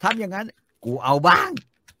ทำอย่างนั้นกูเอาบ้าง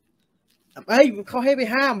เขาให้ไป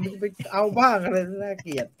ห้ามไปเอาบ้างอะไรน่าเก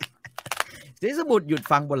ลียดสินสมุทรหยุด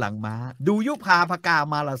ฟังบนหลังม้าดูยุพาพกา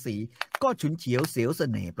มาลสีก็ฉุนเฉียวเสียวเส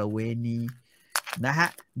น่ห์ประเวณีนะฮะ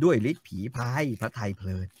ด้วยฤทธิ์ผีพายพระไทยเพ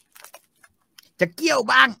ลินจะเกี้ยว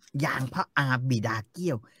บ้างอย่างพระอาบิดาเกี้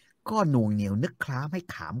ยวก็หน่วงเหนียวนึกคล้ามให้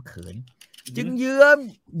ขามเขินจึงเยื้อม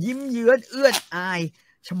ยิ้มเยื้อนเอื้อนอาย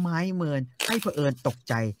ชะไม้เมินให้เผอิญตก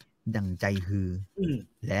ใจดังใจฮือ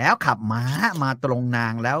แล้วขับม้ามาตรงนา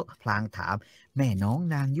งแล้วพลางถามแม่น้อง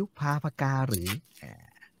นางยุพาพกาหรือ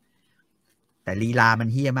แต่ลีลามัน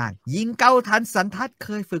เฮี้ยมากยิงเก้าทันสันทัดเค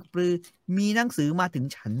ยฝึกปรือมีหนังสือมาถึง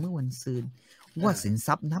ฉันเมื่อวันซืนว่าสินท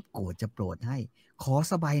รัพย์นับโกรธจะโปรดให้ขอ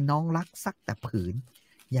สบายน้องรักสักแต่ผืน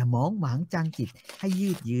อย่ามองหมางจางจิตให้ยื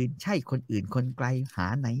ดยืนใช่คนอื่นคนไกลหา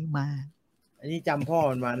ไหนมาอันนี้จำพ่อ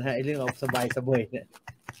มันมานะไอ้เรื่องเอาสบายสบายเนี่ย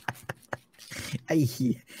ไอ้เหี้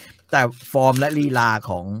ยแต่ฟอร์มและลีลา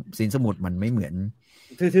ของสินสมุทรมันไม่เหมือน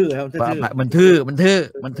ทื่อๆครับมัน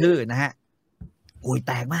ทื่อนะฮะโอ้ยแ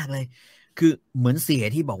ตกมากเลยคือเหมือนเสีย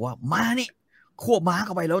ที่บอกว่ามานี่ควบม้าเ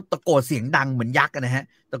ข้าไปแล้วตะโกนเสียงดังเหมือนยักษ์นะฮะ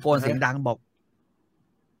ตะโกนเสียงดังบอก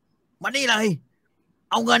มานี่เลย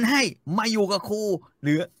เอาเงินให้มาอยู่กับครูห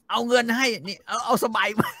รือเอาเงินให้นี่เอาสบาย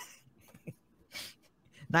มา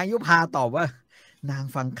นางยุพาตอบว่านาง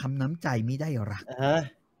ฟังคำน้ำใจมิได้รัก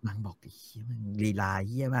นางบอกเฮี้ยมันลีลาเ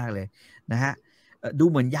ฮี้ยมากเลยนะฮะดู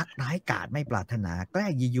เหมือนยักษ์ร้ายกาจไม่ปรารถนาแกล้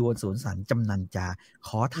งยียวนสวนสันจำนันจาข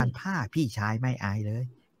อทานผ้าพี่ชายไม่อายเลย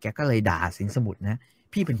แกก็เลยด่าสินสมุทรนะ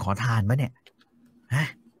พี่เป็นขอทานปะเนี่ยฮะ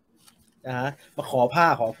มาขอผ้า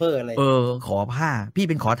ขอเพื่ออะไรขอผ้าพี่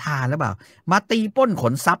เป็นขอทานหรือเปล่ามาตีป้นข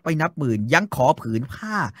นทรัพย์ไปนับหมื่นยังขอผืนผ้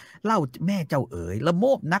าเล่าแม่เจ้าเอ๋ยละโม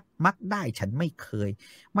บนักมักได้ฉันไม่เคย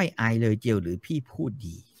ไม่อายเลยเจียวหรือพี่พูด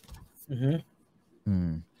ดี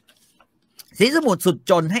สินสมุทรสุด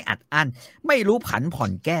จนให้อัดอั้นไม่รู้ผันผ่อ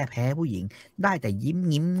นแก้แพ้ผู้หญิงได้แต่ยิ้ม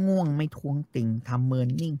ง่วงไม่ทวงติงทำเมิน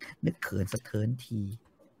นิ่งนึกเขินสะเทินที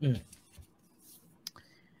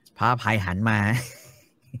พระภัยหันมา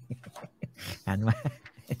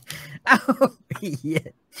เอ้าเหี้ย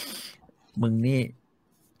มึงนี่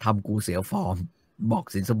ทำกูเสียฟอร์มบอก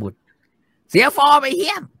สินสมุทรเสียฟอร์มไอ้เ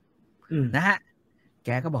หี้ยมนะฮะแก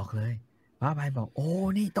ก็บอกเลยพระภัยบอกโอ้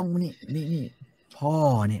นี่ต้องนี่พ่อ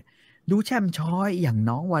เนี่ยดูแช่มช้อยอย่าง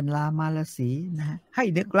น้องวันลามาลสีนะฮะให้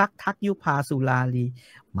นึกรักทักยุพาสุลาลี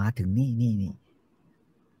มาถึงนี่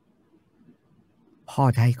พ่อ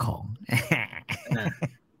ได้ของ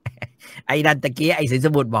ไอ้ดันตะกี้ไอ้สินส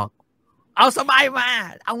มุทรบอกเอาสบายมา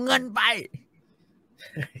เอาเงินไป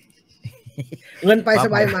เงินไปส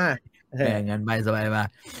บายมาเงินไปสบายมา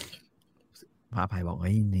พระภัยบอกเ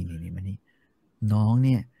ฮ้ยนี่มานี่น้องเ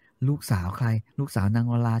นี่ยลูกสาวใครลูกสาวนาง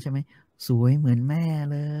วราใช่ไหมสวยเหมือนแม่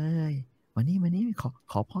เลยวันนี้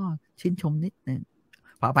ขอพ่อชื่นชมนิดนึง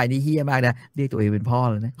พระภัยนี่เฮี้ยมากนะเรียกตัวเองเป็นพ่อ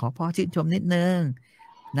เลยนะขอพ่อชื่นชมนิดนึง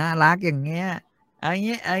น่ารักอย่างเงี้ยอัน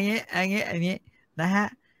นี้นะฮะ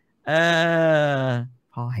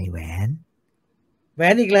พ่อให้แหวน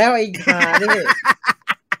อีกแล้วไอ้ขานี่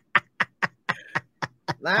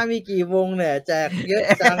น้ามีกี่วงเนี่ยแจกเยอะ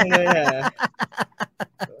จังเลยเนี่ย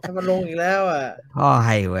ถ้ามันลงอีกแล้วอ่ะพ่อใ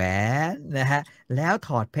ห้แหวนนะฮะแล้วถ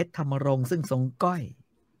อดเพชรธรรมรงค์ซึ่งทรงก้อย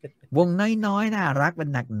วงน้อยน่ารักเป็น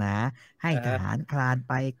หนักหนาให้ทหารคลาน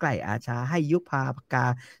ไปใกล้อาชาให้ยุพาพกา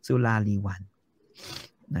สุลาลีวัน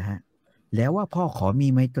นะฮะแล้วว่าพ่อขอมี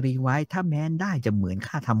ไมตรีไว้ถ้าแม้นได้จะเหมือน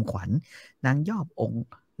ข้าทำขวัญนางยอบองค์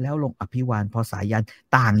แล้วลงอภิวาลพอสายัน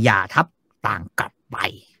ต่างอย่าทับต่างกลับไป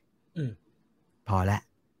พอแล้ว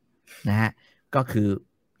นะฮะก็คือ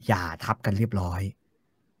อย่าทับกันเรียบร้อย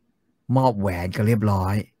มอบแหวนกันเรียบร้อ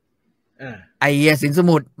ยไอ้สินส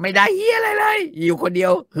มุทรไม่ได้เฮียอะไรเลยอยู่คนเดีย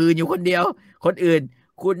วคืออยู่คนเดียวคนอื่น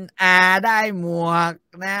คุณอาได้หมวก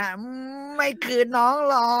นะไม่คืนน้อง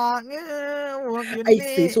หรอกไอ้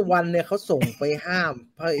ศรีสุวรรณเนี่ยเขาส่งไปห้าม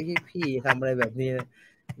เพราะพี่ทำอะไรแบบนี้นะ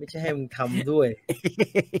ไม่ใช่ให้มึงทำด้วย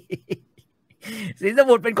สินส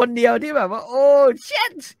มุทรเป็นคนเดียวที่แบบว่าโอ้เช็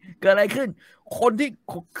ดเกิดอะไรขึ้นคนที่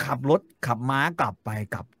ขับรถขับม้ากลับไป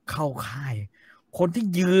กับเข้าค่ายคนที่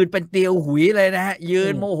ยืนเป็นเตียวหุยเลยนะฮะยื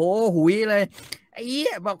นโมโหหุยเลยไอ้เหี้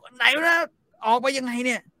ยบอกไหนนะออกไปยังไงเ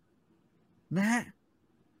นี่ยนะฮะ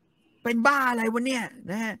เป็นบ้าอะไรวะเนี่ย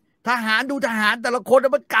นะฮะทหารดูทหารแต่ละคน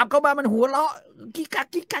มันกลับเข้ามามันหัวเราะกิ๊กกัก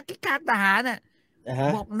กิ๊กกักกิ๊กกักทหารน่ะ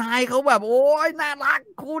บอกนายเขาแบบโอ้ยน่ารัก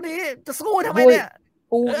คู่นี้จะสู้ทำไมเนี่ย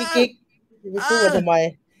กูกิ๊กจะสู้ทำไม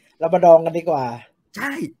เรามาดองกันดีกว่าใ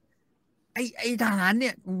ช่ไอ้ทหารเนี่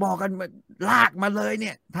ยบอกกันลากมาเลยเ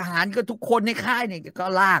นี่ยทหารก็ทุกคนในค่ายเนี่ยก็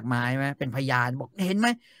ลากมาใช่ไหมเป็นพยานบอกเห็นไหม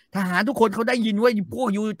ทหารทุกคนเขาได้ยินว่าพวก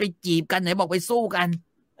ยูไปจีบกันไหนบอกไปสู้กัน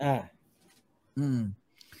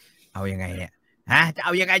เอายังไงเนี่ยฮะจะเอ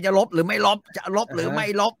ายังไงจะลบหรือไม่ลบจะลบหรือไม่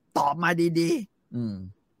ลบตอบมาดี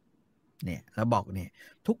ๆเนี่ยแล้วบอกเนี่ย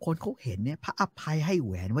ทุกคนเขาเห็นเนี่ยพระอภัยให้แห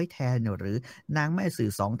วนไว้แทนหรือนางแม่สื่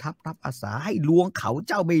อสองทัพรับอาสาให้ลวงเขา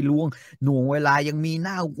เจ้าไม่ลวงหน่วงเวลายังมีห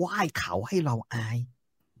น้าไหว้เขาให้เราอาย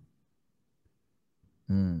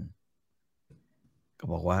ก็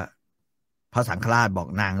บอกว่าพระสังฆราชบอก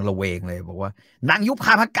นางระเวงเลยบอกว่านางยุพ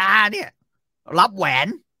าภกาเนี่ยรับแหวน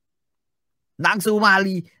นางสุมา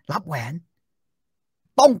ลีรับแหวน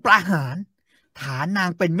ต้องประหารฐานนาง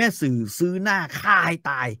เป็นแม่สื่อซื้อหน้าฆ่าให้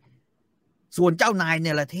ตายส่วนเจ้านายเน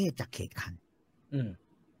รเทศจากเขตคัน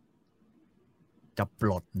จะป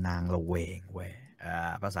ลดนางละเวงเว้ย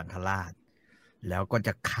พระสังฆราชแล้วก็จ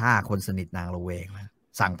ะฆ่าคนสนิทนางละเวงนะ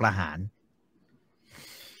สั่งประหาร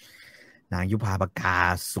นางยุพาภกา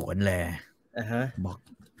สวนเลยบอก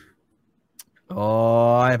โอ้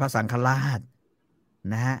ยพระสังฆราช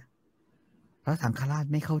นะฮะพระสังฆราช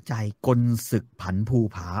ไม่เข้าใจกลศึกผันภู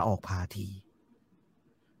ผาออกพาที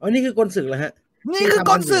อ๋อนี่คือกลศึกเหรอฮะนี่คือ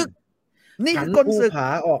กลศึกนี่คือกลศึกผา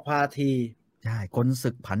ออกพาทีใช่กลศึ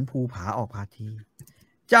กผันภูผาออกพาที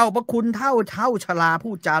เจ้าพระคุณเท่าชรา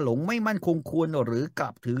ผู้จาหลงไม่มั่นคงควรหรือกลั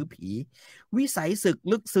บถือผีวิสัยศึก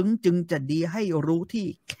ลึกซึ้งจึงจะดีให้รู้ที่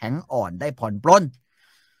แข็งอ่อนได้ผ่อนปลน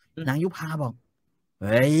นางยุพาบอกเ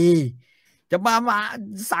ฮ้ยจะมา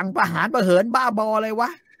สั่งประหารประเหินบ้าบออะไรวะ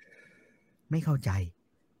ไม่เข้าใจ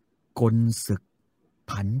กลศึก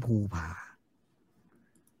ผันภูผา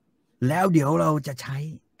แล้วเดี๋ยวเราจะใช้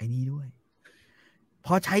ไอ้นี้ด้วยพ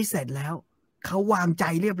อใช้เสร็จแล้วเขาวางใจ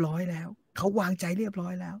เรียบร้อยแล้วเขาวางใจเรียบร้อ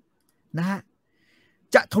ยแล้วนะฮะ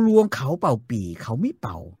จะทะลวงเขาเป่าปีเขาไม่เ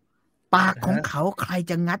ป่าปากของเขาใคร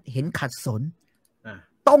จะงัดเห็นขัดสน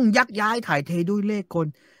ต้องยักย้ายถ่ายเทด้วยเลขกล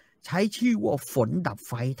ใช้ชื่อว่าฝนดับ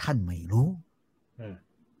ไฟท่านไม่รู้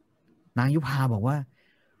นางยุพาบอกว่า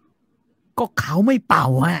ก็เขาไม่เป่า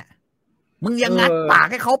อ่ะมึงยังงัดปาก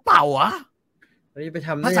ให้เขาเป่าอ่ะ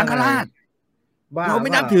พระสังฆราชเราไ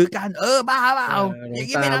ม่นับถือกันบ้าเปล่าอย่าง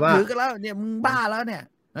นี้ไม่นับถือกันแล้วเนี่ยมึงบ้าแล้วเนี่ย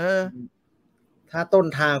ถ้าต้น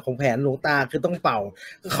ทางของแผนหลวงตาคือต้องเป่า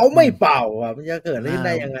เขาไม่เป่าอ่ะมันจะเกิดไ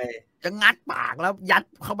ด้ยังไงจะงัดปากแล้วยัด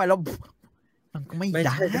เข้าไปแล้วมันก็ไม่ไ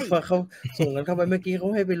ด้เพราะเขาส่งกันเข้าไปเมื่อกี้เขา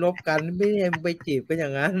ให้ไปลบกันไม่ให้ไปจีบก็อย่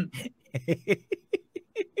างนั้น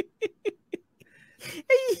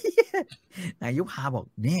นายยุพาบอก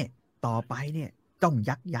เนี่ยต่อไปเนี่ยต้อง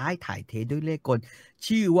ยักย้ายถ่ายเทด้วยเลขกล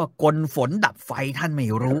ชื่อว่ากลฝนดับไฟท่านไม่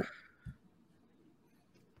รู้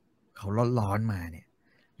เขาร้อนมาเนี่ย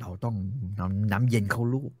เราต้องน้ำเย็นเขา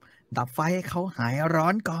ลูบดับไฟให้เขาหายร้อ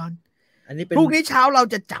นก่อนอันนี้พรุ่งนี้เช้าเรา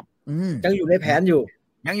จะจับยังอยู่ในแผนอยู่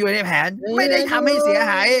ยังอยู่ในแผนไม่ได้ทำให้เสีย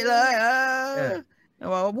หายเลย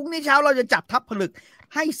ว่าพรุ่งนี้เช้าเราจะจับทัพผลึก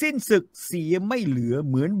ให้สิ้นศึกเสียไม่เหลือ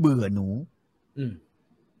เหมือนเบื่อหนู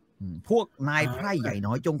พวกนายไพร่ใหญ่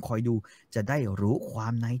น้อยจงคอยดูจะได้รู้ควา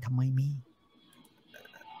มในทำไมมี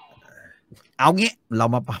เอางี้เรา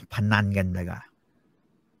มาพนันกันเลยกัน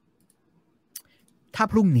ถ้า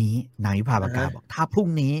พรุ่งนี้นายยุพาภกาบอกถ้าพรุ่ง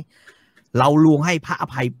นี้เราลวงให้พระอ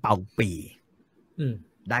ภัยเป่าปี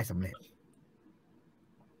ได้สำเร็จ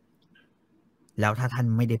แล้วถ้าท่าน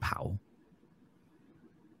ไม่ได้เผา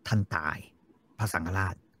ท่านตายพระสังฆรา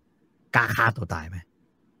ชกล้าฆ่าตัวตายไหม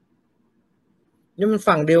นี่มัน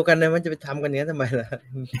ฝั่งเดียวกันนะมันจะไปทำกันนี้ทำไมล่ะ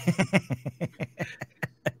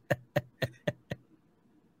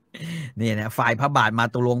นี่นะฝ่ายพระบาทมา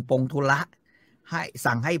ตุลงปงธุระให้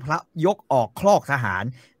สั่งให้พระยกออกคลอกทหาร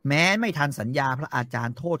แม้ไม่ทันสัญญาพระอาจาร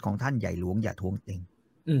ย์โทษของท่านใหญ่หลวงอย่าทวงติง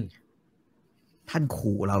ท่าน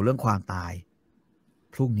ขู่เราเรื่องความตาย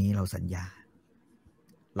พรุ่งนี้เราสัญญา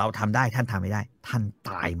เราทำได้ท่านทำไม่ได้ท่าน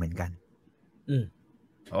ตายเหมือนกัน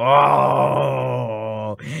โอ้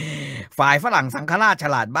ฝ่ายฝรั่งสังฆราชฉ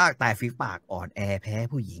ลาดบ้างแต่ฝีปากอ่อนแอแพ้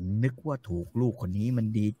ผู้หญิงนึกว่าถูกลูกคนนี้มัน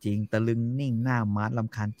ดีจริงตะลึงนิ่งหน้าม้าร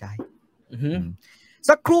ำคาญใจ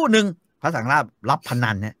สักครู่หนึ่งพระสังฆราชรับพ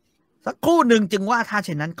นันเนี่ยสักครู่หนึ่งจึงว่าถ้าเ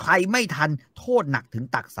ช่นนั้นใครไม่ทันโทษหนักถึง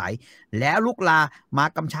ตักใสแล้วลุกลามา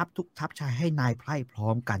กำชับทุกทัพชายให้นายไพร่พร้อ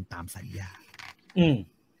มกันตามสัญญา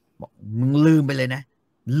บอกมึงลืมไปเลยนะ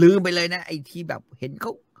ไอ้ที่แบบเห็นเข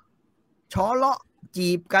าช้อเลาะจี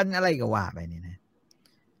บกันอะไรก็ว่าไปเนี่ยนะ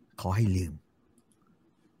ขอให้ลืม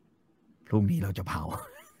พรุ่งนี้เราจะเผา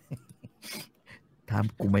ถ้า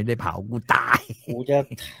กูไม่ได้เผากูตายกูจะ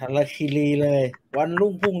ทาราคิรีเลยวัน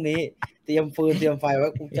รุ่งพรุ่งนี้เตรียมฟืนเตรียมไฟไว้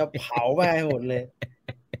กูจะเผาไปให้หมดเลย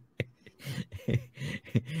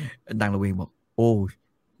นางละเวงบอกโอ้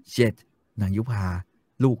เช็ดนางยุพา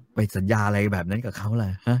ลูกไปสัญญาอะไรแบบนั้นกับเขาเล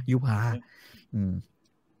ยฮะยุพา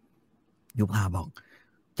ยุพาบอก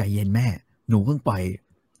ใจเย็นแม่หนูเพิ่งป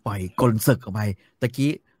ล่อยกลศึกออกไปตะ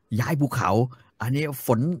กี้ย้ายภูเขาอันนี้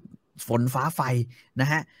ฝนฟ้าไฟนะ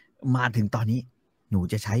ฮะมาถึงตอนนี้หนู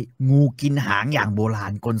จะใช้งูกินหางอย่างโบรา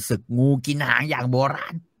ณกลศึกงูกินหางอย่างโบรา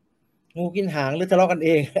ณงูกินหางหรือทะเลาะกันเอ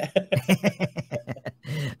ง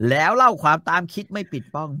แล้วเล่าความตามคิดไม่ปิด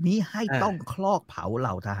ป้องมิให้ต้องคลอกเผาเห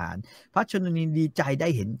ล่าทหารพระชนนีดีใจได้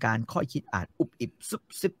เห็นการค่อยคิดอาจอุบอิบซุบ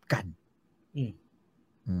ซิบกัน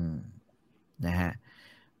นะฮะ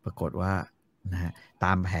ปรากฏว่านะฮะต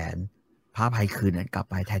ามแผนพระอภัยคืนนั้นกลับ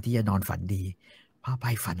ไปแทนที่จะนอนฝันดีพระอ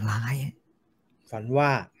ภัยฝันร้ายฝันว่า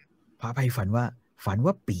พระอภัยฝัน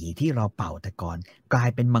ว่าปีที่เราเป่าแต่ก่อนกลาย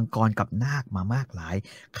เป็นมังกรกับนาคมามากหลาย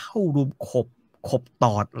เข้ารุมขบต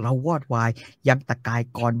อดเราวอดวายยังตะกาย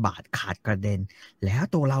กรบาดขาดกระเด็นแล้ว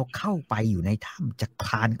ตัวเราเข้าไปอยู่ในถ้ำจะค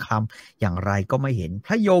ลานคลำอย่างไรก็ไม่เห็นพ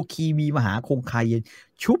ระโยคีมีมหาคงคาเย็น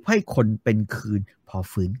ชุบให้คนเป็นคืนพอ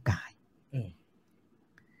ฟื้นกาย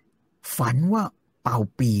ฝันว่าเป่า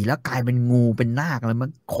ปีแล้วกลายเป็นงูเป็นนาคเลยมั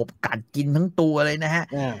นขบกัดกินทั้งตัวเลยนะฮะ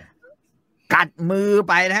กัดมือ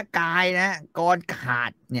ไปนะกายนะกรขา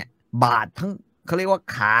ดเนี่ยบาดทั้งเขาเรียกว่า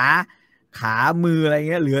ขามืออะไร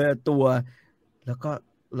เงี้ยเหลือตัวแล้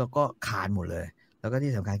วก็ขาดหมดเลยแล้วก็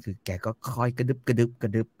ที่สำคัญคือแกก็ค่อยกระดึ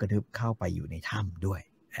บเข้าไปอยู่ในถ้ำด้วย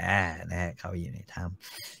นะฮะเข้าไปอยู่ในถ้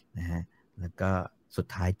ำนะฮะแล้วก็สุด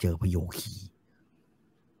ท้ายเจอพโยคี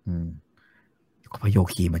พโย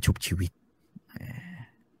คีมาชุบชีวิต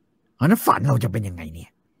เพราะนั้นฝันเราจะเป็นยังไงเนี่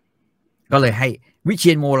ยก็เลยให้วิเชี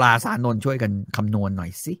ยรโมราสานนท์ช่วยกันคำนวณหน่อ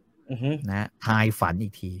ยสินะทายฝันอี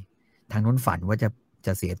กทีทางนู้นฝันว่าจ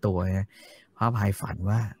ะเสียตัวนะพระอภัยฝัน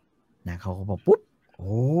ว่านะเขาก็บอกปุ๊บ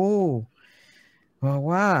บอก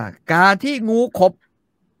ว่าการที่งูขบ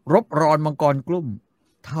รบรอนมังกรกลุ่ม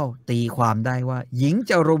เท่าตีความได้ว่าหญิง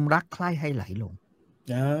จะรุมรักใคร่ให้ไหลลง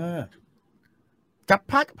จะ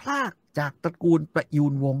พลัดพรากจากตระกูลประยู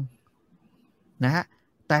รวงศ์นะฮะ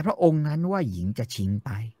แต่พระองค์นั้นว่าหญิงจะชิงไ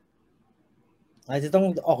ปอาจจะต้อง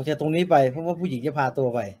ออกจากตรงนี้ไปเพราะว่าผู้หญิงจะพาตัว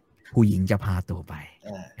ไปผู้หญิงจะพาตัวไป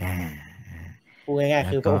พูดง่าย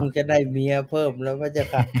ๆคือพระองค์จะได้เมียเพิ่มแล้วก็จะ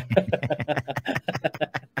ค่ะ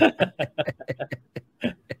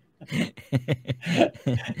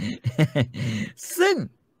ซึ่ง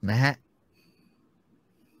นะฮะ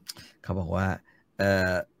เขาบอกว่า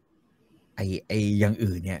ไออย่าง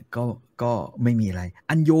อื่นเนี่ยก็ไม่มีอะไร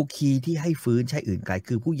อันโยคีที่ให้ฟื้นใช่อื่นไกล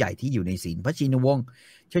คือผู้ใหญ่ที่อยู่ในศีลพระชินวงศ์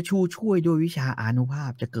จะช่วยด้วยวิชาอานุภา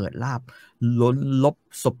พจะเกิดลาภล้นลบ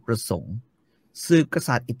ศพประสงค์สืบก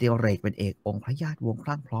ษัตริย์อิเตเรกเป็นเอกองค์พระญาติวงศ์ค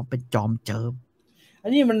ลั่งพร้อมเป็นจอมเจิมอั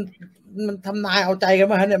นนี้มันทำนายเอาใจกัน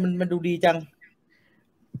มาฮะเนี่ยมันดูดีจัง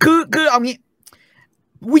คือเอางี้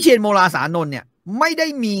วิเชียรโมราสานนท์เนี่ยไม่ได้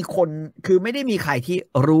มีคนคือไม่ได้มีใครที่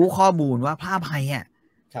รู้ข้อมูลว่าพระอภัย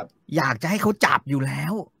อยากจะให้เขาจับอยู่แล้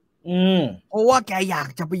วเพราะว่าแกอยาก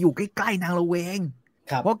จะไปอยู่ใกล้ๆนางละเวง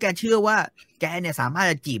เพราะแกเชื่อว่าแกเนี่ยสามารถ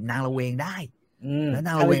จะจีบนางละเวงได้แล้วน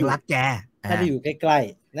างละเวงรักแกถ้าได้อยู่ใกล้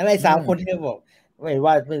ๆนั่นไอ้3 คนที่บอกไ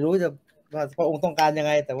ม่รู้จะว่าพระองค์ต้องการยังไ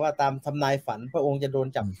งแต่ว่าตามทำนายฝันพระองค์จะโดน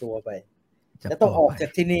จับตัวไปจะต้องออกจาก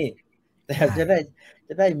ที่นี่แต่จะ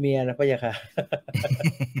ได้เมียนะพะยะค่ะ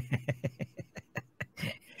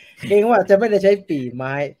เองว่าจะไม่ได้ใช้ปีไ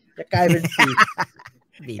ม้จะกลายเป็น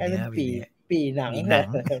ปีหนัง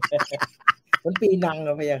มันปีนังอ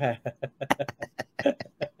ะพะยะค่ะ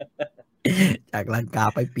จากลังกา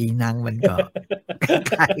ไปปีนังมันก็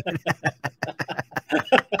ใกล้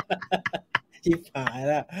ชิบหาย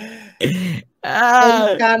แล้วเป็น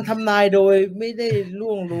การทำนายโดยไม่ได้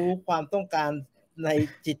ล่วงรู้ความต้องการใน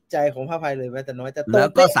จิตใจของพระอภัยเลยแม้แต่น้อยแต่แล้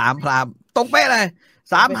วก็3 พราหมณ์ตรงเป๊ะเลย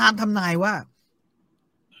3 พราหมณ์ทำนายว่า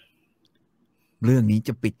เรื่องนี้จ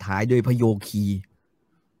ะปิดท้ายโดยพโยคี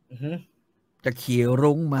จะขี่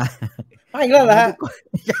รุ้งมาไม่แล้วนะฮะ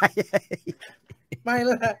ไม่แ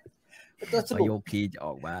ล้วฮะตัวสรุปโยคีจะอ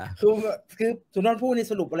อกมาคือสุนทรภู่นี่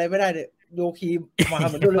สรุปอะไรไม่ได้เนี่ยโยคีมาเ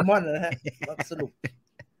หมือนโดเรมอนนะฮะสรุป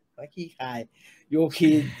ว่าขี้คายโยคี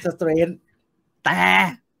สเตรนแต่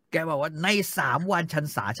แกบอกว่าใน3 วันชัน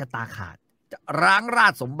ษาชะตาขาดจะร้างรา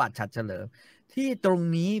ชสมบัติฉัตรเฉลิมที่ตรง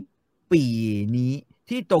นี้ปีนี้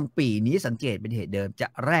ที่ตรงปีนี้สังเกตเป็นเหตุเดิมจะ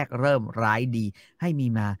แรกเริ่มร้ายดีให้มี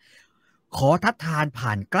มาขอทัดทานผ่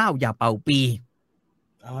านเกล้าอย่าเป่าปี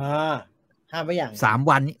ห้ามไว้อย่าง3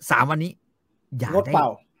 วันนี้อย่างดเป่า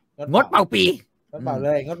ง ดเป่าปีงดเป่าเล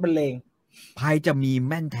ยงดบรรเลงภัยจะมีแ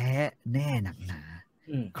ม่นแท้แน่หนักหนา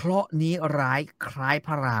เคราะห์นี้ร้ายคล้ายพ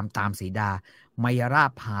ระรามตามสีดามายรา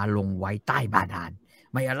บพาลงไว้ใต้บาดาล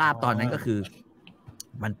มายราบตอนนั้นก็คือ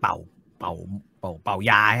มันเป่า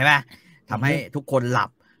ยาใช่ไหมทำให้ทุกคนหลับ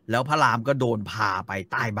แล้วพระรามก็โดนพาไป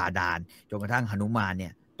ใต้บาดาลจนกระทั่งหนุมานเนี่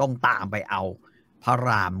ยต้องตามไปเอาพระร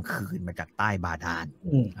ามคืนมาจากใต้บาดาล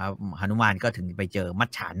ครับหนุมานก็ถึงไปเจอมัจ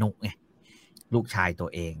ฉานุไงลูกชายตัว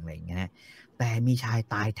เองอะไรอย่างเงี้ยแต่มีชาย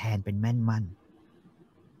ตายแทนเป็นแม่นมั่น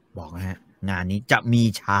บอกนะฮะงานนี้จะมี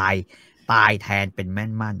ชายตายแทนเป็นแม่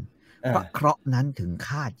นมั่นเพราะเคราะห์นั้นถึงค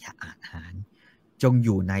าดอย่าอาจหารจงอ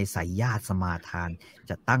ยู่ในไสยญาติสมาทาน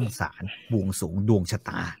จะตั้งศาลบวงสรวงดวงชะต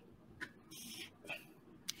า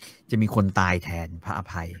จะมีคนตายแทนพระอ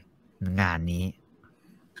ภัยงานนี้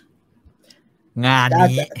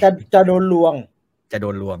จะโดนลวง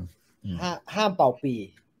ห้ามเป่าปี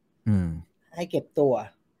ให้เก็บตัว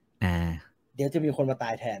เดี๋ยวจะมีคนมาตา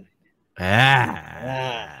ยแทน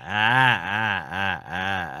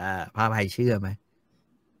พระอภัยเชื่อไหม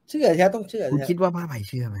เชื่อใช่ต้องเชื่อคุณคิดว่าพระอภัย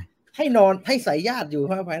เชื่อไหมให้นอนให้สายญาติอยู่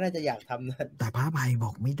พระอภัยน่าจะอยากทำนะแต่พระอภัยบ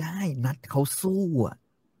อกไม่ได้นัดเขาสู้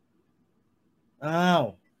อ้าว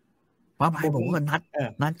พระอภัยบอกว่า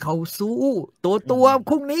นัดเขาสู้ตัว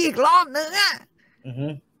พรุ่งนี้อีกรอบนึง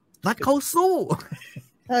นัดเขาสู้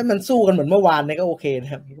ถ้ามันสู้กันเหมือนเมื่อวานเนี่ยก็โอเคน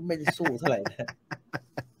ะครับก็ไม่ได้สู้เท่าไหร่นะ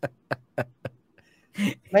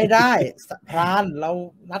ไม่ได้พรานเรา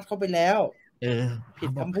นัดเขาไปแล้วผิด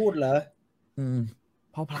คำพูดเหรอ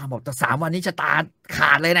พ่อพรามบอกแต่3 วันนี้จะตาข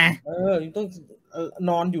าดเลยนะต้อง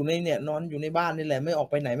นอนอยู่ในเนี่ยนอนอยู่ในบ้านนี่แหละไม่ออก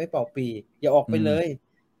ไปไหนไม่เป่าปีอย่าออกไปเลย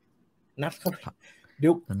นัดเขาเดี๋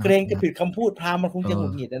ยวเกรงจะผิดคำพูดพรามมันคงจะหงุ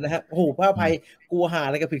ดหงิดนะฮะโอ้โหพระอภัยกลัวหาอ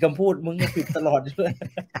ะไรกับผิดคำพูดมึงก็ผิดตลอดเลย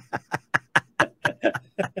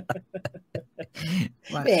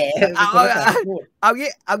แหมเอา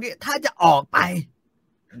งี้ถ้าจะออกไป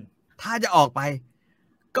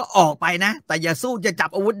ก็ออกไปนะแต่อย่าสู้จะจับ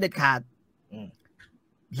อาวุธเด็ดขาด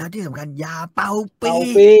แล้วที่สำคัญอย่าเป่าปี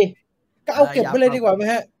ก็เอาเก็บไว้เลยดีกว่าไหม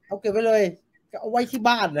ฮะเอาเก็บไว้เลยก็เอาไว้ที่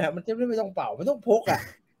บ้านนะฮะมันจะไม่ต้องเป่าไม่ต้องพก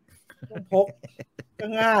ต้องพกก็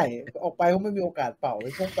ง่ายออกไปก็ไม่มีโอกาสเป่า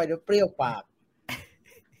พกไปเดี๋ยวเปรี้ยวปาก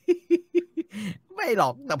ไม่หร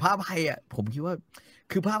อกแต่พระอภัยผมคิดว่า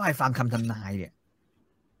คือพระอภัยฟังคำทำนายเนี่ย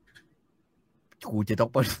กูจะต้อง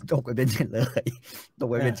ตกไปเป็นเฉ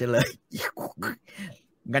ลย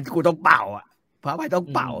งั้นกูต้องเป่าพระอภัยต้อง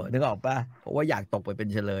เป่านึกออกป่ะเพราะว่าอยากตกไปเป็น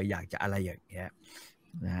เฉลยอยากจะอะไรอย่างเงี้ย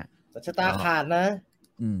นะฮะชะตาขาดนะ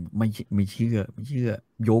ไม่เชื่อ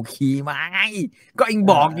โยคีมาไงก็เอง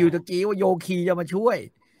บอกอยู่ตะกี้ว่าโยคีจะมาช่วย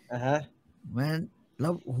มันแล้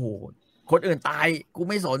วโอ้โหคนอื่นตายกู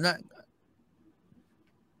ไม่สนนะ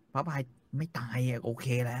พระอภัยไม่ตายโอเค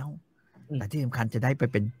แล้วแต่ที่สำคัญจะได้ไป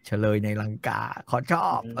เป็นเฉลยในลังกาขอชอ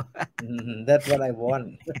บ That's what I want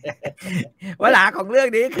เวลาของเรื่อง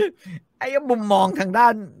นี้คือไอ้มุมมองทางด้า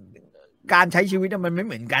นการใช้ชีวิตมันไม่เ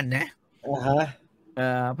หมือนกันนะ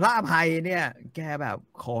พระอภัยเนี่ยแกแบบ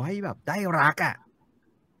ขอให้แบบได้รัก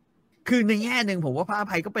คือในแง่หนึ่งผมว่าพระอ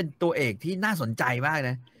ภัยก็เป็นตัวเอกที่น่าสนใจมาก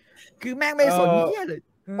นะคือแม่งไม่สนเหี้ยเลย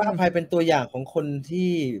พระอภัยเป็นตัวอย่างของคนที่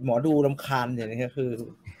หมอดูรำคาญอย่างนี้คือ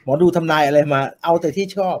หมอดูทำนายอะไรมาเอาแต่ที่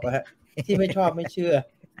ชอบฮะที่ไม่ชอบไม่เชื่อ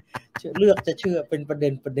เลือกจะเชื่อเป็นประเ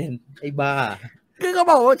ด็นไอ้บ้าคือเขา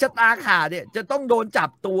บอกว่าชะตาขาดเนี่ยจะต้องโดนจับ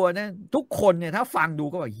ตัวนะทุกคนเนี่ยถ้าฟังดู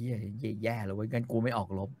ก็แบบเฮียแย่เลยงั้นกูไม่ออก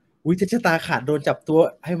รบถ้าชะตาขาดโดนจับตัว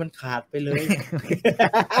ให้มันขาดไปเลย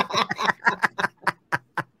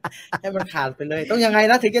ให้มันขาดไปเลยต้องยังไง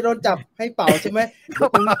นะถึงจะโดนจับให้เป่าใช่ไหม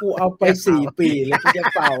กูเอาไป4 ปีเลยที่จะ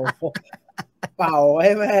เป่าใ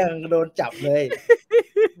ห้แม่งโดนจับเลย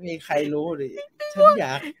มีใครรู้ดิฉัน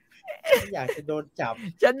อยากจะโดนจับ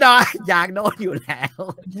ฉันอยากโดนอยู่แล้ว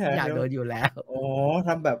อยากโดนอยู่แล้วท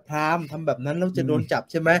ำแบบพรามทำแบบนั้นแล้วจะโดนจับ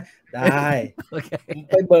ใช่ไหมได้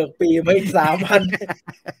ไปเบิกปีมาอีก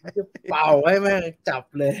3,000จะเป่าให้แม่งจับ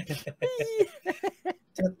เลย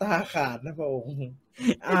จะตาขาดนะพระองค์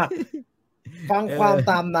ฟังความ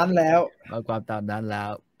ตามนั้นแล้วฟังความตามนั้นแล้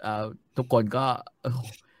วทุกคนก็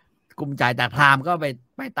กลุ่มใจแต่พราหมณ์ก็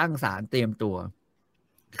ไปตั้งศาลเตรียมตัว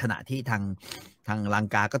ขณะที่ทางลัง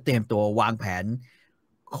กาก็เตรียมตัววางแผน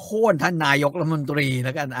โค่นท่านนายกรัฐมนตรีแ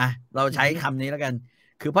ล้วกันเราใช้คำนี้แล้วกัน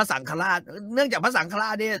คือพระสังฆราชเนื่องจากพระสังฆรา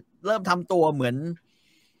ชเนี่ยเริ่มทำตัวเหมื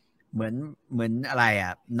อนอะไร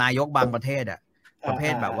นายกบางประเทศประเภ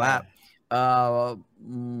ทแบบว่า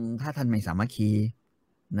ถ้าท่านไม่สามัคคี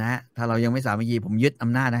นะถ้าเรายังไม่สามัคคีผมยึดอ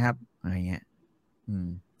ำนาจนะครับอะไรเงี้ย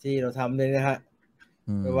ที่เราทำเลยนะฮะ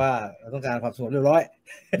เพราะว่าเราต้องการความสงบเรียบร้อย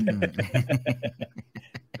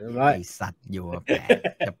ไอสัตว์อยู่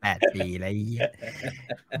จะ8 ปีแล้ว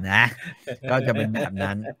นะก็จะเป็นแบบ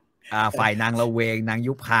นั้นฝ่ายนางละเวงนาง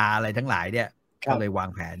ยุพาอะไรทั้งหลายเนี่ยก็เลยวาง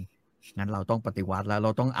แผนงั้นเราต้องปฏิวัติแล้วเร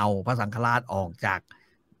าต้องเอาพระสังฆราชออกจาก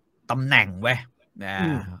ตำแหน่งเว้ย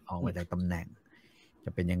ออกมาจากตำแหน่งจะ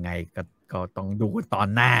เป็นยังไงก็ต้องดูตอน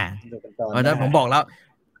หน้าเพราะฉะนั้นผมบอกแล้ว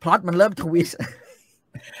พล็อตมันเริ่มทวิสต์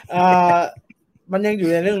มันยังอยู่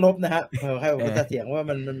ในเรื่องลบนะฮะใครบอกว่าจะเถียงว่า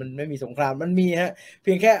มันไม่มีสงครามมันมีฮะเ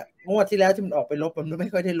พียงแค่งวดที่แล้วที่มันออกไปลบมันไม่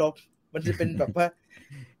ค่อยได้ลบมันจะเป็นแบบว่า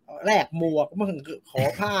แลกหมวกบ้างขอ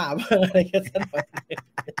ผ้าบ้างอะไรกันสักหน่อย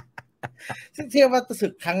ซึ่งเชื่อว่าศึ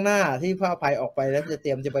กครั้งหน้าที่พระอภัยออกไปแล้วจะเต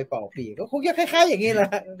รียมจะไปเป่าปีก็คงจะคล้ายๆอย่างนี้แหล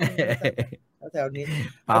ะแถวนี้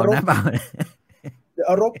เป่าเ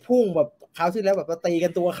อารบพุ่งแบบคราวที่แล้วแบบตีกั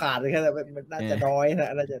นตัวขาดเลยครับมันน่าจะน้อยนะ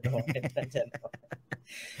น่าจะน้อย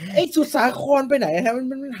ไอ้สุสาครไปไหนครับ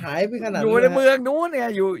มันหายไปขนาดอยู่ในเมืองนู้นเนี่ย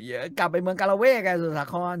อยู่กลับไปเมืองกาละเวกสุสา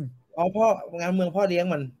ครพ่องานเมืองพ่อเลี้ยง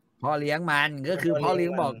มันก็คือพ่อเลี้ย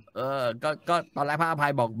งบอกก็ตอนแรกพระอภั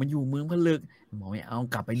ยบอกมันอยู่เมืองผลึกบอกไม่เอา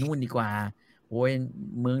กลับไปนู่นดีกว่าโอ้ย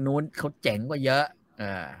เมืองนู้นเขาเจ๋งกว่าเยอะ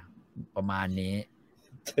ประมาณนี้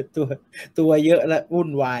ตัวเยอะและวุ่น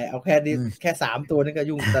วายเอาแค่นี้แค่3ตัวนี่ก็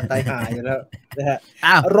ยุ่งจะตายหายอยู่แล้วนะฮะ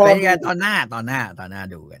รอดูตอนหน้า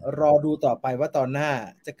ดูกันรอดูต่อไปว่าตอนหน้า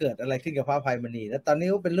จะเกิดอะไรขึ้นกับพระอภัยมณีและตอนนี้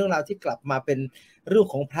ก็เป็นเรื่องราวที่กลับมาเป็นเรื่อง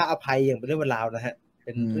ของพระอภัยอย่างเป็นเรื่องเป็นราวนะฮะเ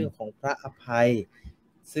ป็นเรื่องของพระอภัย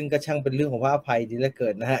ซึ่งก็ช่างเป็นเรื่องของพระอภัยดีเหลือเกิ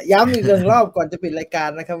นนะฮะย้ำอีก1 รอบก่อนจะปิดรายการ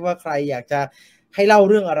นะครับว่าใครอยากจะให้เล่า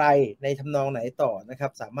เรื่องอะไรในทำนองไหนต่อนะครั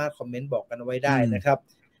บสามารถคอมเมนต์บอกกันเอาไว้ได้นะครับ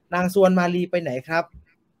นางสวนมาลีไปไหนครับ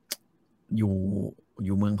อ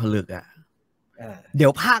ยู่เมืองผลึกเดี๋ย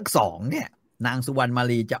วภาค2เนี่ยนางสุวรรณมา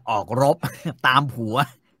ลีจะออกรบตามผัว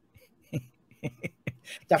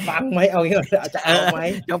จะฟังไหมเอางี้จะเอาไหม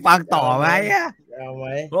จะฟังต่อไหมเอาไหม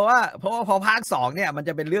เพราะว่าพอภาค2เนี่ยมันจ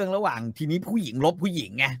ะเป็นเรื่องระหว่างทีนี้ผู้หญิงรบผู้หญิ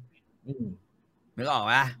งไงนึกออก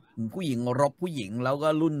ป่ะผู้หญิงรบผู้หญิงแล้วก็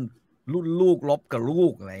รุ่นลูกรบกับลู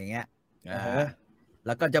กอะไรอย่างเงี้ยแ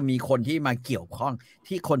ล้วก็จะมีคนที่มาเกี่ยวข้อง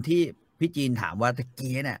ที่คนที่พี่จีนถามว่าตะ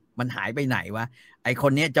กี้เนี่ยมันหายไปไหนวะไอค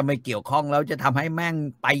นนี้จะไม่เกี่ยวข้องแล้วจะทำให้แม่ง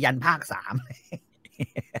ไปยันภาค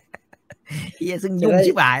3เฮียซึ่งยุ่ง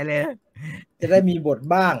ชิบหายเลยจะได้มีบท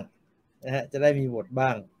บ้างนะฮะจะได้มีบทบ้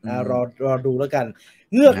างรอดูแล้วกัน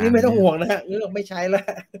เงือกนี่ไม่ต้องห่วงนะฮะเงือกไม่ใช้แล้ว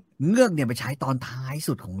เงือกเนี่ยไปใช้ตอนท้าย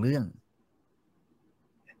สุดของเรื่อง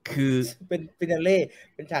คือเป็นฟินาเล่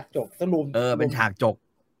เป็นฉากจบสรุปเป็นฉากจบ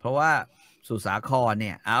เพราะว่าสุสาครเ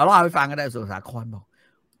นี่ยเล่าให้ฟังก็ได้สุสาครบอก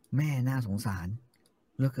แม่น่าสงสาร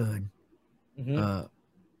เหลือเกิน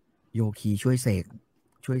โยคีช่วยเส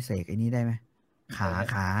กไอ้นี่ได้ไหมขา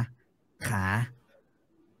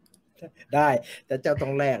ได้แต่เจ้าต้อ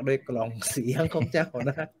งแลกด้วยกล่องเสียงของเจ้า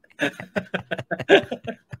นะ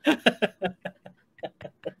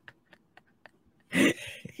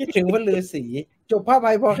คิดถึงว่าฤาษีจบภาพไป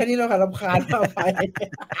พอแค่นี้เราค่ะรำคาญภาพไป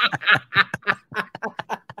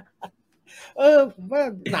ผมว่า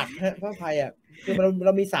หนักฮะภาพไทยคือเร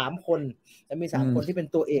ามี3 คนแล้วมี3 คนที่เป็น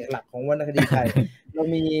ตัวเอกหลักของวรรณคดีไทยเรา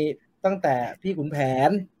มีตั้งแต่พี่ขุนแผ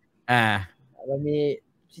นเรามี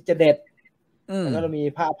พี่เจเด็ดแล้วเรามี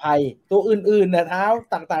พระอภัยตัวอื่นๆนะเท้า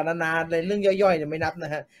ต่างๆนานาในเรื่องย่อยๆเนี่ยไม่นับน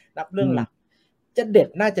ะฮะนับเรื่องหลักเจเด็ด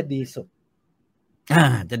น่าจะดีสุด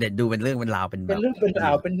จะเด็ดดูเป็นเรื่องเป็นราวเป็นเรื่องเป็นร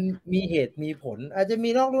าวเป็นมีเหตุมีผลอาจจะมี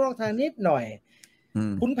นอกทางนิดหน่อย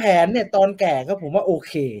ขุนแผนเนี่ยตอนแก่ก็ผมว่าโอ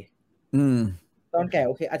เคตอนแก่โ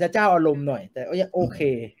อเคอาจจะเจ้าอารมณ์หน่อยแต่ก็ยังโอเค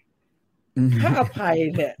พระอภัย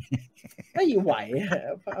เนี่ยไม่ไหว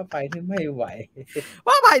พระอภัยที่ไม่ไหวพ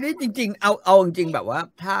ระอภัยนี่จริงๆเอาจริงๆแบบว่า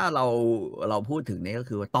ถ้าเราพูดถึงนี่ก็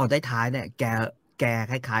คือว่าตอนท้ายๆเนี่ยแก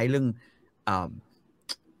คล้ายๆเรื่อง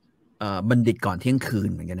บัณฑิตก่อนเที่ยงคืน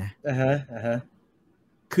เหมือนกันนะ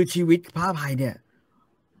คือชีวิตพระอภัยเนี่ย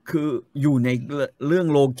คืออยู่ในเรื่อง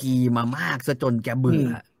โลกีมามากซะจนแกเบื่อ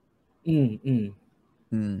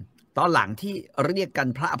ตอนหลังที่เรียกกัน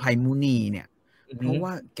พระอภัยมุนีเนี่ยเพราะว่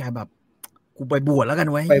าแกแบบกูไปบวชแล้วกัน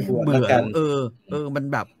ไว้เบื่อมัน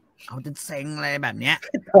แบบเอาจนเซ็งอะไรแบบเนี้ย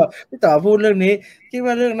พี่ต่อพูดเรื่องนี้คิด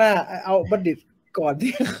ว่าเรื่องหน้าเอาบัณฑิตก่อน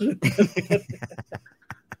ที่คืน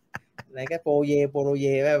ไหนก็โปรเย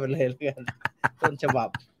แม่ไปเลยเรื่องต้นฉบับ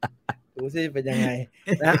ดูสิเป็นยังไง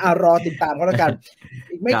นะรอติดตามเขาแล้วกัน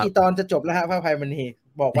อีกไม่กี่ตอนจะจบแล้วฮะพระอภัยมณี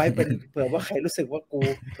บอกไว้เป็นเผื่อว่าใครรู้สึกว่ากู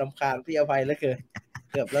รำคาญพี่อภัยแล้วเกือ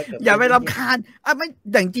บอย่าไปรำคาญไม่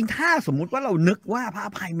แต่จริงถ้าสมมุติว่าเรานึกว่าพระอ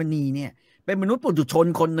ภัยมณีเนี่ยเป็นมนุษย์ปุถุชน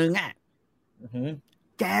คนนึงอ่ะ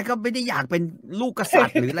แกก็ไม่ได้อยากเป็นลูกกษัต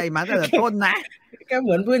ริย์หรืออะไรมาตั้งแต่ต้นนะแกเห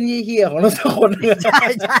มือนเพื่อนเหี้ยของเราทุกคนใช่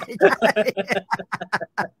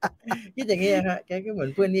คิดอย่างนี้ฮะแกก็เหมือน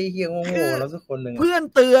เพื่อนเหี้ยโง่ๆเราทุกคนหนึ่งเพื่อน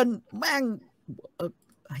เตือนแม่ง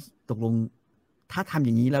ตกลงถ้าทำอ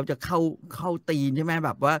ย่างนี้แล้วจะเข้าตีนใช่ไหมแ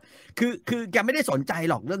บบว่าคือแกไม่ได้สนใจ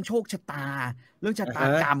หรอกเรื่องโชคชะตาเรื่องชะตา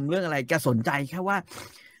กรรมเรื่องอะไรแกสนใจแค่ว่า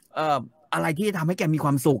อะไรที่ทำให้แกมีคว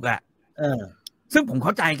ามสุขอ่ะซึ่งผมเข้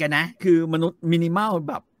าใจแกนะคือมนุษย์มินิมอล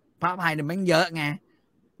แบบพระอภัยเนี่ยแม่งเยอะไง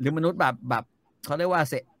หรือมนุษย์แบบเขาเรียกว่า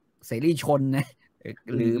เสรีชนนะ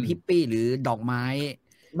หรือฮิปปี้หรือดอกไม้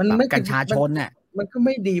มันไม่กัญชาชนเนี่ยมันก็ไ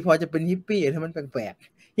ม่ดีพอจะเป็นฮิปปี้ถ้ามันแปลก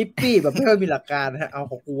ๆฮิปปี้แบบไม่ค่อยมีหลักการนะเอา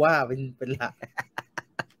ของกูว่าเป็นหลัก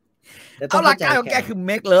เอาหลักการของแกคือ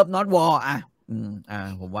make love not war อ่ะ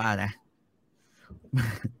ผมว่านะ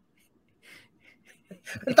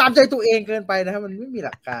มันตามใจตัวเองเกินไปนะมันไม่มีห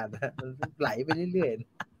ลักการนะมันไหลไปเรื่อยๆ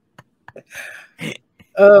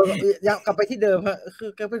อยากกลับไปที่เดิมฮะคือ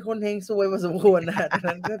แกเป็นคนเฮงซวยพอสมควรนะดัง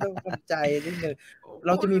นั้นก็ต้องทำใจนิดนึงเ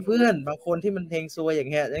ราจะมีเพื่อนบางคนที่มันเฮงซวยอย่าง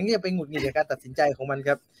เงี้ยอย่างนี้ไปหงุดหงิดในการตัดสินใจของมันค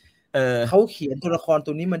รับเขาเขียนตัวละคร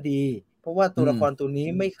ตัวนี้มาดีเพราะว่าตัวละครตัวนี้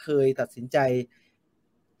ไม่เคยตัดสินใจ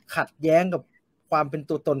ขัดแย้งกับความเป็น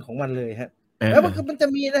ตัวตนของมันเลยฮะแล้วมันจะ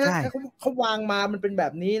มีนะฮะเขาวางมามันเป็นแบ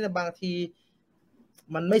บนี้นะบางที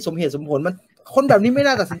มันไม่สมเหตุสมผลมันคนแบบนี้ไม่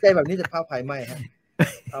น่าตัดสินใจแบบนี้แต่พระอภัยไม่ฮะ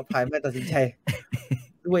พระอภัยไม่ตัดสินใจ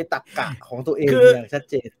ด้วยตรรกะของตัวเองอย่างชัด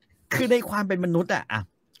เจนคือในความเป็นมนุษย์อ่ะ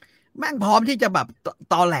แม่งพร้อมที่จะแบบ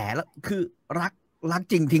ตอแหลแล้วคือรัก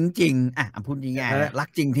จริงทิ้งจริงพูดง่ายๆรัก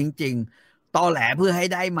จริงทิ้งจริงตอแหลเพื่อให้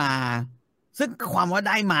ได้มาซึ่งความว่า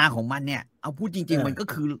ได้มาของมันเนี่ยเอาพูดจริงๆมันก็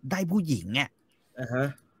คือได้ผู้หญิงเนี่ย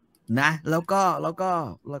นะแล้ว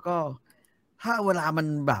ก็ถ้าเวลามัน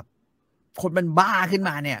แบบคนมันบ้าขึ้น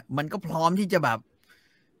มาเนี่ยมันก็พร้อมที่จะแบบ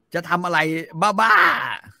จะทำอะไรบ้า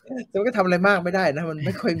แต่ก็ทำอะไรมากไม่ได้นะมันไ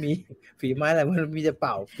ม่ค่อยมีฝีไม้อะไรมันมีจะเ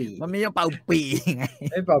ป่าปีมันไม่จะเป่าปีไง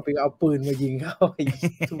ไม่เป่าปีเอาปืนมายิงเข้า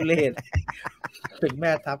ทุเรศเป็นแ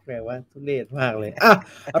ม่ทัพไงว่าทุเรศมากเลย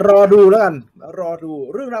รอดูแล้วกันรอดู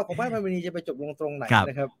เรื่องราวของพระอภัยมณีจะไปจบลงตรงไหน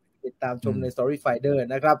นะครับติดตามชมใน Story Finder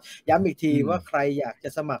นะครับย้ำอีกทีว่าใครอยากจะ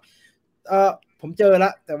สมัครผมเจอแล้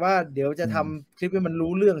วแต่ว่าเดี๋ยวจะทำคลิปให้มัน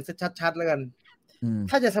รู้เรื่องชัดๆแล้วกัน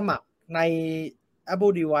ถ้าจะสมัครใน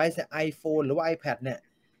Apple device iPhone หรือว่า iPad เนี่ย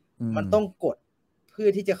มันต้องกดเพื่อ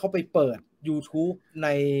ที่จะเข้าไปเปิด YouTube ใน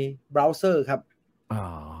เบราว์เซอร์ครับ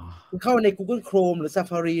เข้าใน Google Chrome หรือ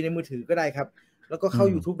Safari ในมือถือก็ได้ครับแล้วก็เข้า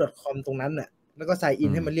youtube.com ตรงนั้นน่ะแล้วก็ใส่อิ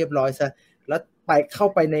นให้มันเรียบร้อยซะแล้วเข้า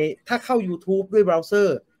ไปในถ้าเข้า YouTube ด้วยเบราว์เซอ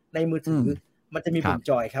ร์ในมือถือมันจะมีปุ่ม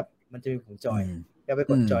จอยครับมันจะมีปุ่มจอยก็ไป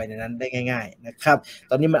กดจอยในนั้นได้ง่ายๆนะครับ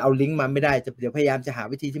ตอนนี้มันเอาลิงก์มาไม่ได้เดี๋ยวพยายามจะหา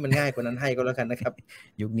วิธีที่มันง่ายกว่านั้นให้ก็แล้วกันนะครับ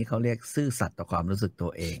ยุคนี้เขาเรียกซื่อสัตย์ต่อความรู้สึกตั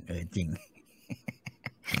วเองจริง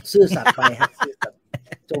ซื่อสัตย์ไปฮะซื่อสัตย์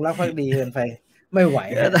จงรักภักดีเกินไปไม่ไหว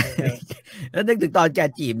แล้วนึกถึงตอนแก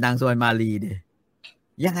จีบนางสุวรรณมาลีดิ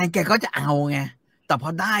ยังไงแกก็จะเอาไงแต่พอ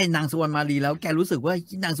ได้นางสุวรรณมาลีแล้วแกรู้สึกว่า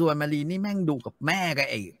นางสุวรรณมาลีนี่แม่งดูกับแม่แก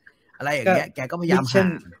เองอะไรอย่างเงี้ยแกก็พยายามหา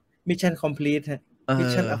Mission Complete ฮะ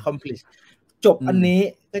Mission Accomplished จบอันนี้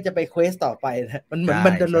ก็จะไปเควสต่อไปนะมันเหมือน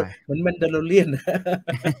มันเดโลเรียน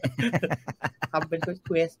ทำเป็นเค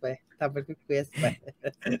วสไป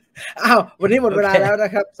วันนี้หมดเวลาแล้วน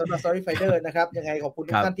ะครับสำหรับ Story Finder นะครับยังไงขอบคุณ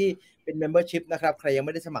ทุกท่านที่เป็น Membership นะครับใครยังไ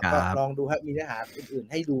ม่ได้สมัครก็ลองดูครับมีเนื้อหาอื่น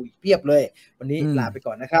ๆให้ดูเพียบเลยวันนี้ลาไป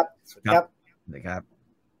ก่อนนะครับสวัสดีครับ